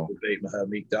wow. The Beit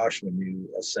HaMikdash when you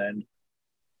ascend.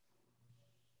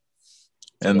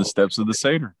 And the steps of the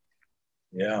Seder.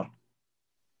 Yeah.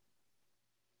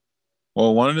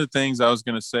 Well, one of the things I was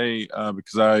going to say,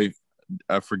 because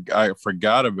I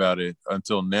forgot about it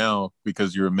until now,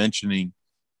 because you were mentioning,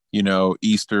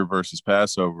 Easter versus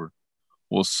Passover.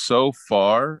 Well, so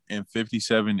far in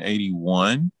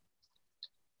 5781,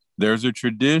 there's a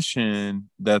tradition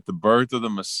that the birth of the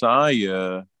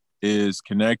Messiah is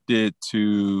connected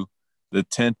to the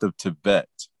 10th of Tevet.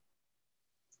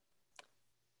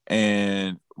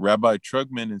 And Rabbi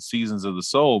Trugman in Seasons of the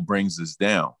Soul brings this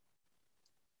down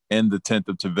in the 10th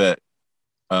of Tevet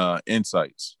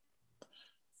insights.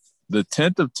 The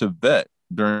 10th of Tevet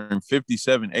during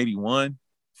 5781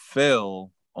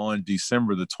 fell on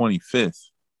December the 25th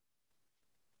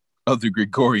of the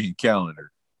Gregorian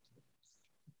calendar.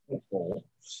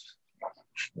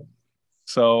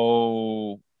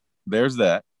 So there's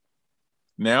that.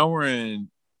 Now we're in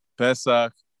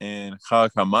Pesach and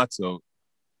Chag HaMatzot.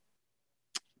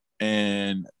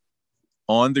 And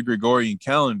on the Gregorian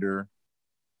calendar,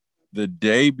 the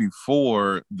day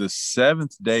before the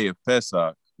 7th day of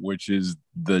Pesach, which is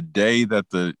the day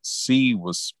that the sea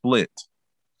was split,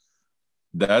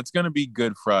 that's going to be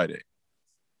Good Friday.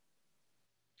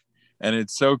 And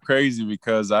it's so crazy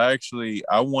because I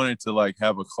wanted to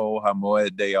have a Chol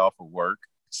HaMoed day off of work.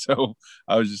 So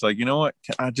I was just like, you know what?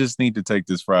 I just need to take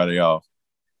this Friday off.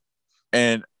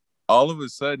 And all of a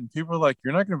sudden, people are like,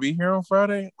 you're not going to be here on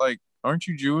Friday? Like, aren't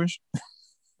you Jewish?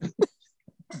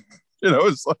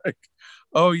 It's like,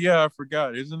 oh, yeah, I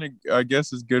forgot. Isn't it? I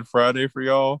guess it's Good Friday for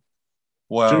y'all.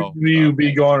 Wow. Should you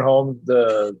be going home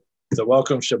to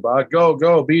welcome Shabbat?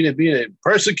 Go, beat it.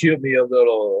 Persecute me a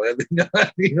little.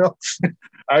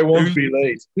 I won't be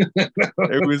late.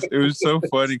 It was so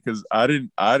funny because I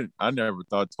never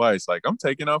thought twice. Like, I'm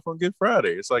taking off on Good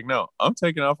Friday. It's like, no, I'm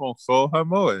taking off on Chol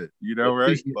HaMoed,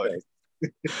 right? Like,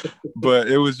 but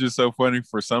it was just so funny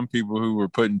for some people who were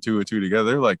putting two and two together.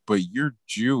 They're like, but you're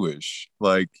Jewish.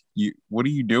 Like, what are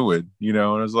you doing? And I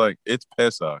was like, it's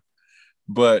Pesach.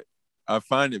 But I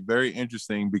find it very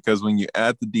interesting because when you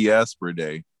add the diaspora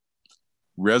day,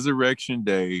 Resurrection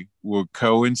Day will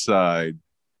coincide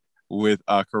with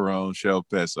Acharon Shel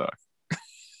Pesach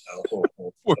for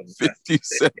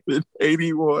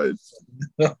 5781.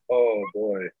 Oh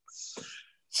boy!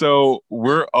 So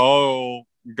we're all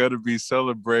gonna be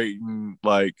celebrating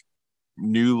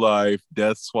new life,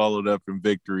 death swallowed up in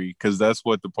victory, because that's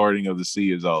what the parting of the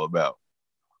sea is all about.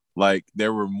 Like,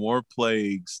 there were more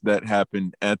plagues that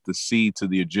happened at the sea to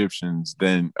the Egyptians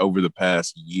than over the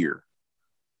past year.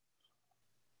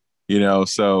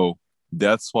 So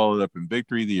death swallowed up in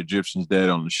victory, the Egyptians dead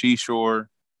on the seashore.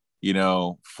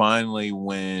 Finally,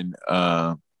 when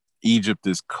Egypt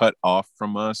is cut off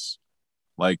from us,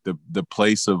 like the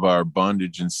place of our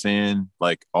bondage and sin,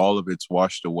 like all of it's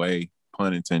washed away,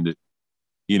 pun intended.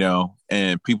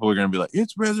 And people are going to be like,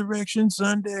 it's Resurrection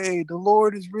Sunday. The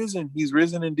Lord is risen. He's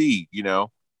risen indeed,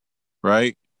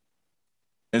 right?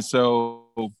 And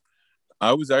so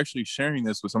I was actually sharing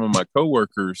this with some of my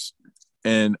coworkers,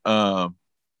 and I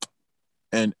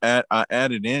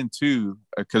added in too,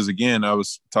 because again, I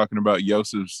was talking about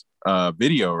Yosef's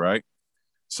video, right?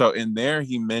 So in there,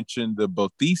 he mentioned the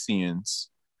Boethicians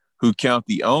who count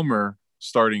the Omer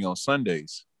starting on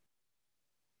Sundays.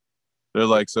 They're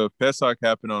like, so if Pesach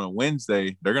happened on a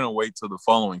Wednesday, they're going to wait till the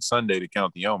following Sunday to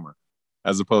count the Omer,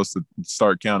 as opposed to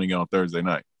start counting on Thursday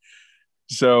night.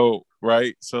 So,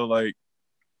 right. So like,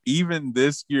 even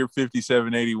this year,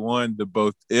 5781,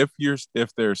 if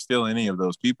there's still any of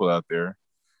those people out there,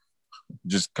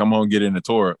 just come on, get in the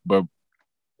Torah. But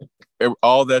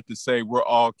all that to say, we're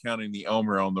all counting the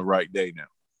Omer on the right day now.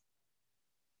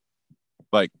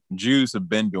 Like, Jews have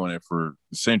been doing it for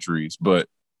centuries, but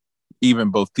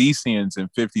even Boethicians in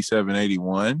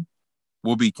 5781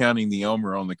 will be counting the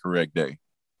Omer on the correct day.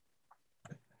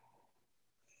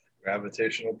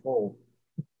 Gravitational pull.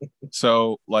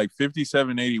 So like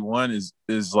 5781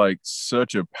 is like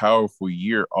such a powerful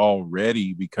year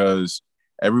already, because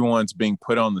everyone's being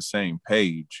put on the same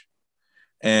page.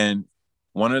 And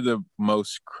one of the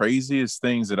most craziest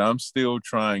things that I'm still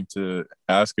trying to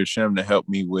ask Hashem to help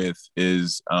me with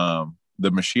is the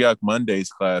Mashiach Mondays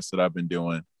class that I've been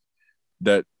doing,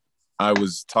 that I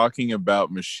was talking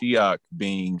about Mashiach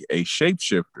being a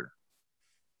shapeshifter,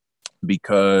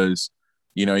 because,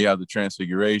 you have the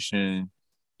transfiguration,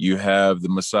 you have the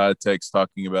Messiah text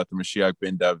talking about the Mashiach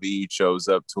ben David shows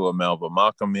up to a Melva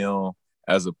Makamil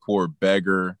as a poor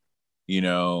beggar,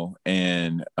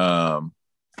 and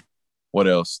what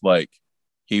else? Like,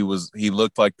 he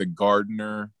looked like the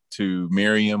gardener to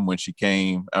Miriam when she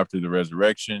came after the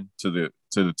resurrection to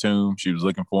the tomb. She was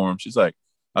looking for him. She's like,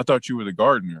 I thought you were the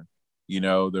gardener.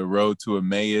 The road to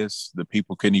Emmaus, the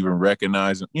people couldn't even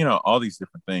recognize him, all these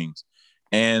different things.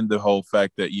 And the whole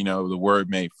fact that, the word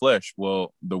made flesh.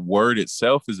 Well, the word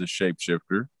itself is a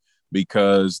shapeshifter,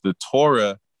 because the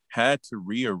Torah had to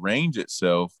rearrange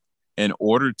itself in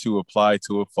order to apply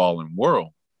to a fallen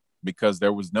world, because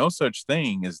there was no such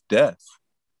thing as death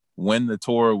when the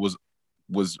Torah was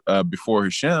before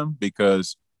Hashem,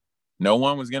 because no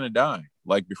one was going to die.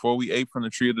 Like, before we ate from the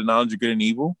tree of the knowledge of good and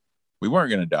evil, we weren't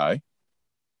going to die.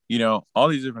 All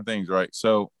these different things, right?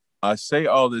 So I say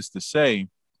all this to say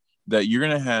that you're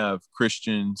going to have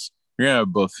Christians, you're going to have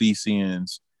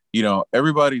Boethicians,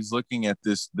 everybody's looking at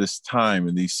this time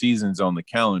and these seasons on the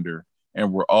calendar,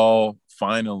 and we're all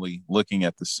finally looking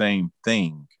at the same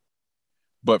thing,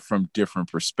 but from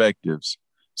different perspectives.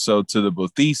 So to the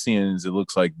Boethicians, it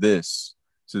looks like this.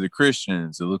 To the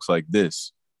Christians, it looks like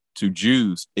this. To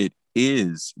Jews, it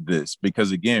is this,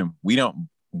 because again, we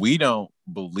don't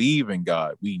believe in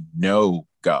God. We know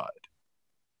God.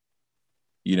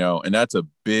 And that's a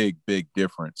big, big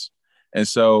difference. And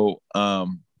so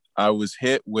I was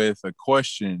hit with a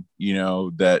question,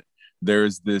 that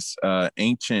there's this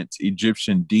ancient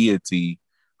Egyptian deity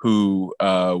who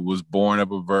was born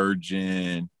of a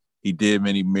virgin. He did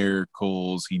many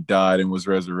miracles. He died and was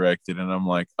resurrected. And I'm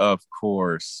like, of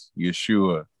course,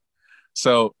 Yeshua.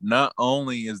 So not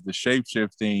only is the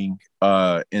shapeshifting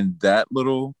in that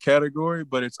little category,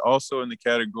 but it's also in the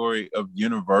category of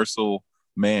universal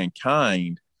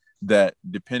mankind, that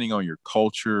depending on your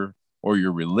culture or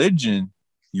your religion,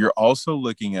 you're also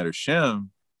looking at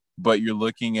Hashem, but you're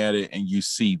looking at it and you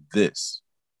see this,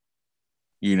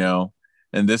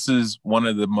 and this is one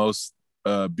of the most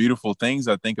beautiful things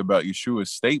I think about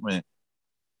Yeshua's statement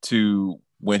to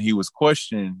when he was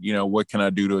questioned, what can I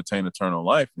do to attain eternal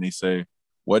life? And he said,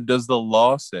 what does the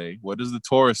law say? What does the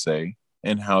Torah say?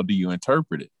 And how do you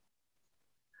interpret it?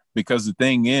 Because the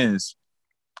thing is,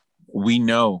 we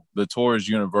know the Torah is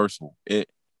universal.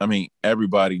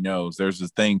 Everybody knows there's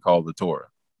this thing called the Torah.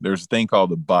 There's a thing called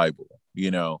the Bible,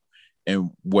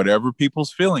 and whatever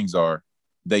people's feelings are,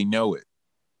 they know it.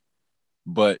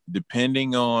 But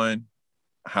depending on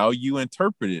how you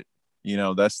interpret it,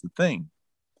 that's the thing.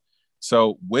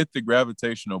 So with the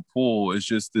gravitational pull, it's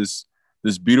just this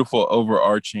beautiful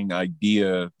overarching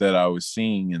idea that I was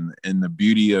seeing, and the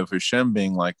beauty of Hashem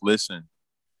being like, listen,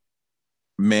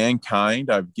 mankind,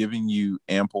 I've given you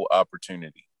ample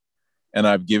opportunity, and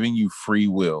I've given you free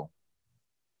will.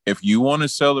 If you want to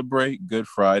celebrate Good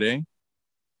Friday,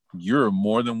 you're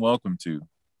more than welcome to.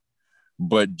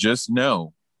 But just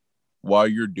know, while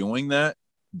you're doing that,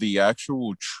 the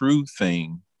actual true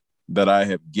thing that I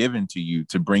have given to you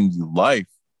to bring you life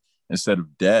instead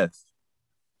of death,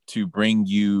 to bring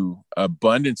you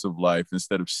abundance of life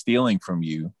instead of stealing from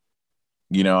you,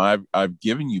 I've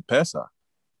given you Pesach.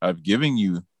 I've given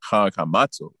you Chag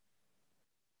HaMatzot.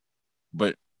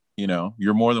 But,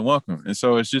 you're more than welcome. And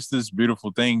so it's just this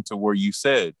beautiful thing to where you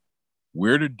said,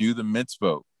 we're to do the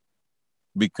mitzvot.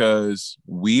 because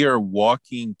we are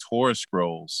walking Torah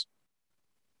scrolls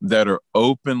that are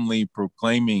openly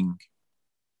proclaiming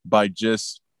by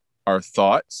just our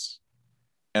thoughts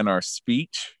and our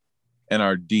speech and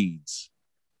our deeds.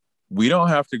 We don't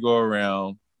have to go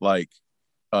around like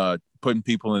putting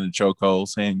people in the chokehold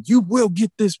saying, you will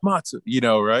get this matzah,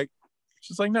 right? It's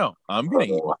just like, no, I'm going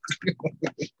to eat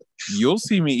matzah. You'll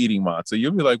see me eating matzah.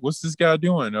 You'll be like, what's this guy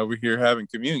doing over here having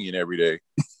communion every day?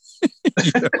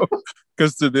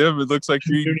 Because to them, it looks like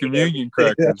you're eating communion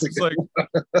crackers. It's like,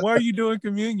 why are you doing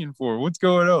communion for? What's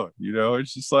going on?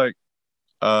 It's just like,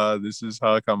 this is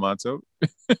halakha matzah.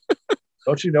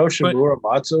 Don't you know Shamura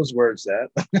Matzos where it's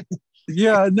at?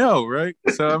 Yeah, I know, right?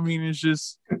 So, I mean,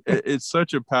 it's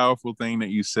such a powerful thing that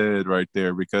you said right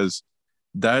there, because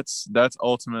that's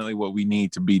ultimately what we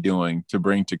need to be doing to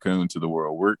bring Tikkun to the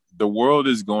world. The world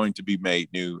is going to be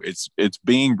made new. It's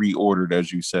being reordered,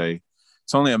 as you say.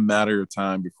 It's only a matter of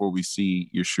time before we see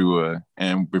Yeshua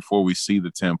and before we see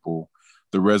the temple,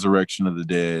 the resurrection of the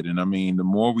dead. And I mean, the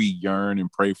more we yearn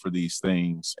and pray for these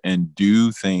things and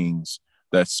do things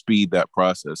that speed that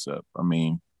process up, I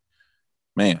mean,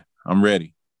 man, I'm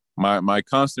ready. My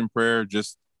constant prayer,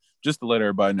 just to let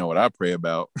everybody know what I pray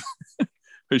about.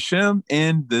 Hashem,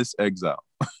 end this exile.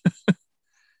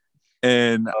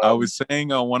 And I was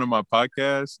saying on one of my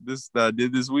podcasts that I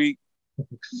did this week,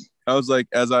 I was like,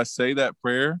 as I say that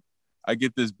prayer, I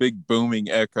get this big booming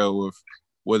echo of,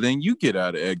 well, then you get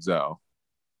out of exile.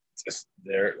 Just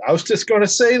there. I was just going to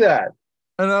say that.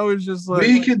 And I was just like,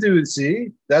 we can do it. See,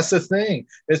 that's the thing.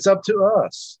 It's up to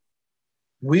us.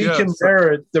 We can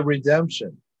merit the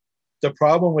redemption. The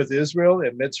problem with Israel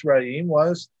and Mitzrayim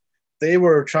was they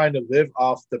were trying to live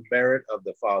off the merit of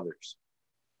the fathers.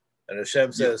 And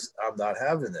Hashem says, I'm not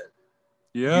having it.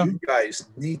 Yeah. You guys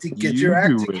need to get your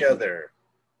act together.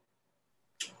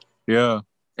 Yeah.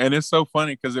 And it's so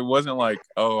funny because it wasn't like,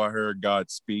 oh, I heard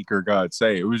God speak or God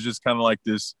say. It was just kind of like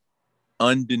this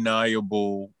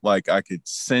undeniable, like I could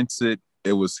sense it.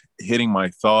 It was hitting my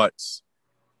thoughts.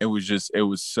 It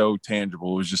was so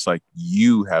tangible. It was just like,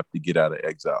 you have to get out of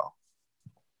exile.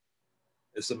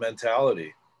 It's the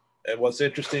mentality. And what's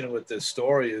interesting with this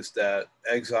story is that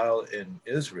exile in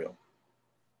Israel,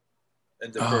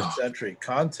 in the first century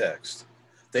context,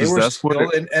 they were still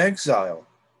in exile.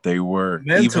 They were.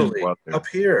 Mentally, up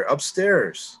here,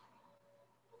 upstairs.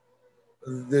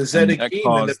 The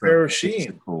Zedekim and the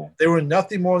Perushim, they were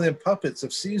nothing more than puppets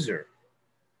of Caesar.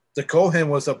 The Kohen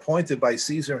was appointed by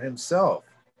Caesar himself.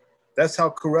 That's how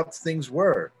corrupt things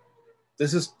were.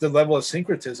 This is the level of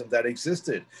syncretism that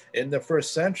existed in the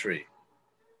first century.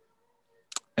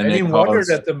 Any wonder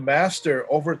that the master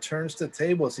overturns the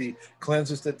tables, he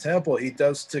cleanses the temple, he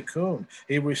does tikkun,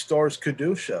 he restores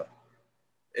kedusha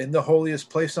in the holiest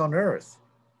place on earth.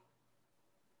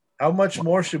 How much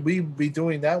more should we be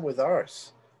doing that with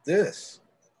ours? This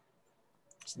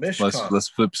Mishkan. Let's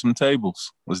flip some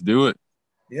tables. Let's do it.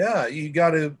 Yeah, you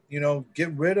got to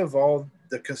get rid of all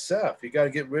the kasef. You got to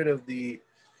get rid of the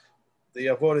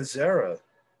avodah zarah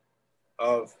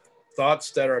of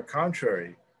thoughts that are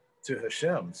contrary to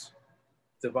Hashem's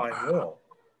divine will.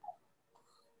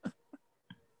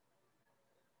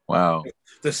 Wow.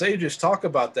 The sages talk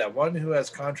about that. One who has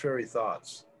contrary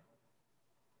thoughts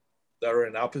that are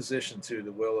in opposition to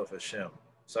the will of Hashem,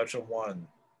 such a one's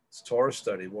Torah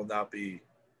study will not be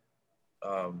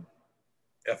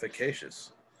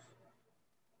efficacious.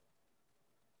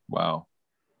 Wow.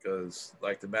 Because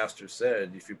like the master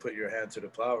said, if you put your hand to the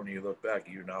plow and you look back,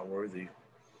 you're not worthy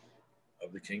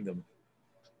of the kingdom.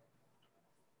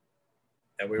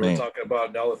 And we were talking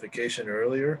about nullification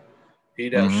earlier. He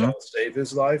that shall save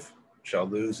his life shall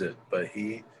lose it. But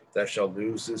he that shall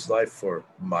lose his life for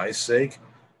my sake.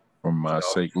 For my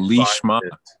sake. Lishma.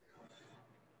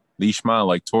 Lishma,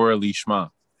 like Torah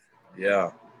Lishma. Yeah.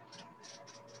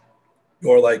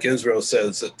 Or like Israel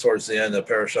says towards the end of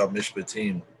Parashat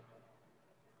Mishpatim,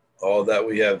 all that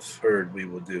we have heard, we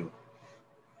will do.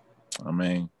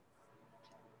 Amen.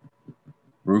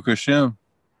 Baruch Hashem.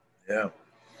 Yeah.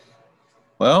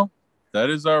 Well, that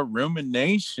is our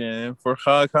rumination for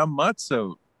Chag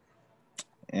HaMatzot.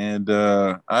 And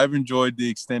I've enjoyed the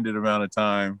extended amount of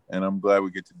time, and I'm glad we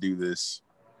get to do this.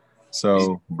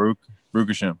 So, Baruch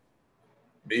Hashem.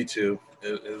 Me too.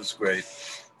 It was great.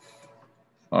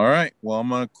 All right. Well, I'm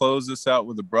going to close this out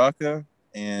with a bracha,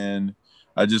 and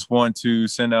I just want to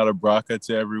send out a bracha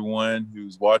to everyone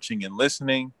who's watching and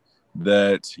listening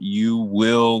that you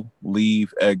will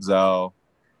leave exile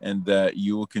and that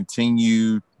you will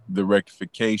continue the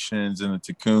rectifications and the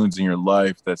tikkuns in your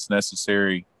life that's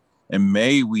necessary. And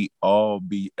may we all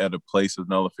be at a place of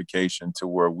nullification to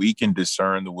where we can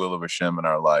discern the will of Hashem in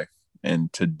our life.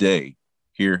 And today,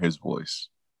 hear his voice.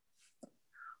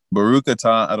 Baruch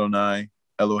atah Adonai,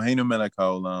 Eloheinu melech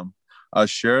haolam,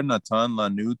 asher natan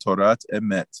lanu torat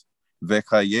emet,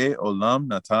 vechaye olam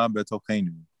nata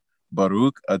betochenu.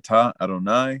 Baruch atah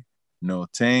Adonai,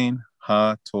 noten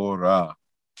ha-Torah.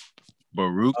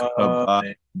 Baruch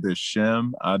haba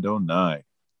b'shem Adonai.